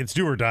 It's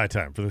do or die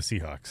time for the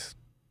Seahawks.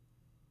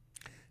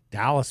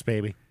 Dallas,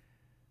 baby.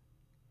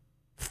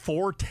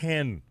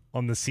 4-10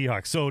 on the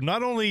Seahawks. So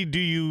not only do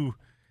you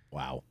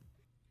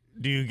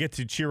get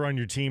to cheer on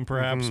your team,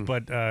 perhaps,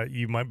 but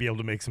you might be able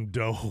to make some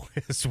dough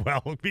as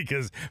well,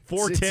 because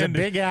 4-10. It's a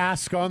big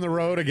ask on the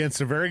road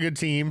against a very good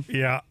team.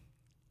 Yeah.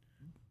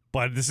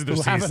 But this is their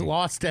who season. haven't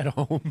lost at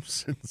home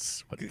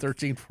since,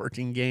 13,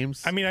 14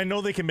 games? I mean, I know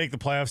they can make the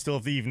playoffs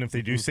still, even if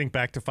they do sink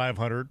back to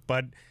 500,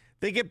 but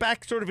they get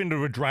back sort of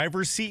into a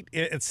driver's seat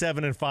at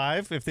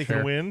 7-5 if they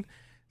can win.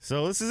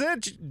 So this is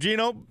it,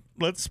 Gino.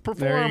 Let's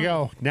perform. There you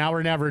go. Now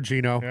or never,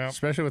 Gino, Yep.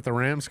 especially with the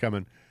Rams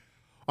coming.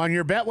 On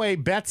your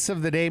Betway bets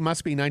of the day,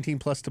 must be 19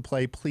 plus to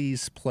play.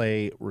 Please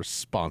play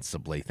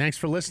responsibly. Thanks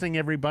for listening,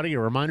 everybody. A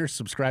reminder,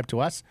 subscribe to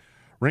us,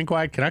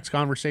 Rinkwide Canucks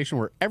Conversation,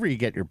 wherever you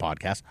get your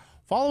podcast.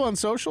 Follow on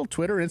social,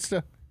 Twitter,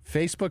 Insta,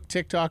 Facebook,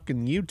 TikTok,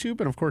 and YouTube.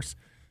 And, of course,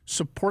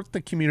 support the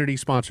community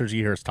sponsors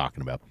you hear us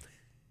talking about.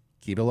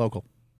 Keep it local.